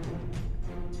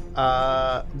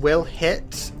 will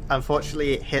hit.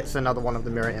 Unfortunately, it hits another one of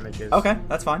the mirror images. Okay,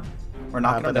 that's fine. We're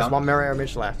knocking But them there's down. one mirror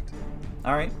image left.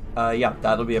 All right. Yeah,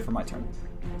 that'll be it for my turn.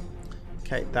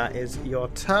 Okay, that is your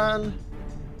turn.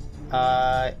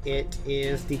 It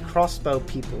is the crossbow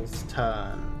people's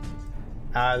turn.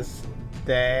 As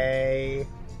they...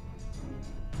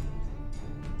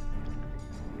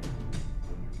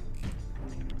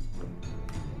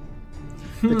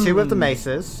 The two of the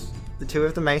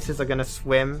maces are going to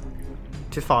swim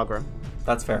to Fargrim.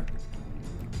 That's fair.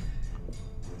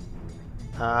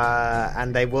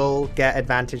 And they will get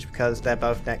advantage because they're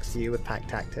both next to you with pack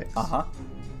tactics. Uh-huh.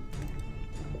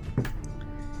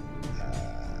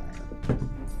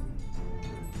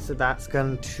 So that's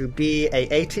going to be a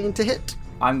 18 to hit.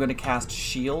 I'm going to cast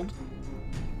Shield.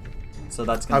 So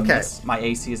that's going to miss. My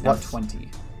AC is now What's- 20.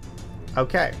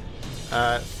 Okay.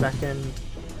 Second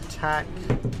attack.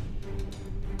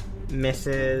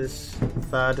 Misses.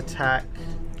 Third attack.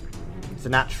 It's a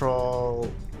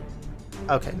natural...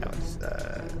 Okay, no, it's...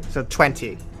 So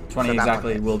 20. 20 So that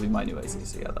exactly one will hits. be my new AC,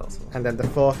 so yeah, that'll still. And then the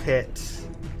fourth hit...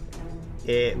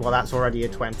 Well, that's already a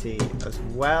 20 as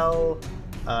well.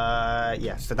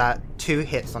 Yeah, so that 2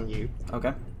 hits on you.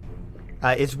 Okay.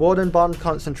 Is Warden Bond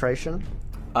concentration?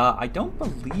 I don't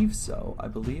believe so. I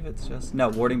believe it's just... No,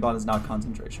 Warding Bond is not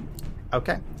concentration.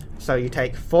 Okay. So you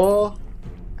take 4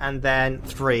 and then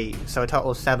 3. So a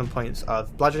total of 7 points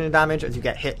of bludgeoning damage as you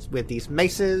get hit with these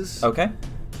maces. Okay.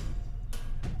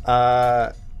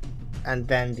 And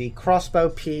then the crossbow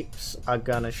peeps are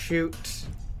gonna shoot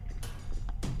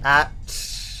at...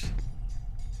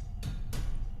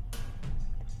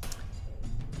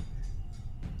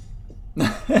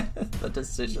 The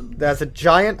decision. There's a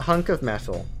giant hunk of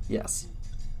metal. Yes.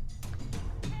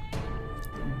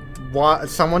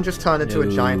 Someone just turned into a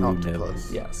giant No.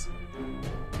 octopus. Yes.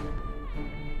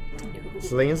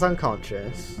 Celine's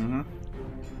unconscious. Mm-hmm.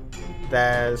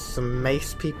 There's some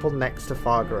mace people next to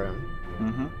Fargrim.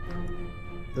 Mm-hmm.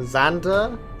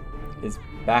 Xander Is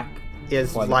back.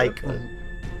 is quite a like... bit.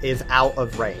 is out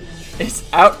of range. It's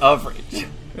out of range.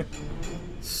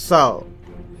 So,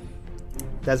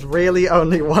 there's really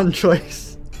only one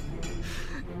choice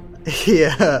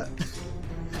here.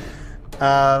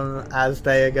 As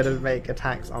they are going to make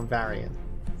attacks on Varian.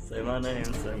 Say my name,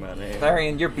 say my name.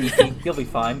 Varian, you're beefy. You'll be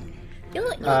fine.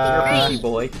 You'll You're a beefy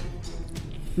boy.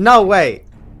 No, wait.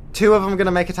 2 of them are going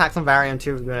to make attacks on Varian,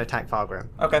 2 of them are going to attack Fargrim.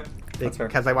 Okay. That's fair.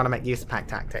 Because they want to make use of pack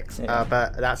tactics. Yeah.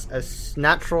 But that's a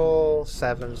natural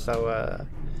 7, so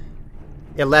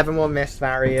 11 will miss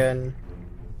Varian.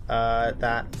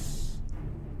 That's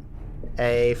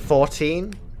a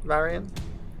 14, Varian.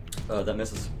 That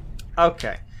misses.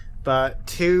 Okay. But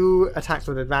 2 attacks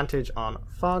with advantage on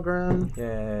Fargrim.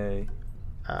 Yay.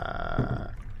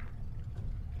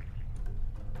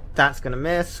 That's going to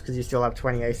miss, because you still have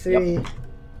 20 AC. Yep. And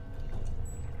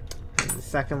the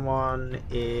second one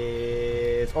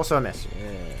is also a miss.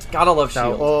 Gotta love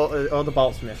So shield. all the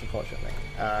bolts miss, unfortunately.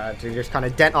 To just kind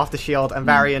of dent off the shield. And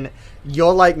Varian,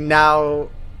 you're like, now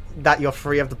that you're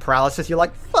free of the paralysis, you're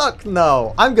like, fuck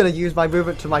no! I'm going to use my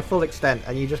movement to my full extent.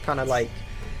 And you just kind of like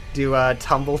do a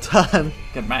tumble turn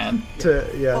Good man. to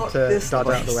Fuck to this dodge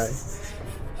out of the way. place.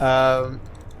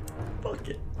 Fuck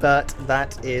it. But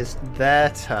that is their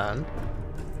turn.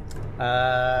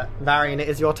 Varian, it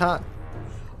is your turn.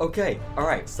 Okay,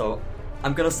 alright, so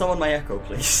I'm gonna summon my Echo,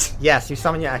 please. Yes, you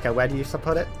summon your Echo. Where do you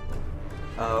put it?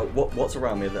 What's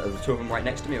around me? Are the 2 of them right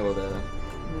next to me, or the...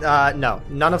 No.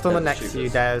 None of them Yeah, are next to you.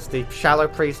 shooters. There's the Shallow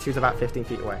Priest, who's about 15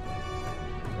 feet away.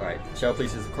 Alright, Shadow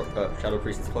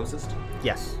Priest is closest?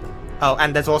 Yes. Oh,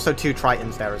 and there's also 2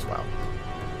 Tritons there as well.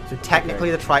 So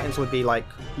technically the Tritons would be like,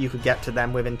 you could get to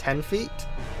them within 10 feet,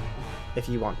 if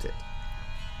you wanted.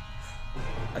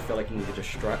 I feel like I need to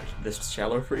distract this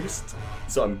Shallow Priest,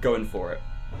 so I'm going for it.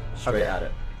 Straight Okay. at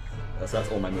it. So that's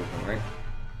all my movement, right?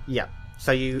 Yeah.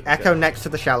 So you Echo next to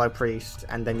the Shallow Priest,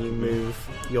 and then you move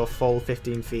your full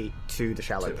 15 feet to the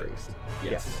Shallow To it. Priest.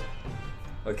 Yes.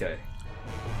 Okay.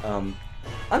 I'm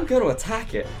going to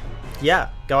attack it Yeah.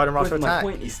 Go ahead and roll with to my attack.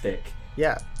 pointy stick.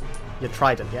 Yeah. Your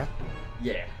Trident, yeah?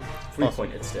 Yeah.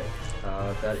 3-pointed stick.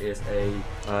 That is a...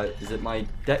 is it my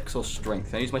Dex or Strength?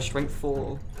 Can I use my Strength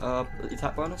for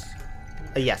attack bonus?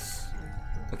 Yes.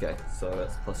 Okay, so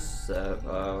that's plus...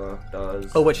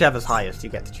 does... Or whichever's highest, you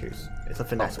get to choose. It's a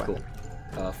finesse cool.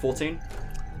 weapon. 14?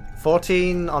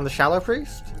 14 on the Shallow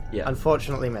Priest? Yeah.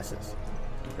 Unfortunately misses.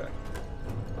 Okay.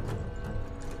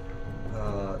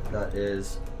 That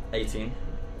is 18.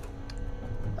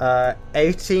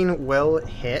 18 will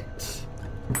hit.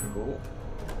 Cool.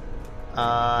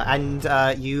 And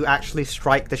you actually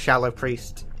strike the Shallow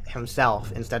Priest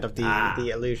himself instead of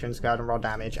the illusion skill and raw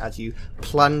damage as you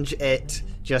plunge it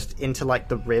just into like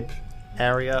the rib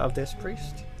area of this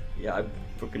priest. Yeah, I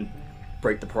fucking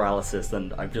break the paralysis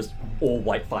and I'm just all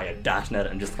white fire dashing at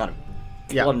it and just kind of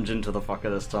Yeah. plunge into the fucker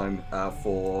this time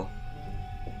for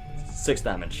 6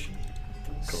 damage.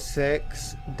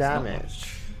 6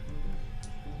 damage.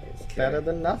 It's better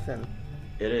than nothing.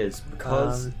 It is,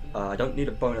 because I don't need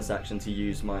a bonus action to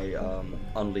use my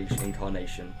Unleash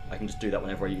Incarnation. I can just do that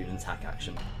whenever I use an attack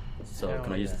action. So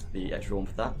can I use the extra one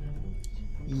for that?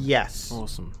 Yes.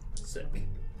 Awesome. Sick.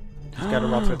 Just go to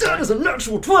roll to That attack. is a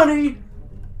natural 20!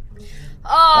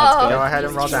 Oh, Go ahead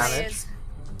and roll Jesus.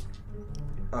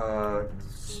 damage.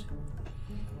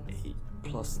 8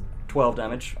 plus 12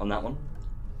 damage on that one.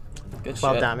 Good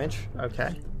 12 shit. damage.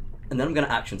 Okay. And then I'm gonna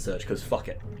action surge, because fuck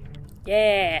it.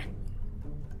 Yeah.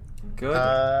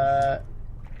 Good.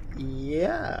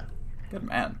 Yeah. Good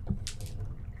man.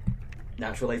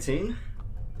 Natural 18.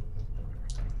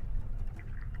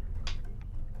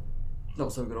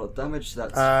 Not so good on damage,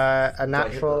 that's... A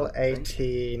natural that, I think?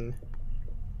 18.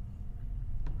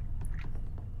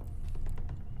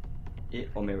 It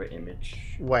or mirror image.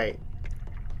 Wait.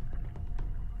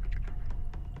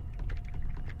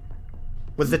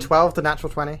 Was the 12 the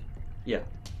natural 20? Yeah.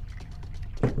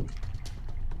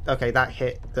 Okay, that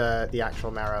hit the actual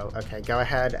marrow. Okay, go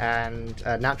ahead and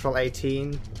natural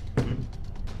 18.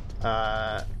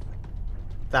 That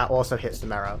also hits the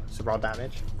marrow, so roll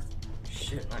damage.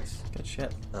 Shit, nice. Good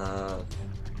shit.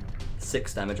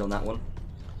 6 damage on that one.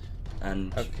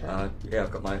 And, Okay. yeah,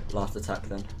 I've got my last attack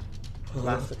then.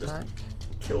 Last Just attack.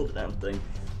 Kill the damn thing.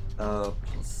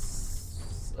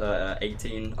 Plus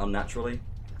 18 unnaturally.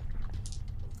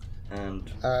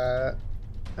 And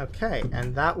Okay,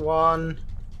 and that one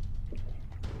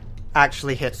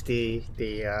actually hits the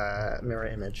mirror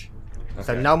image.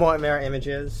 So Okay. no more mirror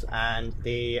images, and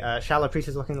the Shallow Priest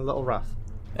is looking a little rough.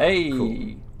 Hey. Cool.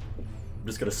 I'm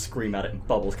just gonna scream at it and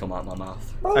bubbles come out my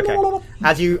mouth. Okay,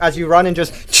 as you run and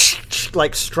just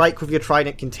like strike with your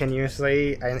trident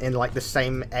continuously in like the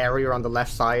same area on the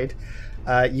left side,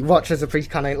 you watch as the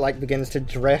priest kind of like begins to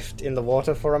drift in the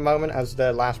water for a moment as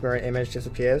the last mirror image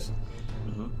disappears,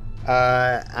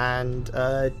 and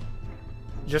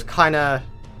just kind of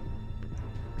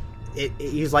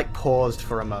he's like paused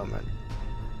for a moment.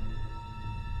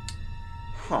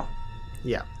 Huh.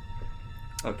 Yeah,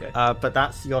 Okay. but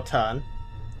that's your turn.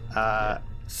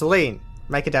 Celine,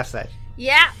 make a death save.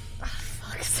 Yeah. Oh,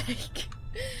 fuck's sake.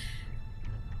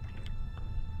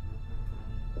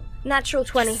 Natural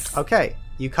 20. Okay,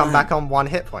 You come back on 1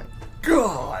 hit point.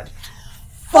 God.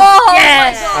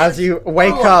 Yes! As you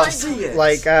wake Oh, up, I see it.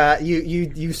 like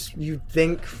you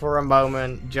think for a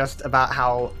moment just about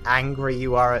how angry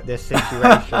you are at this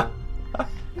situation,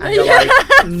 and you're like,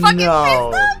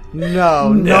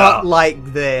 no, not like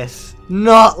this,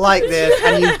 not like this,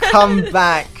 and you come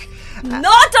back,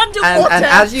 Not underwater! and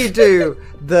as you do,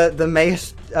 the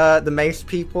mace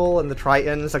people and the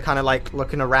Tritons are kind of like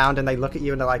looking around, and they look at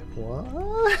you and they're like,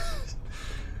 what?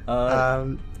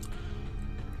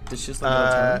 It's just like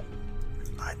a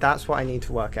turn. That's what I need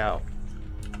to work out.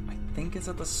 I think it's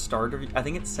at the start of. I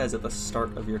think it says at the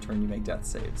start of your turn you make death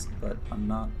saves, but I'm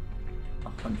not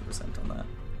 100% on that.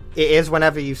 It is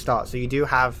whenever you start, so you do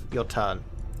have your turn,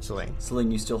 Celine. Celine,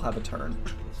 you still have a turn.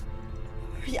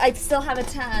 I still have a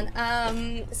turn.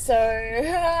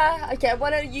 Okay, I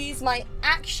want to use my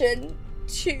action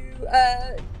to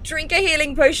drink a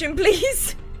healing potion,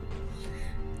 please.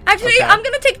 Actually, Okay. I'm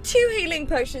gonna take 2 healing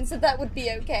potions, so that would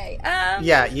be okay.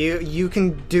 Yeah, you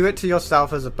can do it to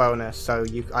yourself as a bonus, so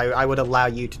I would allow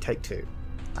you to take 2.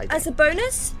 As a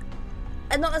bonus,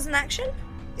 and not as an action.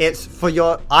 It's for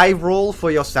your rule for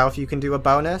yourself. You can do a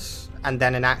bonus, and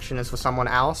then an action is for someone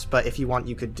else. But if you want,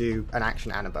 you could do an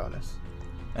action and a bonus.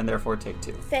 And therefore take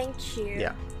 2. Thank you.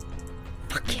 Yeah.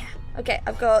 Fuck yeah. Okay,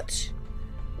 I've got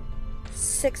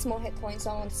 6 more hit points.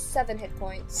 I'm on 7 hit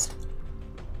points.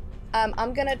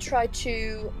 I'm gonna try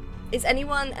to.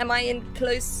 Am I in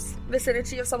close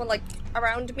vicinity of someone like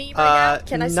around me right now?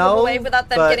 Can I swim no, away without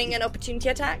them but- getting an opportunity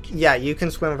attack? Yeah, you can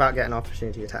swim without getting an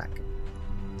opportunity attack.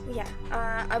 Yeah.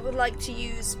 I would like to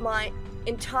use my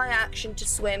entire action to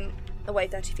swim away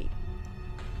 30 feet.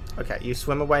 Okay, you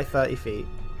swim away 30 feet.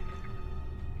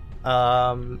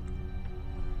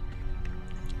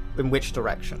 In which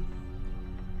direction?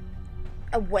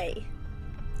 Away.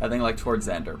 I think like towards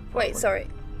Xander. Wait, probably. sorry.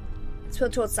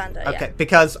 Swim towards Xander. Okay, Yeah.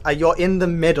 because you're in the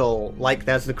middle. Like,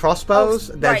 there's the crossbows,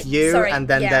 Oh, there's right, you, sorry, and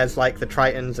then yeah. there's like the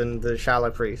Tritons and the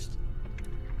Shallow Priest.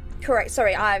 Correct.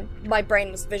 Sorry, my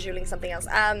brain was visualing something else.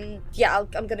 Yeah,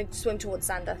 I'm gonna swim towards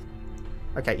Xander.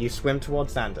 Okay, you swim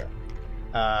towards Xander.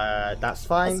 That's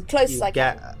fine. As close you as I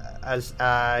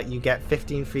get you get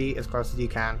 15 feet as close as you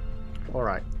can. All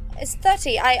right. It's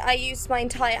 30. I used my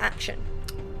entire action.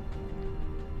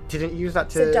 Didn't you use that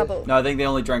It's to a double. No, I think they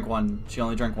only drank 1. She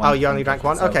only drank 1. Oh, you only drank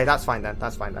 1. So- Okay, that's fine then.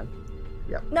 That's fine then.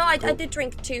 Yeah. No, I did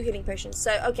drink 2 healing potions,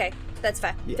 so okay, that's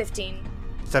fair. Yeah. 15.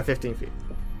 So 15 feet.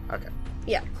 Okay.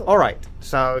 Yeah, cool. All right.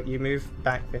 So you move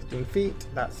back 15 feet.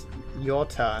 That's your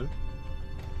turn.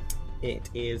 It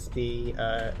is the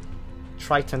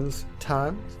Triton's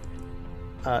turn.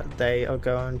 They are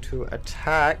going to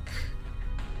attack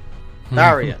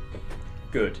Varian.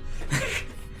 Good.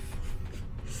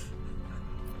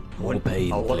 More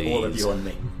pain, I want all of please. you on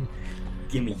me.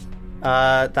 Gimme.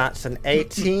 That's an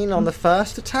 18 on the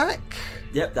first attack.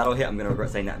 Yep, that'll hit. I'm gonna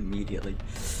regret saying that immediately.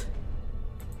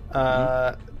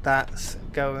 That's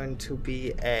going to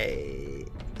be a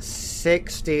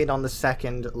 16 on the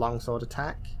second longsword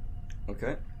attack.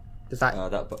 Okay. Is that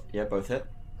Both hit.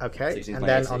 okay? 16's And my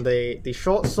then AC. on the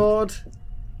short sword, What's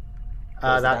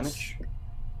the that's damage?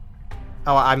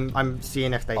 oh, I'm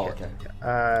seeing if they Oh, hit.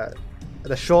 okay.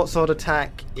 The short sword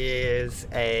attack is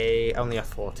only a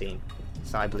 14,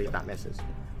 so I believe that misses.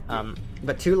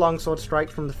 But 2 longsword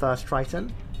strikes from the first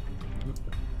Triton.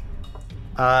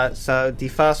 So the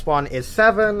first one is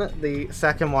 7, the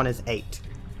second one is 8.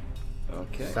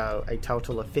 Okay. So a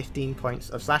total of 15 points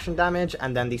of slashing damage,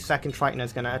 and then the second Triton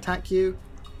is going to attack you.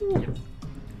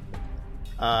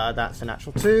 That's a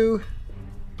natural 2.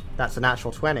 That's a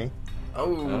natural 20.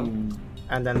 Oh.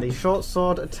 And then the short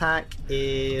sword attack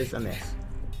is a miss.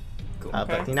 Cool.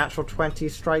 But the natural 20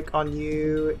 strike on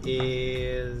you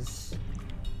is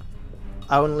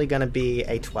only going to be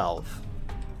a 12.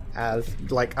 As,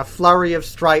 like, a flurry of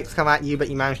strikes come at you, but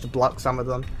you manage to block some of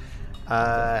them.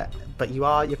 But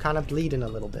you're kind of bleeding a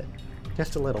little bit.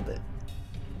 Just a little bit.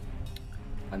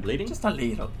 I'm bleeding. Just a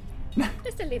little.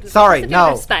 Just a little. Sorry, just a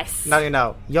little no. Space.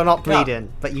 No. You're not Yeah.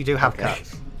 bleeding, but you do have Okay.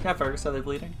 cuts. Yeah, Fergus, are they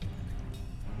bleeding?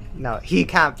 No, he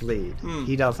can't bleed. Hmm.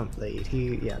 He doesn't bleed.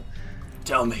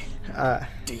 Tell me, Uh,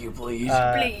 do you bleed?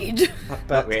 Bleed.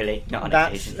 Not really. Not on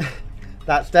that's occasion.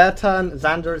 that's their turn.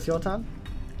 Xander, it's your turn.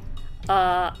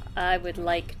 I would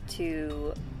like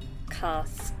to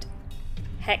cast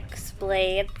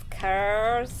Hexblade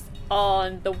Curse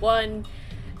on the one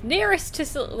nearest to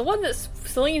the one that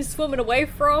Celine's swimming away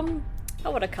from. I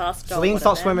want to cast on Celine's one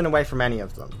not of them. swimming away from any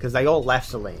of them because they all left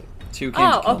Celine. 2 came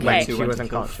Oh, to kill okay. me, She 2 went was to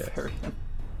kill unconscious. Varian.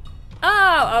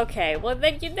 Oh, okay. Well,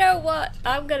 then you know what?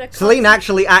 I'm gonna. Celine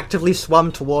actually actively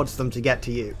swum towards them to get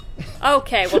to you.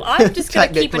 Okay, well, I'm just gonna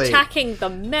keep Technically. attacking the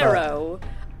marrow,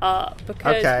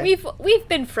 because Okay. we've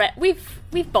been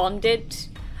we've bonded.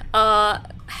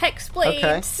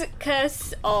 Hexblade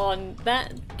curse on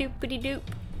that doopity doop,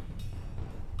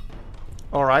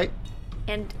 All right.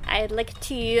 and I'd like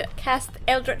to cast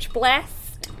Eldritch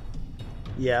Blast.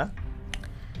 Yeah.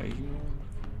 Are you...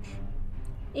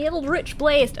 Eldritch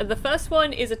Blast, and the first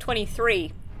one is a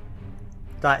 23.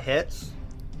 That hits.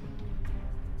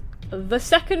 The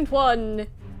second one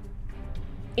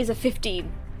is a 15.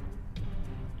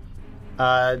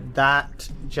 That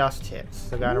just hits.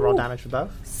 So go and roll damage for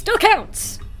both. Still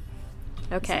counts.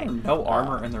 Okay. No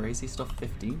armor and their AC still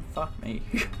 15? Fuck me.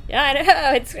 Yeah, I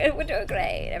know. We're doing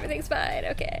great. Everything's fine.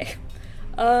 Okay.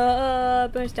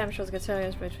 Bonus damage rolls against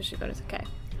enemies, especially bonus. Okay.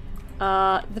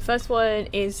 The first one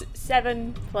is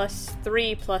 7 plus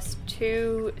 3 plus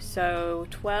 2, so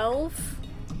 12.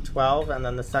 12, and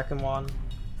then the second one.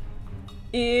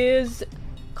 Is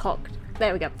cocked.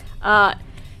 There we go.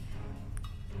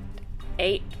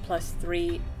 8 plus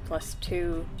 3 plus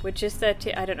 2, which is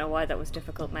 13. I don't know why that was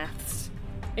difficult maths.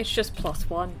 It's just plus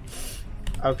 1.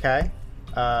 Okay.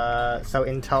 So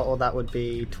in total that would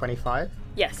be 25.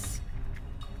 Yes.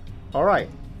 All right.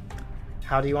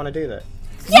 How do you want to do this?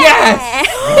 Yes!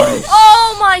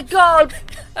 Oh my god!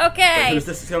 Okay. Who's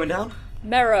this is going down?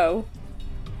 Mero.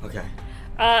 Okay.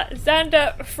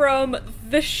 Xander from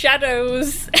the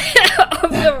shadows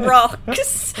of the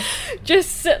rocks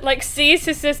just like sees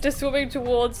his sister swimming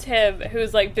towards him,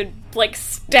 who's like been like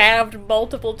stabbed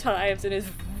multiple times and is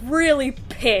really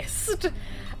pissed,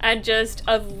 and just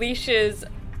unleashes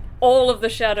all of the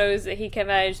shadows that he can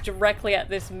manage directly at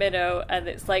this minnow, and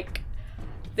it's like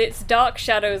its dark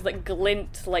shadows that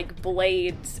glint like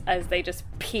blades as they just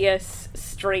pierce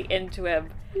straight into him.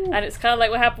 And it's kind of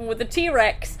like what happened with the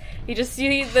T-Rex. You just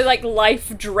see the like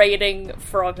life draining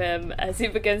from him as he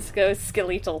begins to go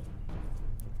skeletal.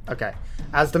 Okay.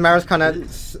 As the Mara's kind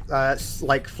of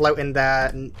like floating there,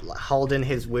 and holding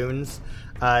his wounds,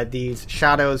 these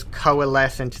shadows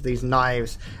coalesce into these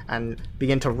knives and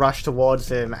begin to rush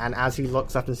towards him. And as he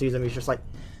looks up and sees them, he's just like,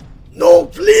 "No,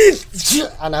 please!"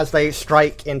 And as they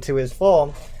strike into his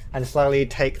form and slowly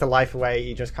take the life away,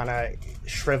 he just kind of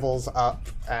shrivels up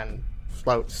and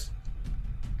floats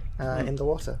in the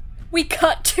water. We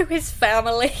cut to his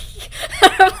family.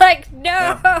 I'm like, no!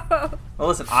 Yeah. Well,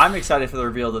 listen, I'm excited for the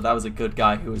reveal that was a good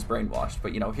guy who was brainwashed,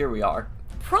 but here we are.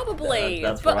 Probably.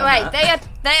 That's but where I'm Wait, at.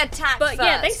 they attacked but first.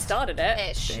 yeah, they started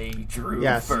it. Ish. They drew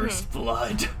Yes. first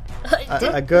blood.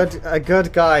 A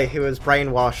good guy who was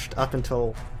brainwashed up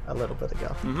until a little bit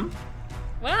ago.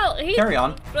 Well, Carry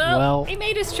on. Well- he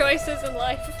made his choices in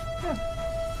life.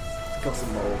 Got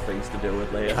some moral things to deal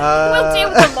with later. We'll deal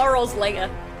with the morals later.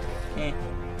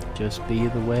 Just be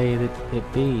the way that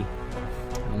it be.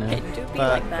 You know? It do be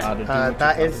But, like that. Gotta do what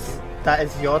that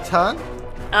is your turn.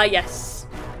 Yes.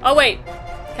 Oh wait,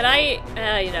 can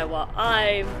I? You know what?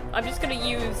 I'm just gonna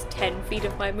use 10 feet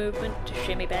of my movement to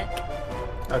shimmy back.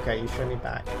 Okay, you show me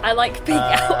back. I like being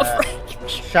out of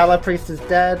range. Shallow Priest is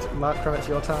dead. Markram, it's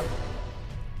your turn.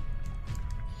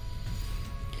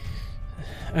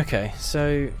 Okay,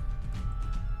 so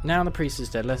now the priest is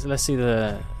dead. Let's see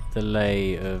the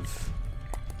lay of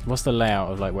what's the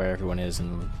layout of like where everyone is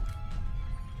and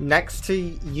Next to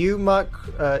you,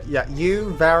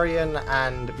 you, Varian,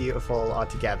 and Beautiful are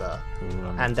together,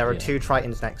 and there are two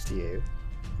Tritons next to you.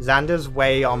 Xander's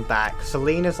way on back.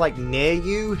 Celine is like near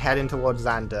you, heading towards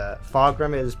Xander.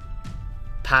 Fargrim is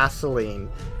past Celine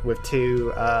with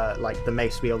two like the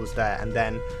mace wielders there, and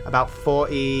then about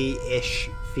 40-ish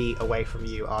feet away from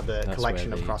you are the That's collection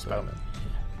where of the- crossbowmen.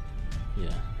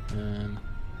 Yeah.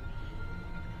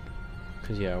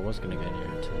 Because I was gonna go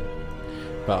near it too,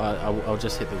 but I'll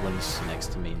just hit the ones next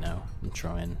to me now and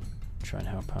try and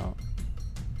help out.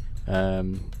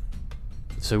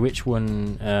 So which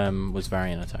one was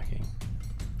Varian attacking?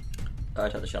 I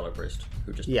attacked the Shallow Priest,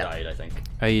 who just Yeah. died, I think.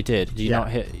 Oh, you did. Did you Yeah. not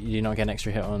hit? Did you not get an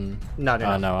extra hit on? No.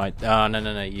 Oh no!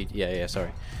 No. Yeah. Sorry.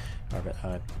 I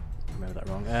remember that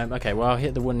wrong. Okay. Well, I'll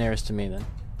hit the one nearest to me then.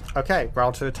 Okay,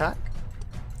 roll to attack.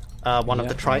 One of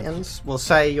Yeah. the Tritons. We'll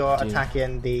say you're Dude.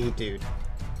 attacking the dude.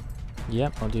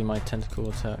 Yep. I'll do my tentacle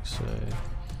attack. So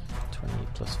 20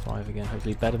 plus 5 again.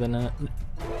 Hopefully better than a.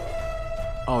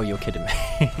 Oh, you're kidding me.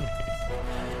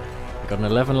 I got an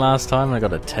 11 last time, and I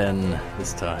got a 10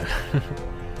 this time.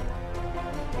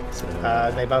 So,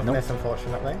 They both nope. miss,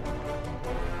 unfortunately.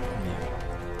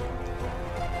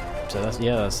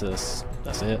 Yeah. So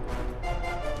that's it.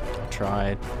 I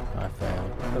tried. I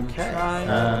failed. Okay.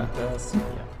 Uh,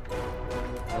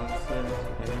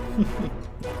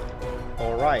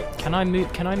 All right. Can I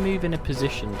move in a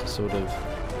position to sort of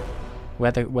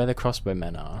where the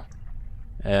crossbowmen are,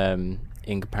 in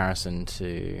comparison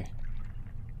to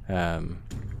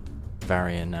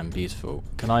Varian and Beautiful?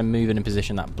 Can I move in a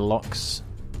position that blocks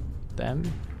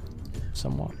them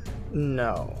somewhat?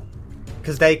 No,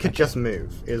 because they could just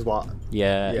move. Is what.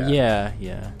 Yeah.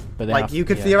 But they Like have, you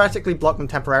could theoretically block them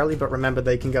temporarily, but remember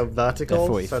they can go they're vertical,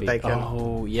 40 so feet. they can.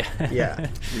 Oh yeah. Yeah.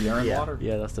 You're in Yeah. water.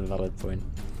 Yeah, that's a valid point.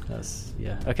 That's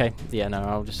okay. Yeah, no,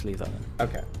 I'll just leave that then.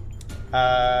 Okay.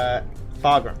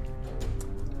 Fargrim.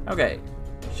 Okay,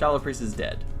 Shallow Priest is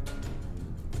dead.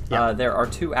 Yeah. There are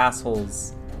 2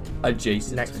 assholes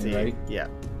adjacent Next to to me, you. right? Yeah.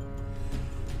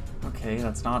 Okay,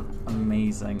 that's not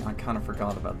amazing. I kind of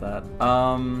forgot about that.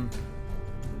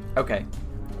 Okay.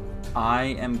 I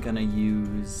am gonna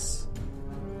use...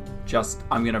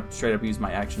 I'm gonna straight up use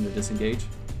my action to disengage.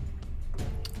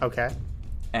 Okay.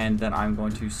 And then I'm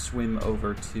going to swim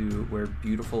over to where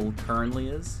Beautiful currently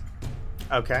is.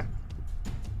 Okay.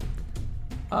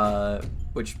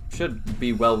 Which should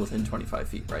be well within 25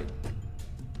 feet, right?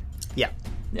 Yeah.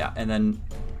 Yeah, and then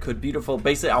could Beautiful...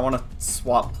 Basically, I want to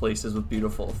swap places with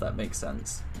Beautiful, if that makes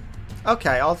sense.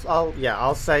 Okay.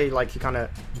 I'll say like you kind of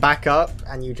back up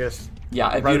and you just. Yeah,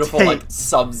 a rotate. Beautiful like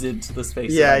subs into the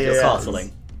space. Yeah, that I'm just yeah.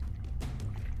 hustling.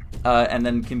 And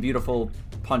then can Beautiful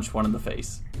punch one in the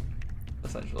face,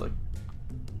 essentially.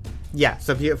 Yeah.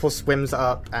 So Beautiful swims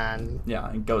up and Yeah,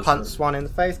 and goes punts one in the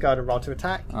face. Go to roll to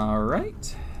attack. All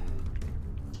right.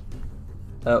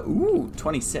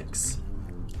 26.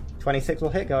 26 will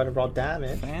hit. Go to roll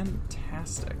damage.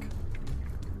 Fantastic.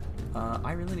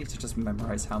 I really need to just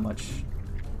memorize how much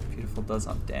Beautiful does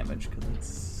on damage because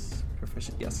it's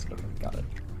proficient. Yes, okay, got it.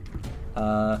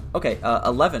 Okay,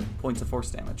 11 points of force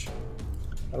damage.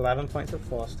 11 points of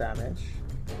force damage.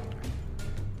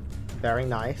 Very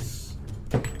nice.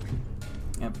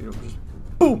 Yeah, Beautiful just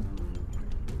boom.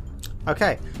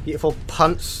 Okay, Beautiful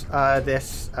punts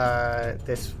this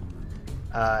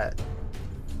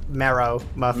Merrow,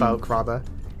 merfolk rather,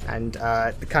 and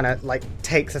kind of like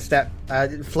takes a step,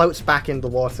 floats back in the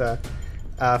water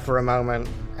for a moment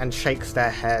and shakes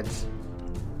their head,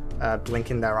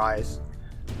 blinking their eyes.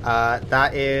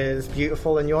 That is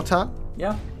Beautiful in your turn.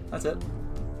 Yeah, that's it.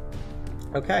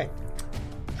 Okay.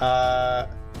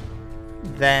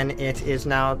 Then it is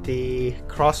now the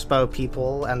crossbow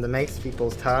people and the mace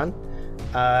people's turn.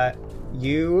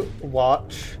 You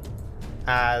watch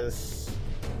as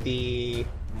the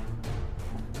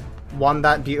one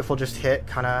that Beautiful just hit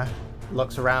kind of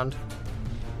looks around,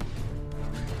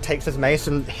 takes his mace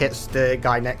and hits the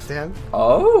guy next to him.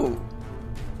 Oh,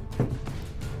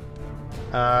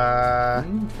 Uh,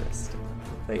 interesting.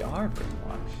 They are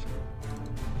brainwashed.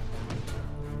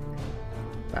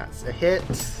 That's a hit.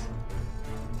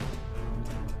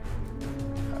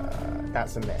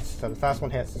 That's a miss. So the first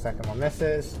one hits, the second one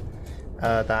misses.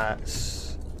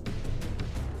 That's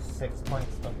 6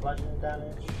 points of bludgeoning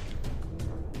damage.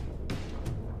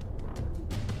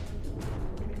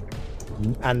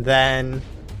 And then...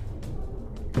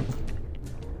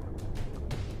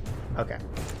 Okay.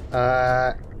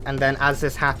 And then as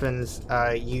this happens,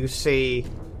 you see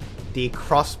the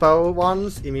crossbow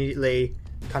ones immediately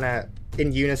kind of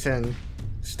in unison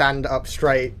stand up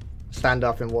straight, stand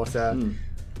up in water,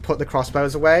 put the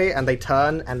crossbows away, and they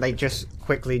turn and they just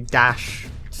quickly dash,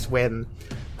 swim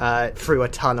through a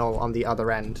tunnel on the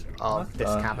other end of this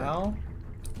cavern. Hell?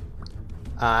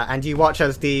 And you watch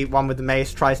as the one with the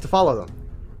mace tries to follow them.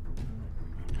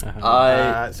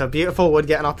 So Beautiful would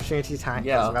get an opportunity attack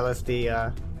Yeah. as well as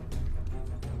the...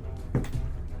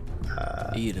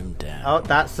 Eat him down. Oh,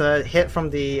 that's a hit from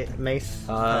the mace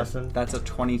person. That's a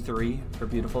 23 for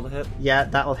Beautiful to hit. Yeah,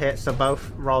 that'll hit, so both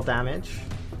roll damage.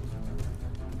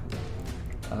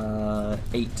 8.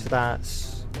 So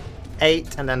that's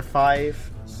 8 and then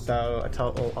 5, so a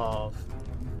total of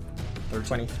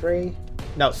 23.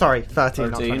 No, sorry,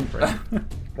 13, 13. not 23.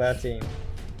 13.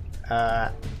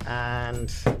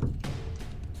 And...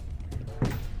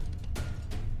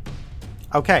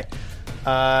 Okay.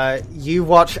 You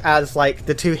watch as, like,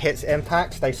 the two hits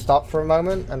impact, they stop for a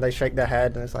moment, and they shake their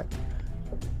head, and it's like...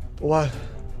 What?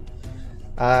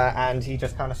 And he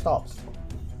just kind of stops.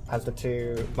 As the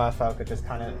two merfolk are just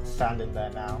kind of standing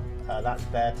there now. That's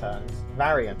their turns.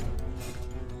 Varian.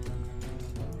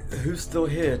 Who's still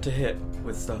here to hit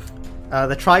with stuff?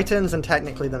 The Tritons and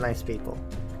technically the Mace people.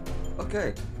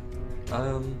 Okay.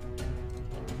 I'm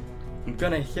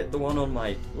gonna hit the one on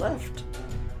my left.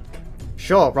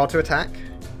 Sure, roll to attack.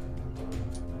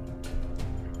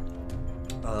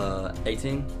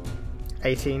 18.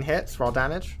 18 hits, roll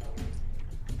damage.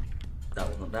 That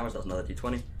was not damage, that's another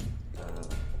d20.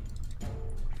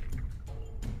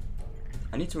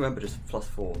 I need to remember just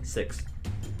 +4, 6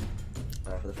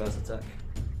 for the first attack.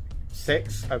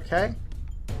 6, okay.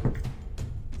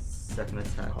 Second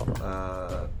attack,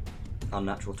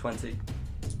 unnatural 20.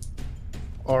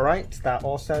 Alright, that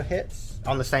also hits.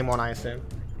 On the same one, I assume.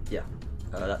 Yeah,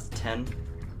 that's 10.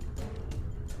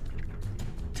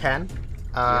 10.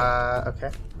 Yeah.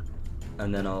 Okay.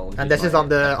 And then I'll. And do this is my on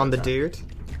the attack. dude.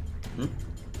 Hmm?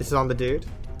 This is on the dude.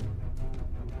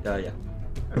 Yeah. Okay.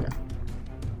 Yeah,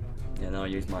 and then I'll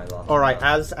use my last. Alright,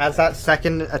 as that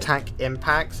second attack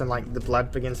impacts and like the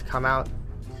blood begins to come out,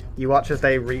 you watch as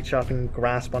they reach up and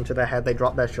grasp onto their head. They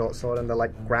drop their short sword and they're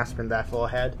like grasping their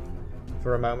forehead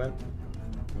for a moment.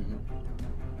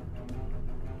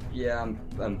 Yeah,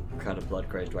 I'm kind of blood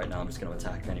crazed right now. I'm just going to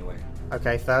attack anyway.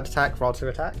 Okay, third attack, roll to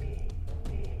attack.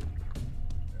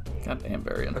 Goddamn,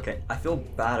 Varian. Okay, I feel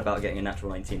bad about getting a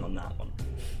natural 19 on that one.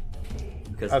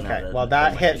 Because Okay, now well they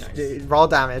that might hits. be nice. Roll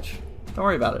damage. Don't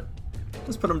worry about it.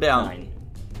 Just put him down.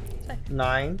 9.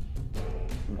 9.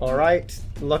 Alright,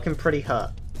 looking pretty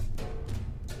hurt.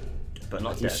 But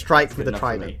not You dead. strike That's with good the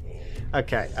enough for trident. me.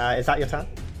 Okay, is that your turn?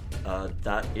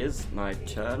 That is my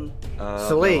turn.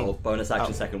 Celine. No, bonus action,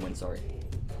 Oh. second win, sorry.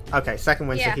 Okay, second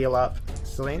win to Yeah. heal up.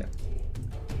 Celine?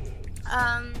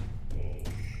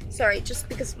 Sorry, just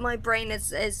because my brain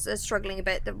is struggling a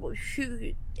bit.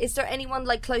 Who is there? Anyone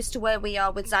like close to where we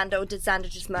are with Xander, or did Xander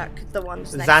just murk the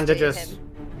ones next Xander to just. him?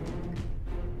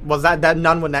 Was that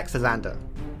none were next to Xander?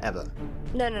 Ever.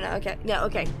 No. Okay. Yeah.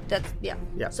 Okay. That's yeah.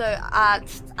 Yeah. So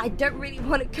I don't really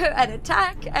want to go and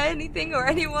attack anything or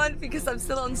anyone because I'm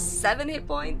still on 7 hit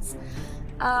points.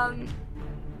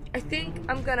 I think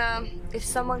I'm gonna, if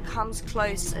someone comes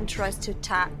close and tries to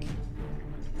attack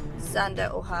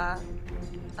Xander or her.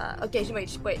 Okay,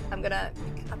 wait. I'm gonna.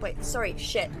 Wait. Sorry.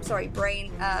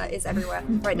 Brain is everywhere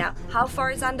right now. How far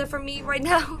is Xander from me right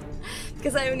now?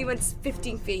 Because I only went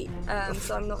 15 feet,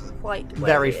 so I'm not quite.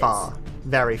 Where Very he is. far.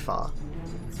 Very far.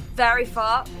 Very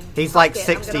far. He's like Fuck it,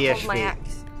 I'm gonna 60-ish hold my feet.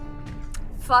 axe.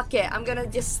 Fuck it, I'm gonna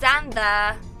just stand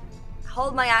there,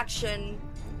 hold my action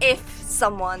if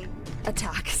someone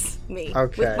attacks me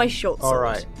Okay. with my short sword.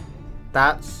 Alright.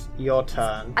 That's your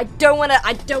turn. I don't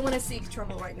wanna seek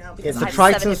trouble right now because It's the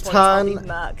I have 7 hit Triton's points, I'll be turn.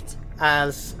 murked.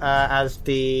 As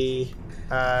the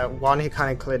one who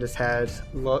kind of cleared his head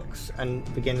looks and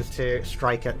begins to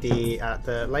strike at the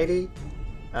lady.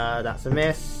 That's a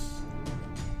miss.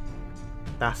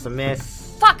 That's a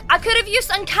miss. Fuck, I could have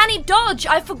used uncanny dodge,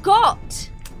 I forgot.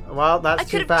 Well, I that's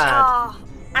could too have bad.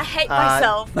 I hate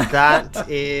myself. That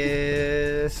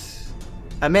is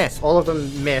a miss. All of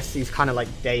them miss. He's kind of like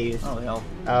dazed. Oh, hell.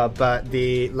 But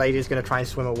the lady's going to try and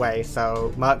swim away.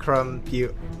 So Murkrum,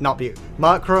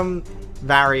 Murkrum,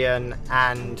 Varian,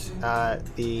 and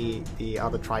the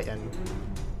other Triton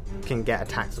can get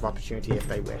attacks of opportunity if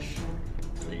they wish.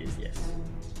 Please, yes.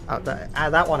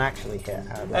 That one actually hit.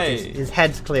 Hey. His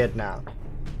head's cleared now.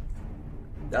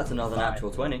 That's another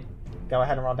natural 20. Go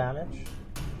ahead and roll damage.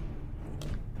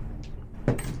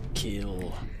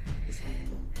 Kill.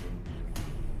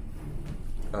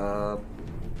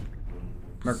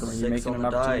 Mercury, are you 6 making on an the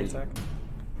opportunity die. attack?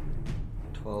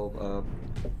 12,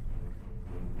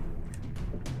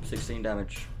 16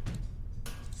 damage.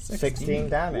 16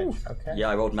 damage. Okay. Yeah,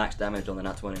 I rolled max damage on the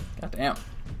nat 20. Goddamn.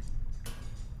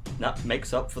 That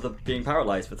makes up for the being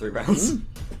paralyzed for 3 rounds.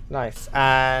 Nice.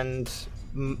 And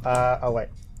oh wait.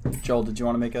 Joel, did you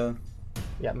want to make a...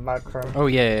 Yeah, Murkrum. Oh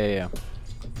yeah.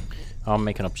 I'll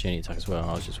make an opportunity attack as well.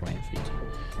 I was just waiting for you to.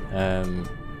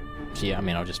 So yeah, I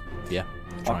mean, I'll just try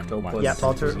and Octopus. whack Yeah, things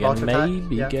alter again. attack,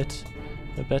 Maybe yeah. get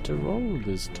a better roll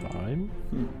this time.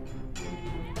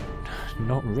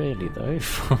 Not really though.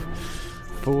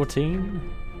 14.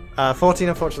 14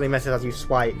 unfortunately misses as you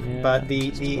swipe, Yeah, but the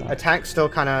just about. attack still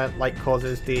kind of like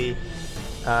causes the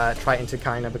Triton to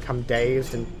kind of become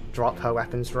dazed and drop her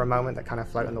weapons for a moment that kind of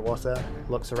float in the water,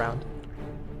 looks around.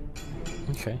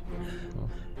 Okay.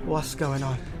 What's going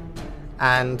on?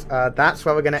 And that's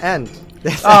where we're going to end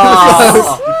this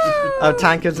Oh! episode of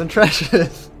Tankards and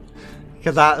Treasures.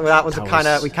 Because that was That kind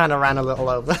of, was- we kind of ran a little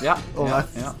over. Yeah,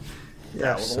 Almost. yeah.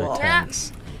 Yeah. was a So lot.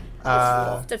 tense.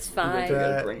 That's fine.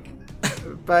 Get a drink.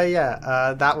 But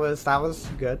yeah, that was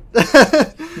good.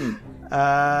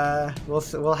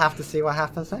 We'll have to see what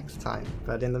happens next time.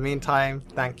 But in the meantime,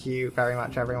 thank you very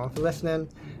much everyone for listening,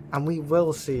 and we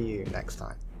will see you next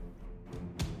time.